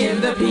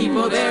 Give the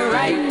people their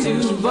right to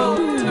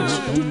vote.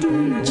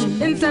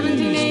 In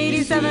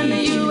 1787,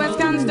 the U.S.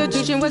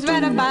 Constitution was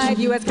ratified.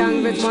 U.S.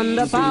 Congress won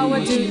the power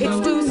to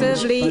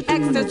exclusively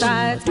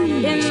exercise,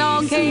 in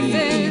all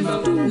cases,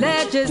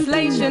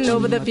 legislation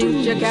over the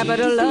future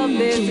capital of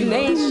this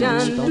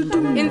nation.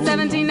 In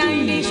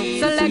 1790,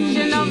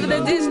 selection of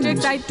the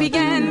district sites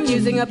began,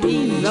 using a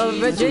piece of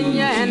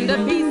Virginia and a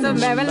piece of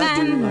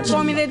Maryland,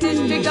 forming the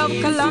District of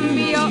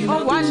Columbia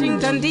or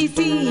Washington,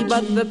 D.C.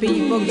 But the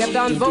people kept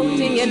on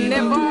voting in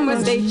their former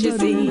states, you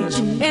see.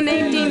 In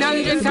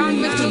 1800,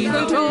 Congress took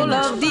control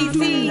of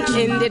D.C.,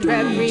 ended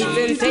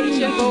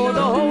representation for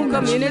the whole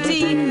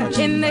community.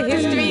 In the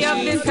history of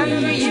this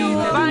country, you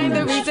will find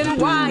the reason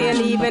why, and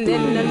even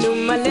in the new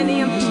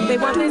millennium, they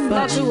want this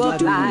law to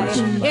apply.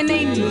 In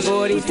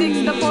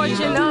 1846, the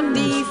portion of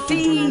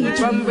D.C.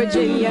 from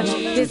Virginia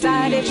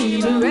decided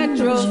to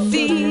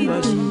retrocede.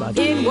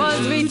 It was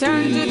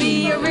returned to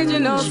the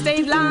original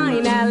state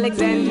line.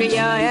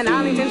 Alexandria and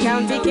Arlington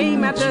County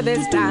came after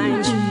this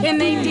time. In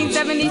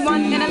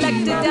 1871, an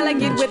elected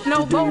delegate with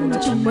no vote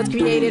was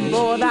created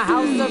for the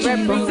House of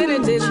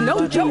Representatives.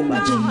 No joke.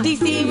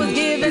 D.C. was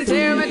given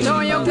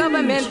territorial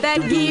government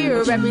that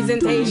year.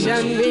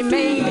 Representation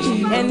remained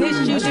an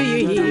issue, do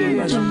you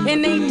hear?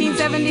 In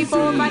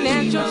 1874,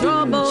 financial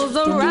troubles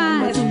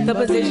arise. The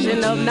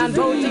position of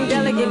non-voting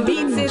delegate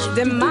meets its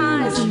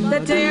demise. The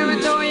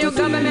territorial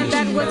government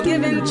that was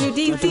given to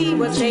D.C.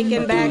 was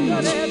taken back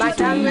by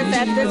Congress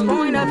at this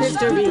point of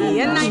history.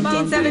 In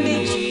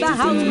 1970, the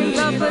House brings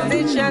the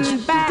position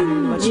back.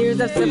 Years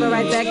of civil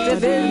rights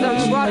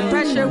activism brought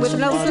pressure with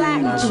no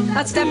slack.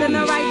 A step in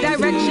the right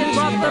direction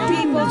brought the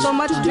people so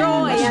much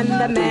joy, and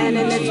the man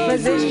in its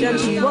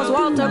position was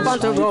Walter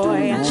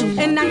Fauntleroy.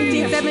 In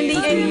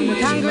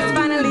 1978, Congress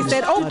finally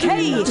said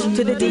okay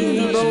to the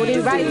D.C.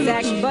 Voting Rights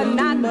Act, but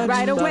not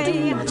right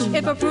away.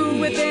 If approved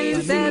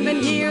within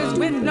 7 years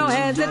with no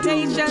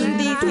hesitation,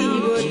 D.C.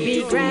 would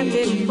be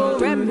granted full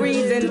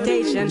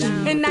representation.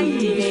 In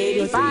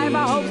 1985,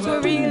 our hopes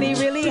were really,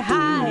 really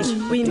high.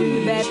 We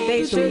knew that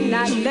they should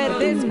not let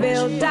this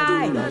bill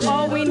die.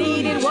 All we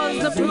needed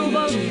was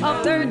approval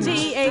of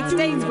 38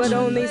 states, but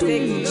only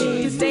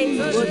 16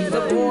 states would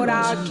support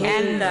our case.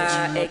 And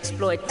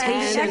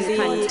exploitation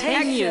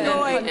continues.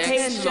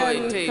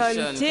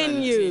 Exploitation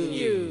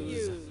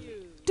continues.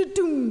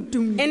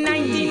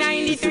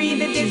 1993,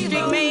 the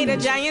district made a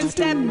giant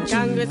step.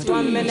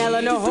 Congresswoman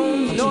Eleanor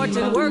Holmes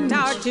Norton worked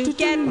hard to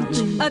get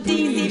a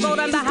DC vote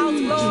on the House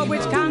floor,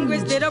 which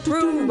Congress did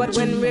approve. But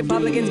when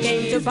Republicans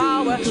came to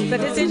power, the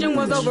decision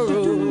was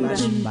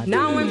overruled.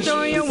 Now I'm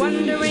sure you're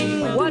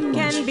wondering what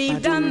can be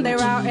done. There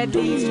are at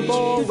least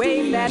 4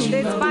 ways that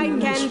this fight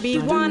can be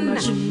won.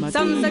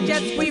 Some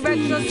suggest we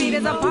retrocede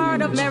as a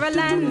part of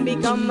Maryland,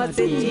 become a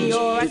city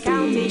or a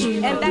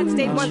county, and that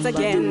state once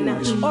again.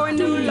 Or a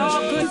new law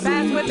could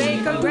pass with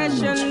a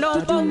congressional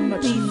vote.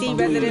 DC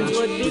residents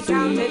would be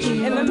counted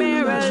in the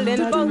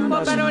Maryland vote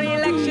for federal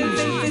elections,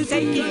 since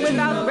taking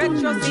without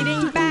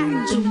retroceding back.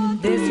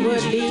 This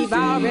would leave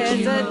our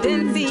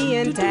residency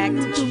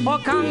intact. Or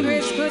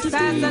Congress could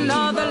pass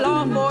another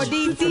law for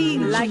DC,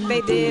 like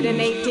they did in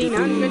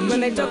 1800 when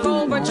they took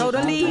over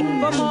totally.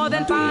 For more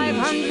than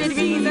 500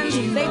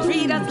 reasons, they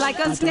treat us like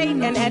a state,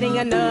 and adding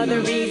another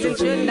reason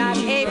should not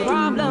a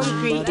problem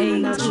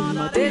create.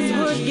 This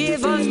would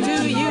give us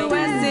 2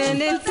 U.S.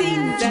 Senate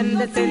seats, and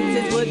the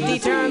census would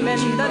determine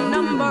the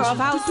number of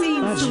House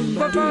seats.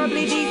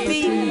 Preferably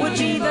D.C. would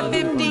be the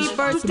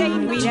 51st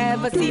state. We'd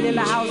have a seat in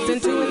the House and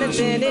 2 in the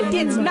Senate.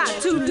 It's not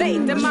too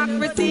late.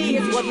 Democracy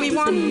is what we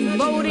want.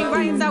 Voting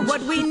rights are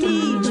what we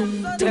need.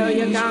 Tell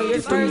your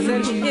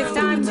congressperson it's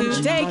time to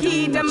take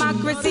heed.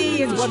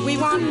 Democracy is what we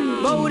want.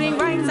 Voting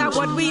rights are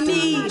what we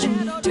need.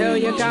 Tell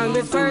your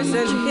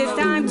congressperson it's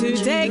time to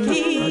take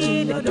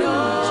heed.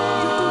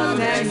 No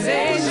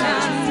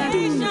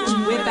taxation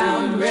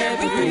without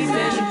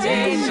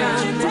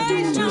representation.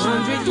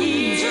 200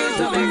 years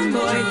of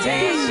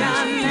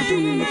exploitation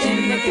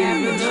in the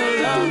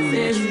capital of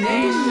this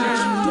nation.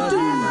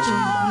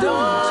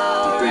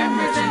 No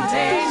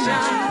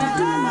representation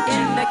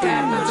in the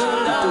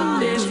capital of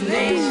this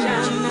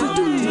nation.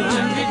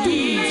 200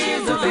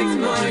 years of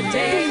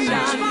exploitation.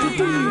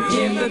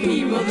 Give the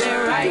people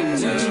their right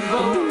to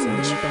vote.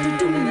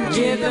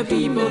 Give the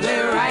people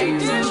their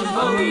right to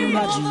vote.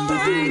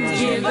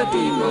 Give the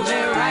people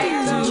their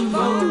right to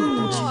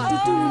vote.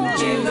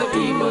 Give the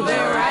people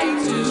their right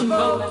to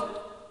vote.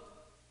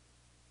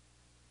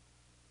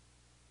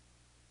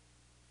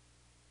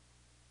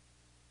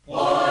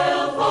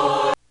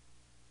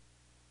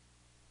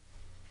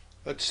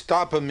 Let's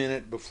stop a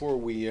minute before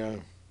we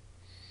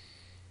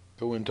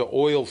go into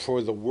oil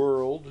for the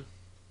world.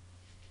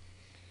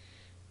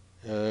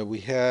 We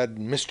had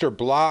Mr.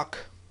 Block.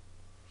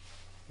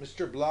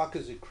 Mr. Block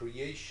is a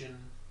creation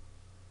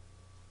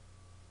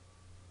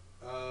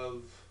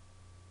of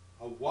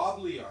a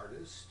wobbly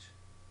artist,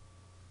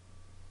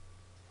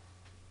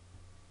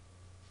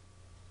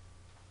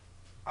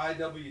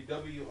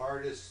 IWW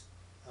artist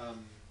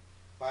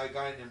by a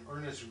guy named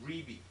Ernest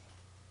Reeby,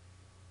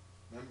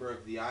 member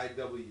of the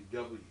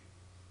IWW.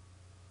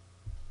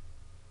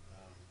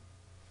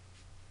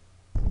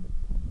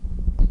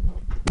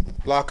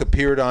 Block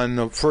appeared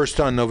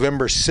first on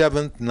November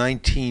 7th,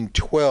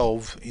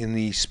 1912 in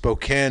the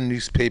Spokane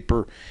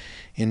newspaper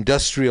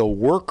Industrial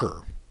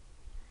Worker.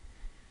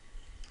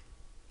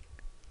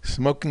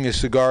 Smoking a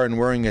cigar and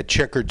wearing a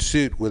checkered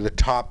suit with a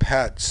top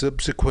hat.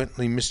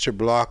 Subsequently, Mr.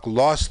 Block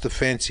lost the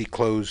fancy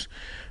clothes,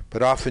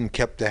 but often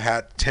kept the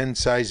hat 10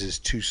 sizes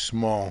too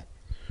small,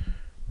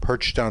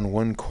 perched on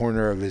one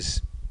corner of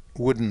his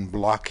wooden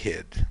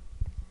blockhead.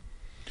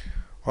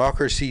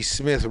 Walker C.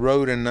 Smith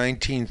wrote in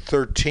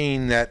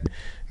 1913 that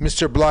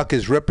Mr. Block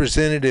is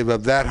representative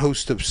of that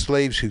host of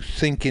slaves who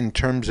think in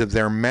terms of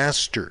their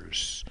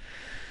masters.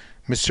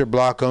 Mr.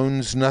 Block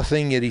owns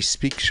nothing, yet he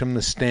speaks from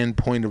the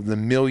standpoint of the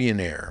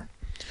millionaire.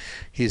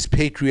 He is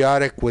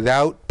patriotic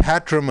without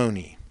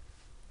patrimony.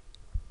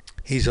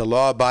 He's a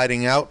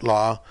law-abiding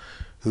outlaw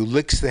who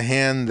licks the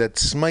hand that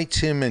smites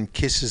him and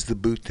kisses the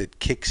boot that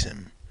kicks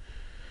him.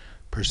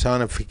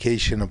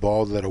 Personification of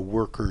all that a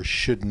worker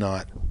should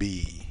not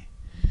be.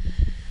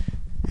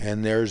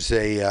 And there's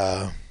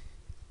a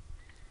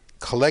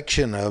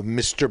collection of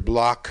Mr.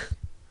 Block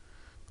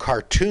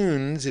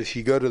cartoons. If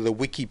you go to the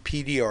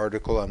Wikipedia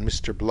article on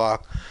Mr.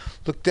 Block,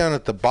 look down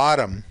at the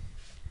bottom,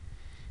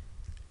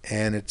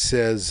 and it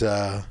says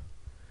a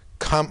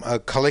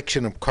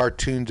collection of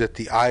cartoons at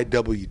the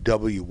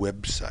IWW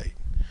website.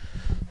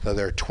 So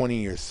there are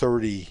 20 or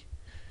 30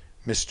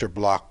 Mr.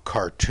 Block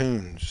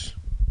cartoons.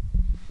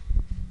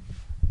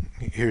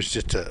 Here's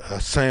just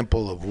a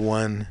sample of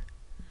one.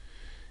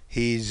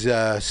 He's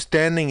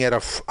standing at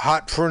a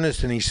hot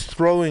furnace and he's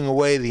throwing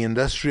away the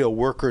Industrial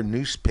Worker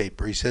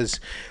newspaper. He says,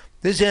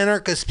 "This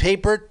anarchist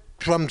paper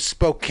from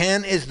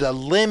Spokane is the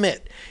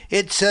limit.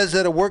 It says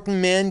that a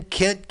working man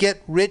can't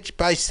get rich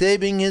by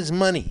saving his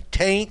money.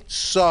 'Tain't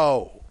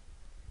so."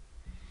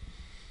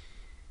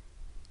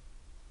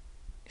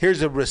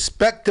 Here's a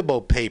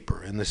respectable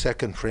paper. In the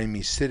second frame,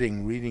 he's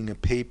sitting reading a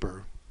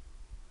paper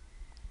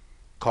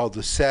called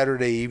the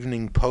Saturday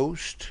Evening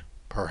Post,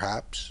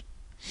 perhaps.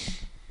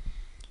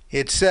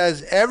 It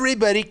says,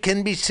 "Everybody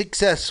can be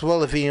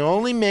successful if he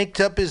only makes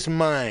up his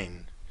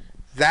mind.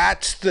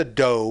 That's the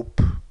dope."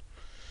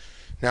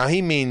 Now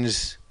he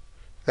means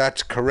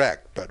that's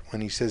correct, but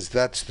when he says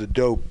that's the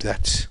dope,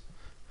 that's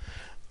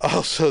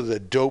also the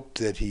dope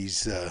that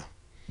he's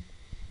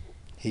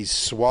He's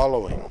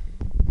swallowing.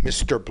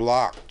 Mr.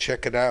 Block,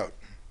 check it out.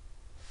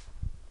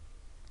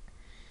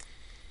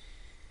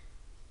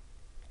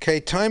 Okay,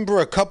 time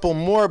for a couple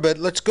more, but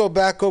let's go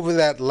back over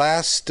that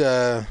last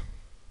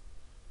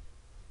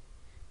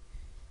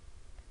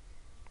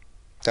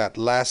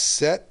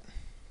set.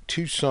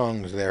 2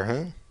 songs there,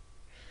 huh?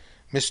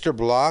 Mr.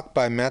 Block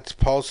by Mats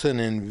Paulson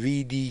and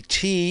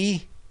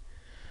VDT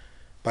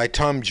by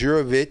Tom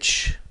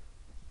Jurovich.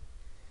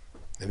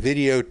 The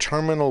video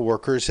terminal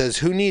worker says,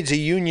 who needs a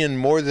union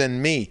more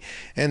than me?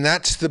 And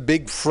that's the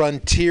big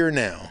frontier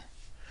now.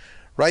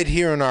 Right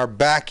here in our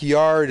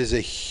backyard is a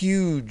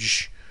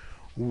huge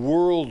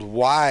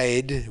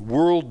worldwide,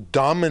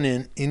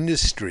 world-dominant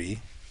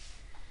industry,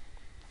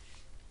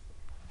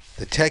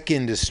 the tech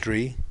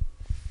industry,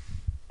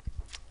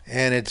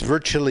 and it's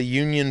virtually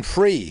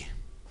union-free.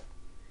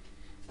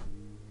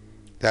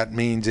 That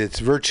means it's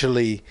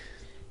virtually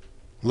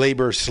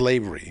labor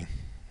slavery.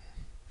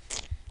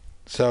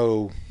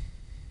 So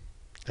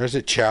there's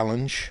a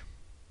challenge.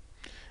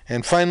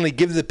 And finally,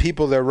 give the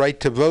people their right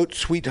to vote.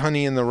 Sweet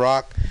Honey in the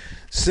Rock,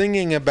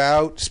 singing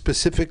about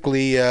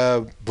specifically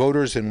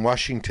voters in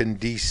Washington,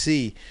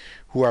 D.C.,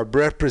 who are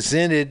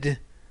represented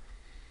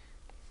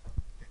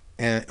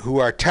and who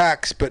are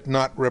taxed but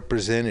not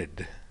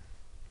represented.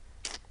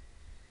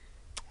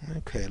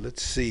 Okay,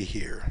 let's see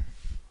here.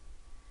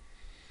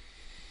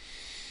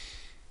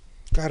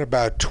 Got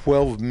about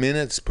 12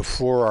 minutes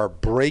before our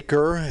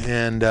breaker,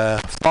 and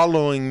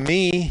following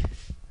me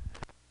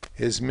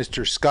is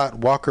Mr. Scott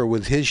Walker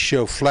with his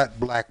show Flat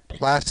Black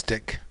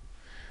Plastic.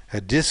 A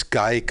disc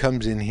guy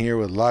comes in here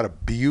with a lot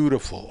of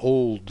beautiful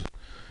old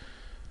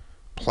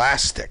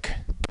plastic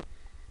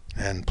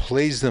and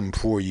plays them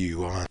for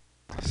you on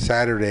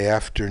Saturday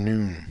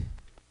afternoon.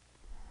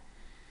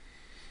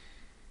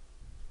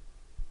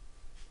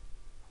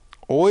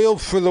 Oil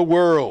for the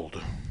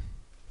World,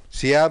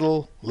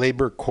 Seattle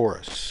Labor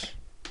Chorus.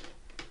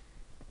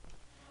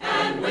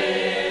 And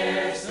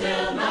we're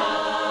still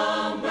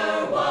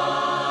number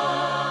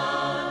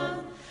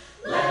one.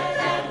 Let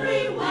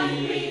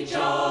everyone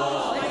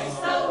rejoice.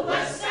 The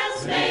West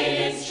has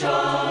made its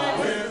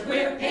choice.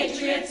 We're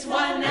patriots,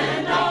 one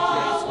and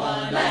all.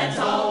 Let's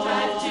all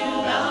drive to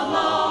the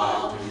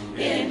mall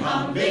in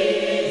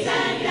Humvees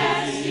and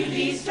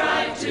SUVs.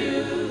 Drive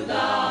to the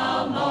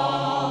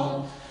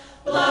mall.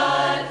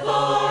 Blood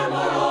for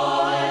more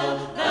oil.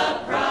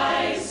 The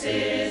price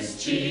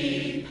is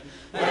cheap.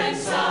 When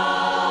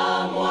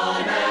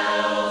someone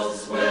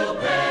else will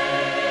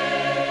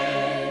pay.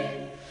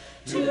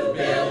 To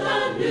build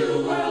a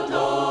new world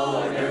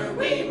order,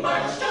 we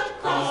marched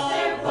across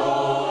their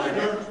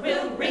border.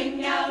 We'll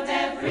ring out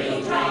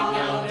every drum.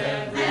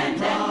 And then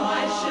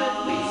why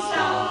should we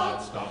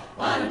stop?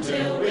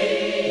 Until we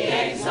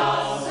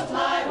exhaust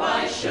supply,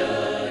 why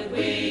should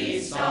we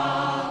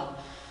stop?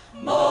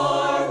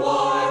 More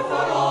war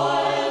for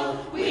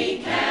oil, we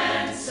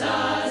can't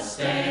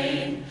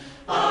sustain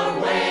our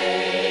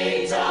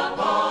weight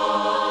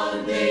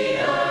upon the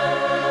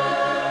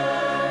earth.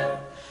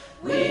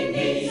 We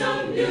need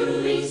some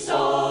new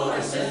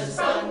resources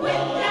from wind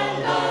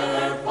and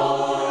other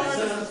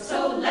forces.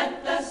 So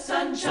let the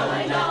sun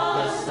shine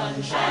on,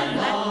 and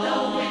let the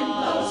wind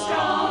blow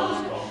strong.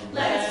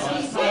 Let's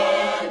seek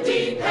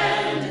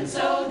independence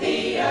so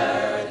the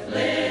earth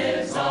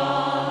lives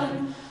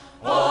on.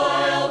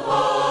 Oil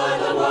for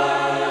the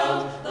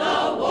world,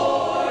 the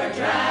war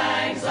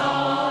drags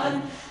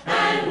on,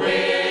 and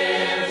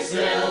we're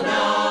still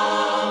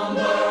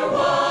number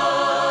one.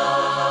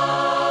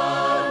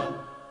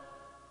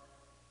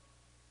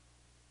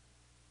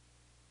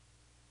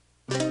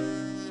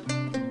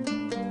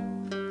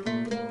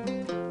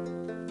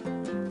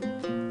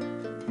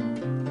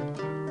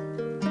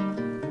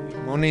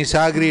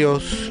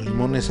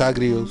 Limones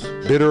agrios,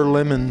 bitter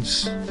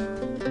lemons.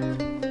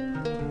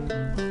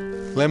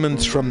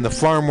 Lemons from the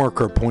farm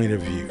worker point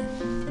of view.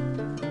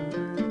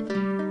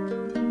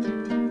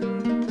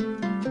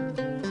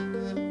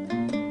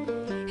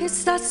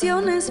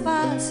 Estaciones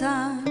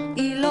pasan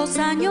y los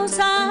años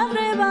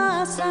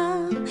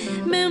arrebasan,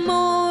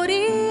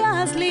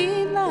 memorias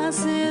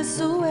lindas de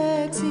su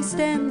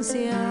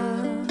existencia.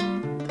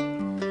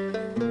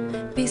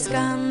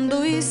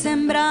 Piscando y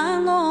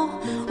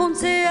sembrando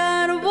 11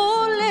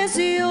 árboles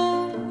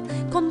yo,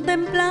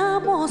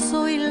 contemplamos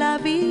hoy la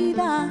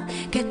vida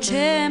que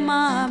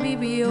Chema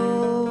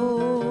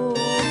vivió.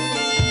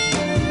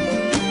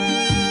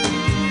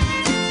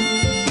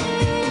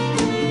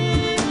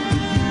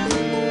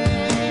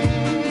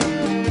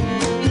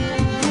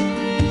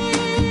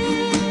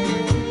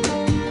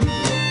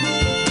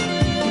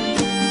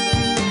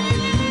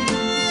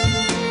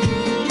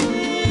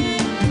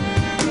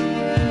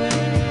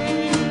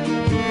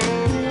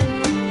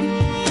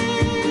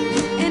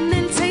 En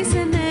el 6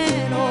 de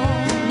enero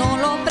no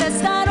lo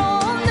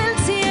prestaron del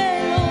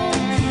cielo,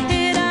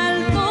 era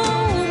algo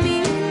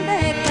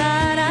humilde.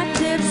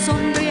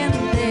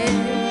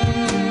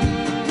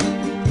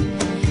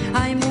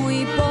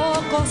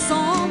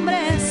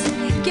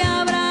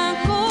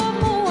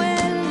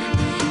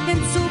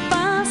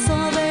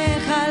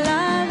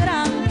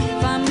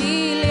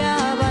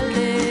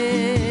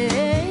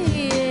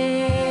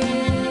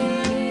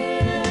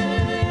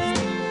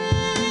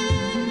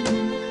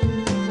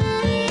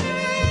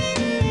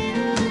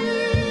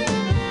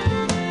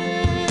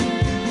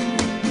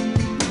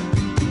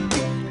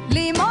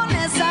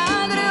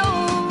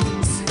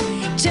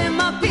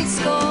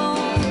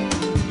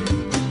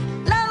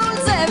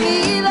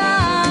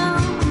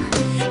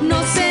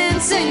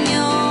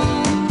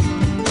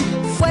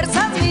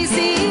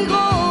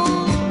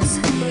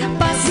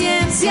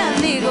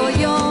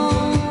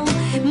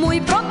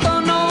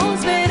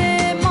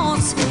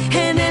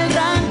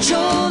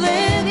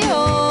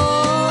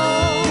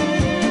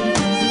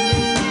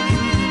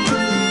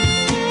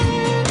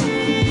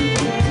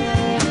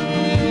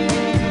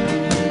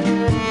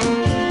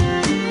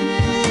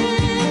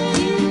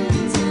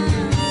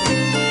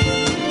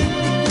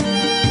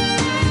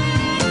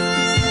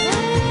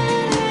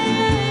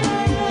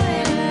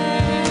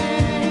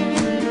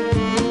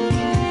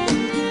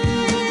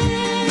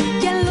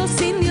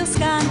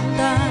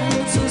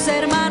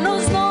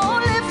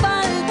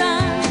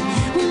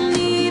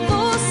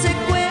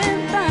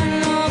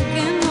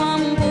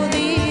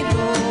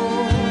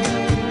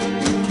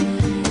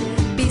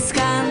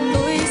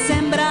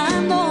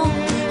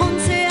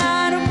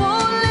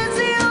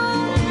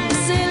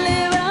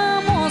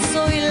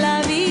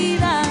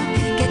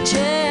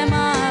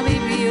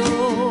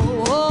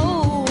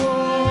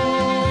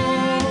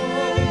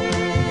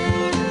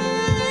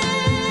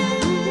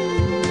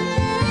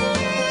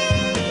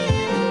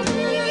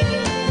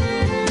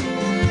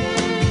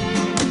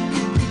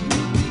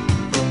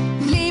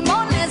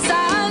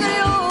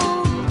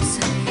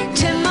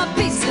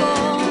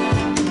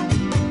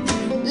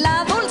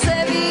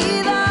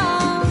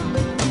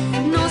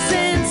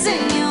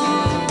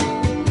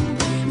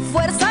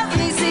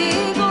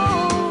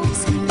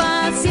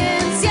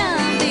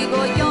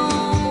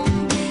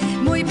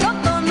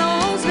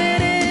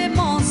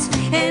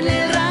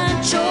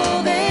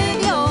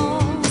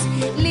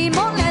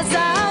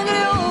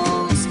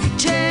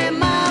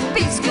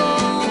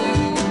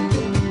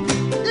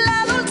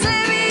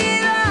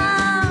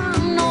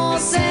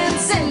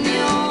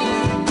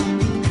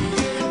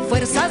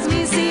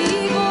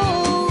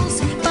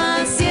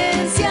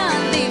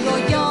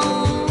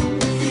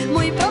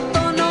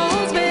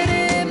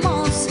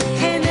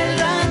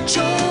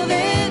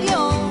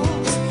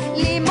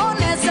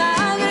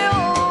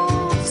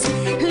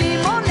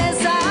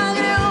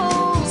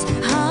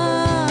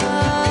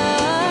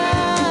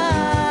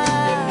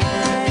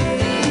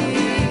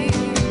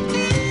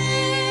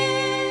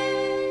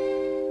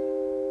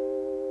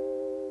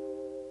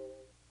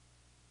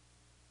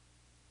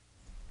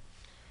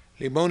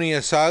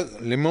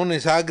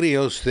 Limones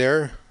Agrios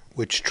there,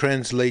 which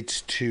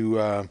translates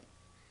to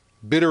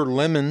Bitter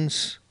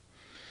Lemons,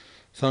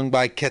 sung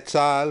by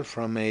Quetzal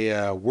from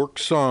a Work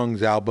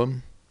Songs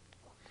album.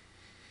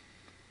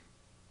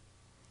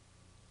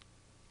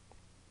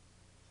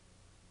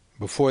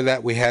 Before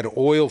that, we had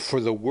Oil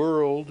for the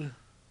World,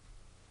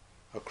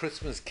 a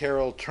Christmas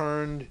carol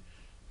turned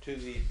to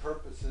the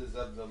purposes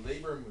of the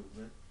labor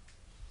movement.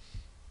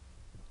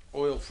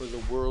 Oil for the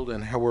world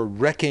and how we're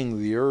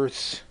wrecking the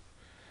earth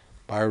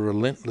by a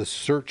relentless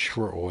search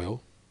for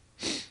oil.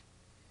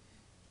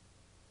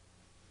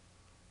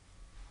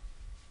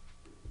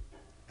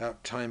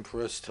 About time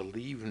for us to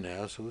leave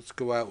now, so let's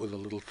go out with a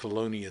little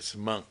Thelonious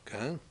Monk,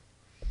 huh?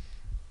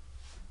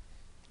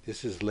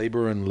 This is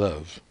Labor and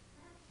Love.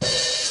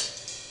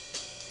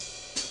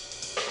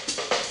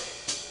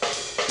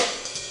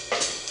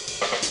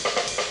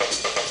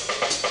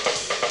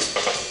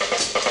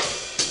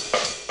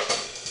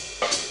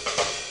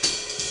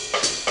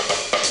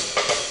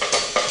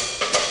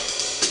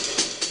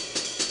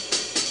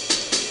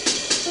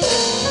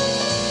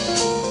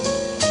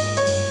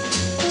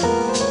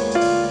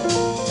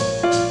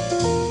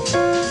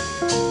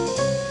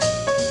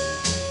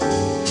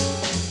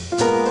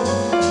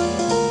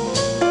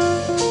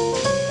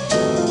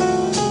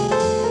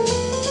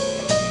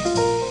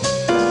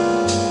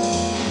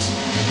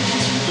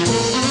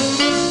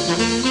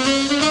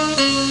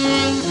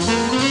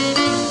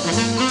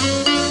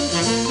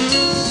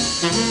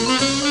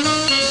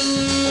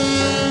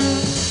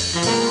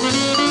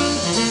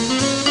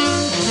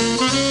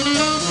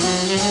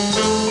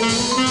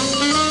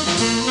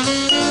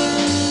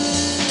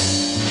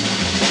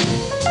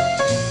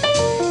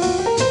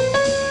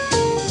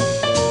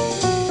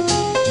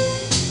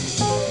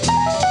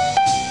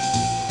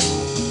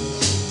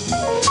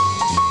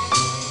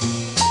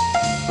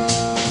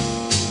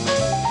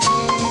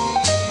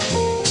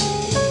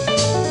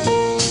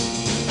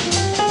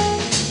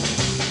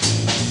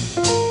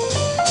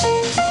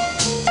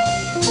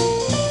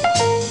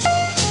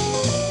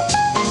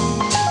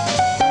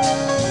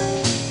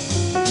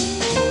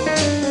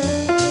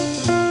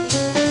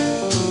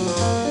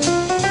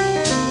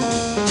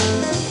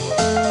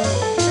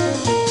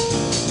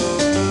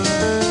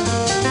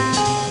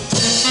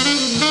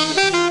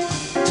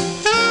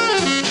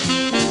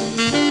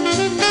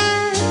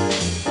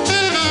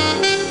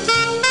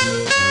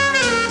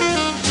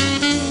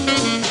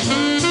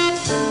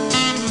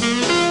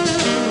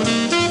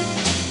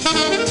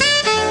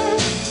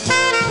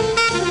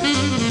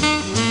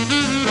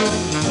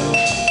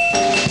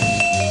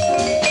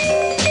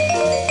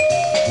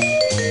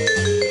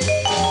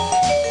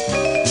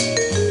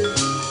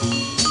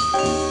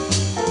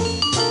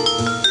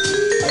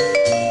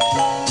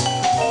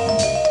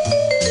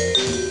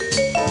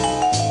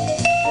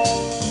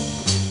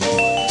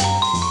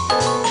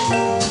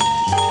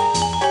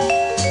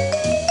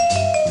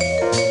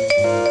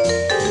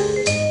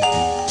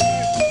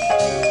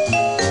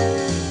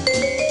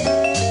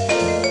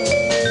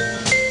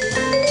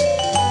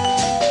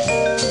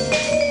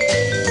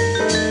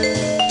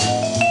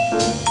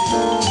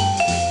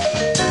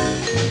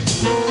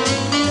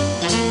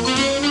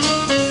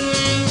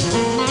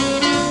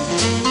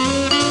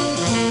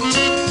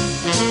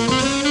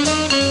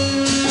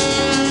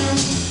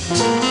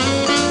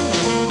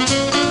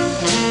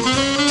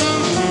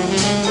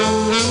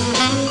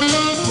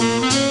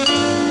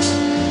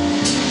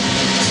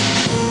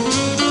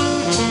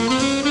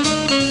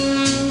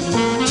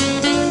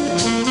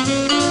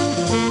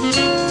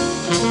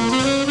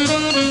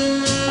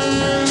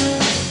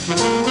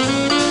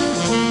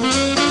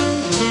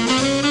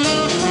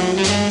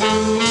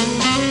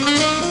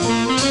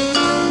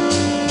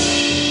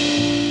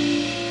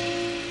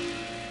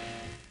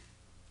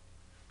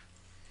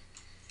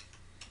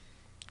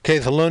 Okay,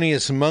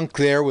 Thelonious Monk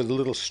there with a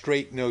little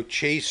Straight No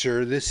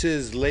Chaser. This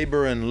is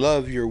Labor and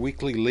Love, your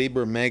weekly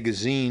labor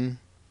magazine,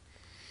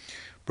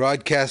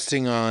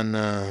 broadcasting on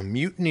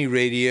Mutiny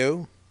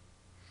Radio.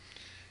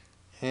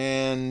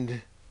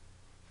 And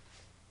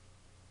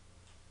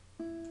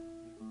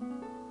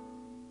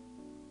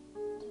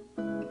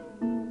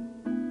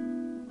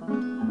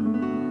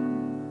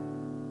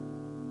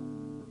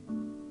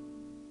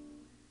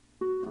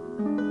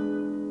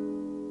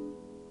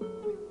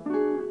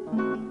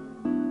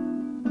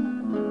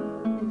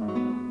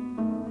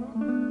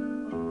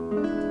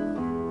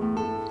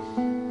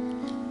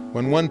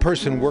when one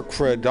person worked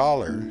for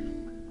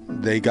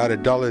 $1, they got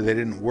 $1 they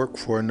didn't work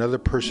for. Another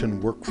person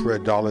worked for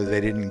 $1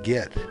 they didn't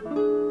get.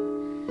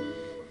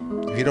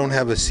 If you don't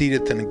have a seat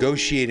at the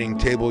negotiating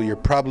table, you're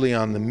probably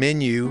on the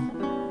menu.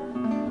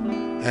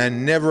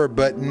 And never,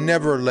 but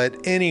never let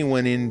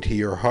anyone into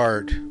your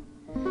heart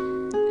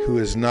who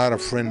is not a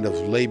friend of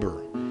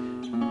labor.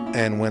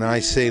 And when I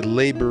say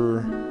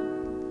labor,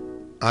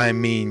 I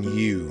mean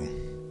you.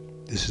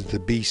 This is the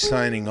Bee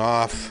signing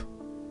off.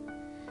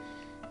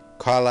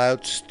 Call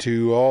outs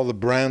to all the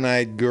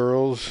brown-eyed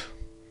girls,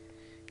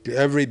 to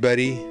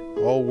everybody,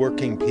 all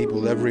working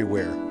people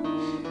everywhere.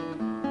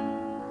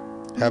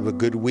 Have a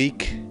good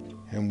week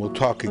And we'll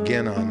talk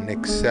again on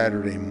next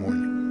Saturday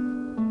morning.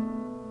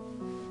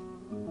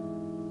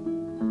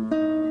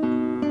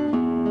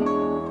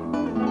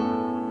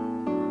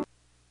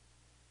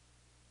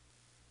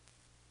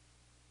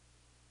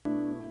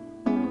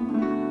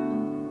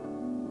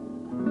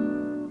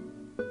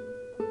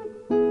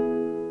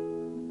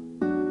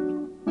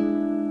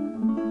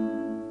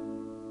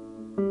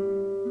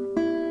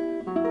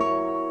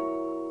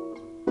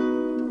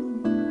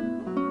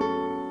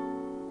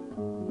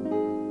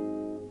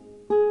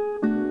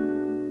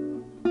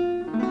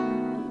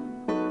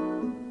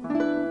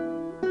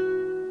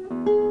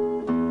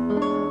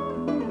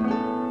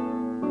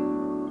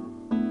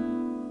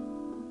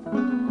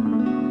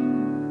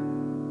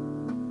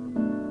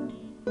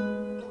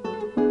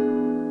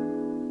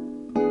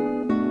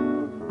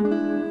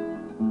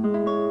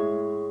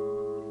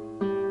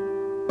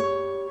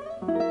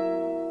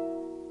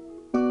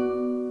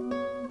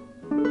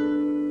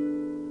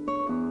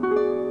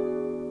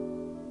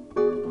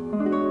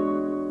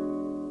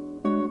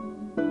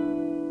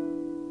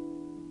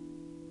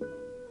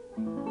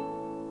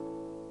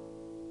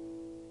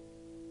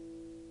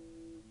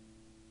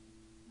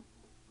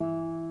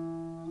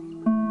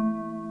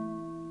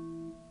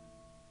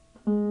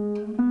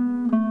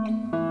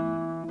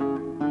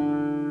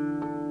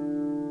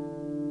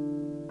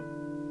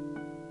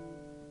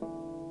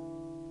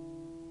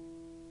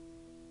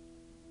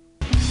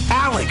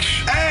 Alex!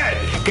 Ed!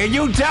 Can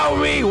you tell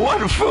me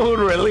what food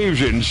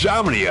relieves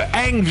insomnia,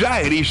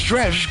 anxiety,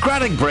 stress,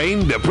 chronic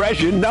brain,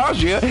 depression,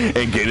 nausea,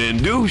 and can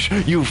induce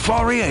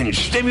euphoria and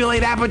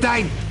stimulate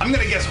appetite? I'm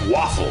gonna guess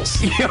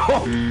waffles. Yo,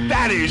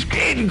 that is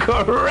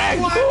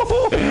incorrect.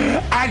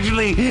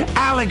 Actually,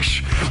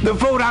 Alex, the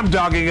food I'm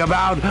talking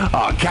about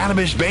are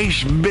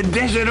cannabis-based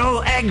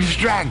medicinal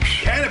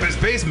extracts.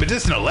 Cannabis-based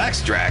medicinal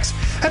extracts?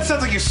 That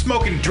sounds like you're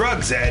smoking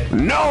drugs, Ed.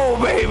 No,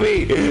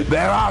 baby.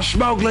 There are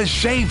smokeless,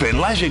 safe, and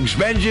less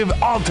expensive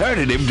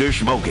alternatives to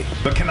smoking.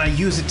 But can I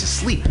use it to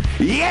sleep?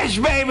 Yes,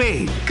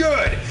 baby.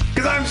 Good,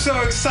 because I'm so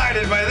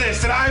excited by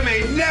this that I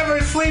may never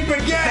sleep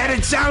again. And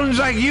it sounds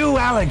like you,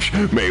 Alex,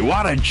 may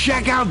want to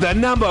check out the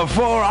number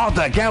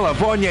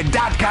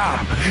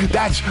 4AltaCalifornia.com.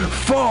 That's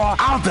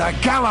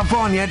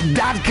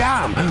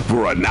 4AltaCalifornia.com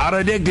for a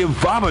non-addictive,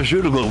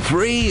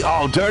 pharmaceutical-free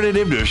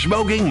alternative to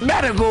smoking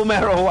medical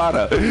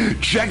marijuana.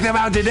 Check them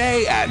out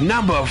today at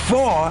number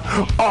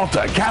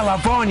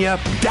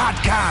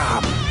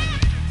 4AltaCalifornia.com.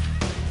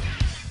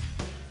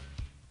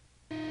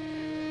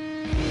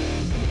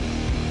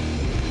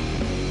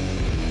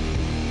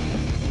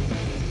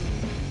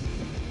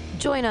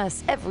 Join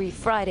us every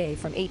Friday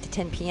from 8 to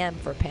 10 p.m.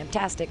 for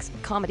Pamtastic's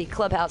Comedy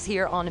Clubhouse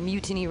here on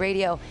Mutiny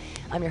Radio.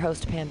 I'm your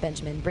host, Pam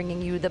Benjamin,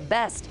 bringing you the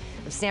best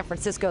of San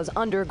Francisco's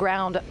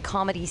underground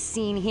comedy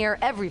scene here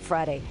every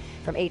Friday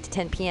from 8 to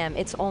 10 p.m.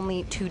 It's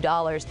only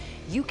 $2.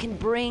 You can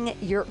bring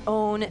your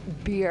own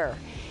beer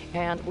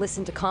and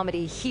listen to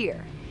comedy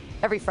here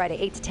every Friday,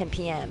 8 to 10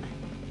 p.m.,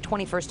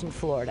 21st in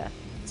Florida.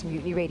 It's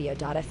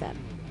MutinyRadio.fm.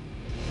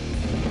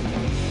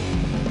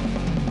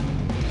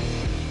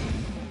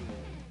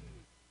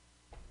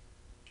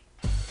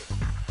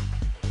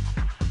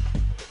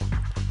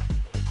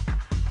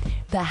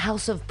 The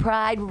House of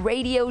Pride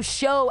radio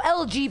show,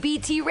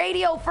 LGBT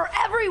radio for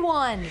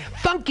everyone.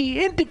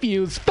 Funky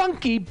interviews,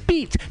 funky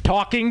beats,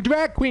 talking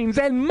drag queens,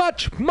 and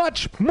much,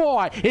 much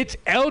more. It's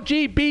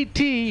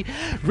LGBT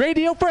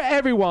radio for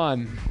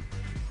everyone.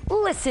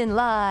 Listen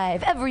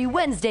live every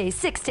Wednesday,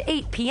 6 to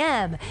 8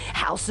 p.m.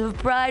 House of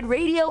Pride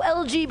Radio,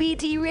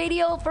 LGBT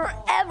radio for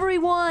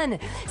everyone.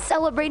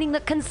 Celebrating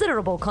the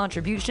considerable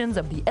contributions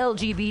of the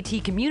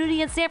LGBT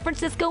community in San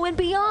Francisco and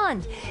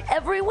beyond.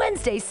 Every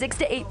Wednesday, 6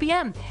 to 8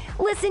 p.m.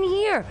 Listen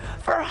here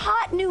for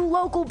hot new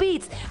local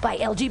beats by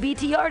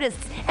LGBT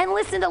artists and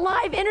listen to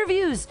live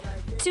interviews.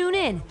 Tune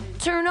in,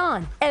 turn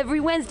on, every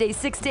Wednesday,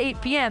 6 to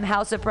 8 p.m.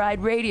 House of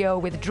Pride Radio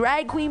with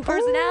drag queen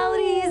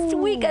personalities,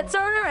 Tweeka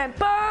Turner and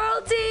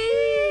Pearl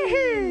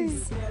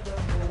Tees.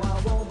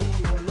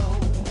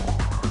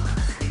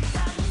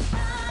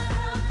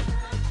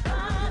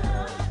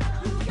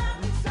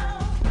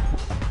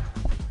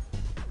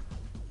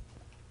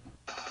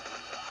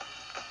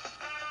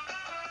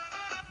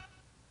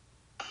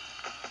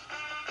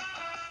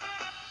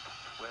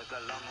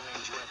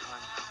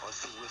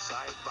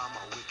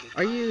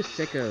 Are you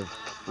sick of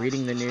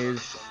reading the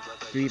news?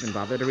 Do you even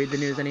bother to read the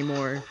news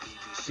anymore?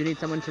 Do you need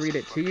someone to read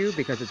it to you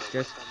because it's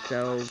just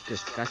so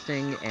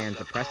disgusting and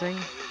depressing?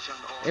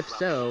 If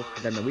so,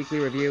 then the Weekly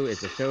Review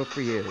is the show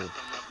for you.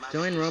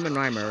 Join Roman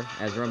Reimer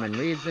as Roman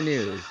reads the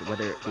news,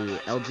 whether it be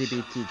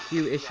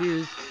LGBTQ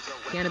issues,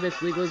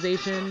 cannabis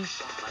legalization,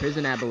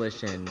 prison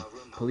abolition,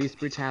 police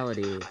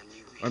brutality,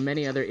 or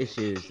many other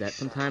issues that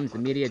sometimes the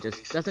media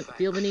just doesn't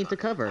feel the need to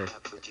cover.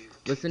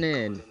 Listen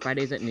in,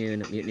 Fridays at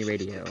noon at Mutiny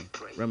Radio.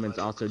 Roman's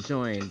also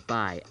joined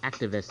by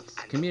activists,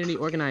 community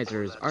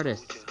organizers,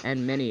 artists,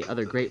 and many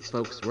other great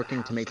folks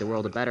working to make the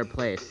world a better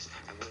place.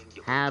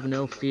 Have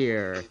no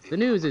fear. The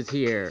news is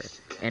here.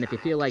 And if you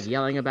feel like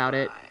yelling about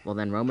it, well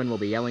then Roman will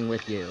be yelling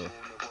with you.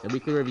 The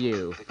Weekly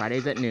Review,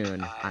 Fridays at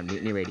noon on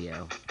Mutiny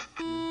Radio.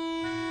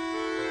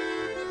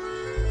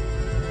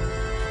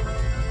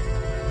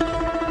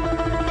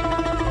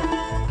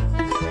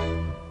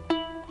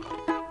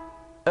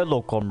 Hello,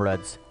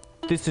 comrades.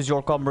 This is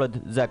your comrade,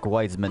 Zach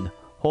Wiseman,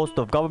 host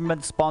of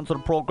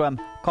government-sponsored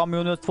program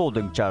Communist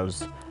Folding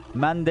Chairs,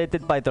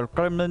 mandated by the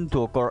Kremlin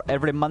to occur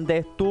every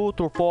Monday 2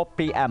 to 4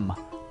 p.m.,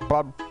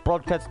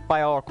 broadcast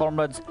by our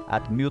comrades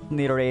at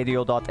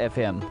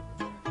MutinyRadio.fm.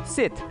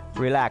 Sit,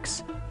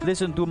 relax,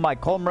 listen to my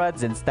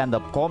comrades in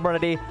stand-up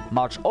comedy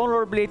march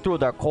honorably through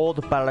their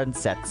cold, barren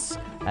sets,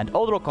 and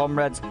other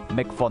comrades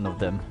make fun of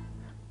them.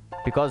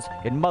 Because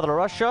in Mother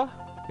Russia,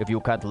 if you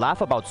can't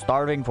laugh about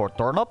starving for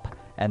turnip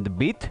and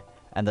beet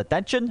and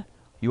attention,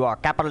 you are a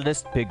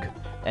capitalist pig,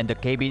 and the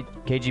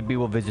KGB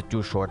will visit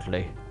you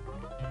shortly.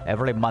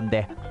 Every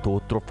Monday,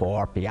 2 to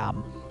 4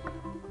 p.m.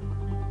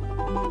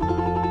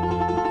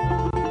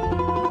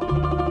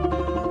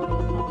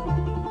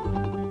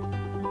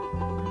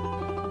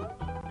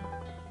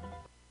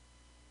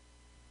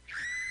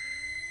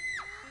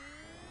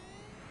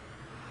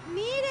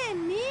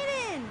 ¡Miren,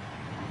 miren!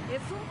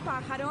 ¿Es un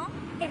pájaro?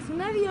 ¿Es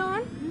un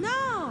avión?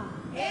 ¡No!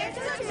 ¡Es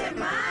un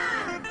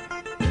chamán!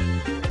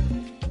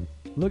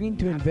 Looking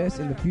to invest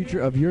in the future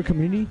of your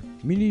community?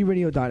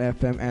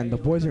 MutinyRadio.fm and the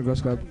Boys and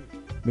Girls Club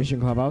Mission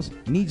Clubhouse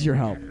needs your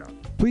help.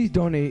 Please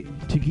donate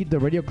to keep the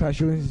Radio Clash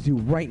Show Institute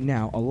right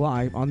now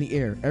alive on the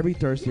air every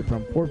Thursday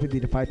from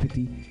 4:50 to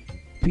 5:50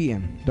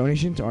 p.m.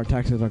 Donations are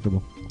tax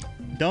deductible.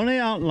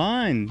 Donate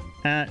online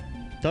at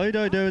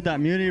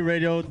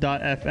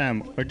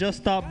www.MutinyRadio.fm or just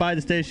stop by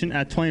the station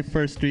at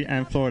 21st Street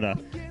and Florida.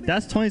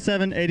 That's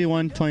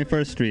 2781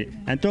 21st Street,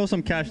 and throw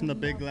some cash in the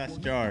big glass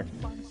jar.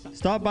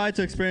 Stop by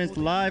to experience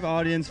live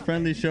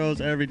audience-friendly shows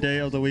every day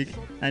of the week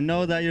and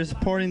know that you're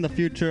supporting the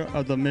future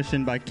of the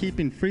mission by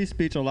keeping free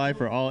speech alive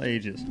for all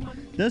ages.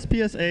 This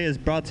PSA is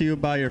brought to you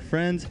by your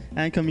friends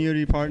and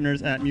community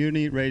partners at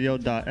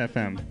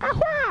MutinyRadio.fm.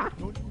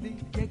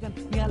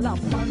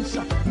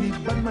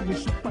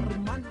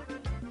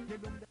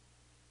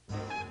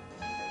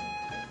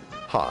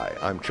 Hi,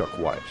 I'm Chuck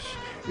Weiss.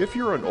 If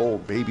you're an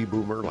old baby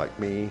boomer like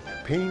me,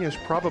 pain is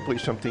probably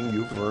something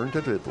you've learned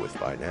to live with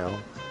by now.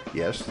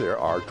 Yes, there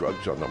are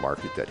drugs on the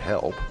market that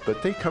help,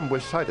 but they come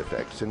with side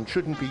effects and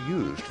shouldn't be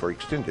used for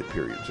extended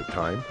periods of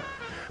time.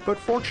 But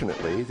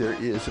fortunately,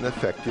 there is an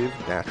effective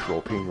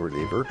natural pain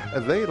reliever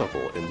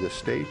available in this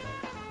state,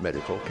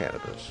 medical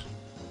cannabis.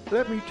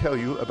 Let me tell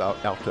you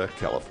about Alta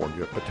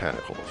California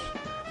Botanicals.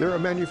 They're a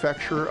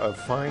manufacturer of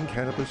fine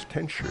cannabis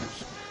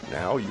tinctures.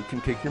 Now you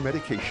can take your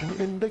medication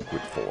in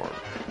liquid form,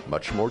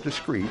 much more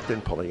discreet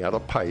than pulling out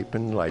a pipe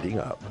and lighting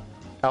up.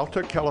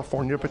 Alta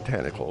California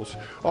Botanicals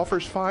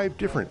offers 5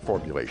 different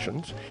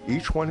formulations,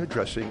 each one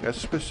addressing a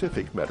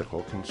specific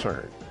medical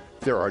concern.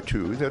 There are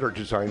 2 that are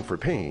designed for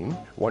pain,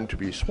 one to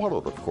be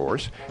swallowed, of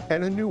course,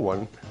 and a new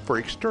one for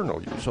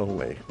external use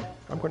only.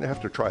 I'm going to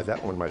have to try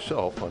that one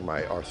myself on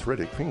my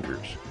arthritic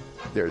fingers.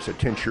 There's a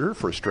tincture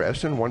for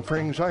stress and one for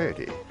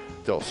anxiety.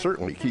 They'll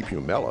certainly keep you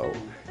mellow.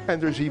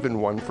 And there's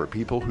even one for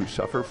people who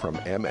suffer from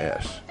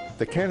MS.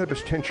 The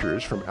cannabis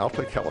tinctures from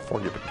Alta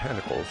California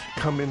Botanicals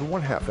come in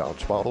 1/2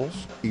 ounce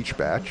bottles. Each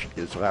batch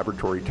is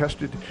laboratory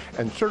tested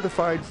and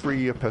certified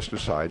free of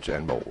pesticides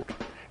and mold.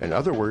 In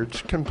other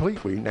words,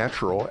 completely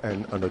natural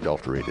and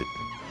unadulterated.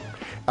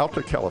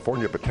 Alta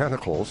California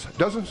Botanicals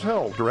doesn't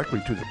sell directly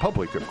to the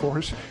public, of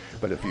course,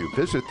 but if you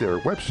visit their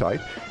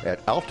website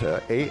at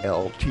Alta,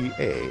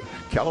 A-L-T-A,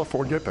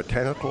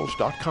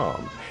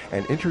 CaliforniaBotanicals.com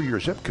and enter your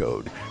zip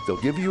code,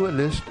 they'll give you a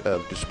list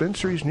of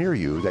dispensaries near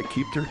you that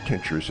keep their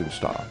tinctures in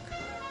stock.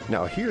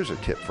 Now here's a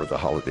tip for the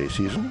holiday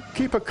season.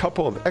 Keep a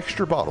couple of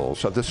extra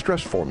bottles of the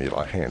stress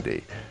formula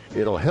handy.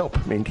 It'll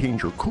help maintain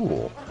your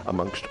cool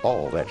amongst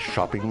all that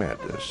shopping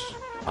madness.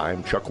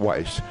 I'm Chuck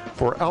Weiss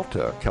for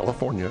Alta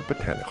California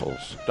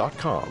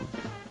Botanicals.com.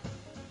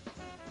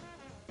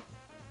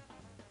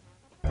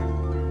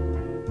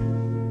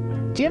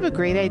 Do you have a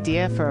great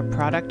idea for a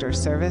product or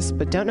service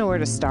but don't know where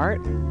to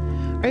start?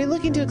 Are you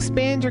looking to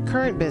expand your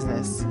current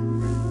business?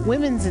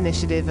 Women's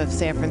Initiative of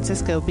San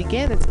Francisco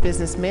began its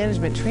business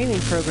management training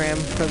program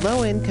for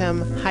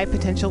low-income,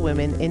 high-potential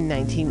women in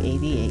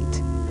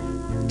 1988.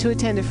 To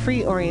attend a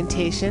free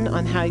orientation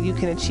on how you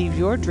can achieve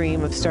your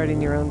dream of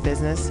starting your own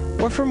business,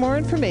 or for more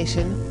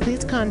information,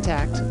 please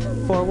contact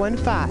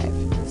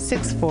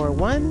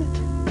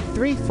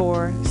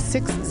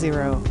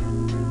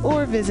 415-641-3460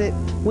 or visit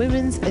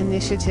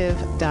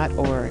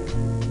womensinitiative.org.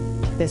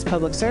 This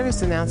public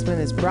service announcement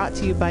is brought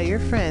to you by your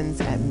friends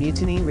at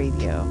Mutiny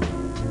Radio.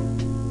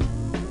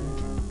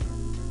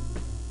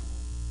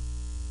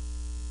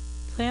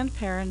 Planned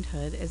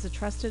Parenthood is a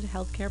trusted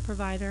healthcare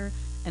provider,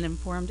 an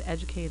informed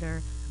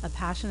educator, a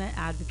passionate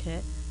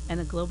advocate, and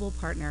a global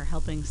partner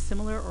helping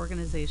similar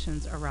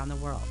organizations around the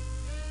world.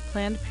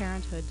 Planned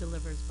Parenthood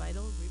delivers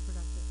vital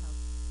reproductive health.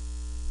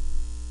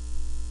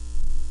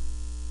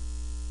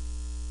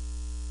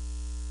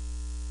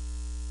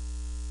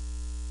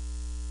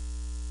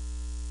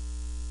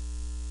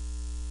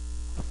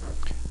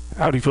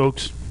 Howdy,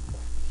 folks.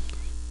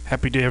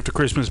 Happy day after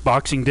Christmas,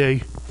 Boxing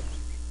Day.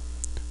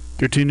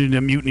 You're tuned into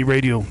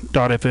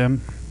MutinyRadio.fm.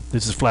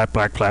 This is Flat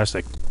Black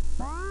Plastic.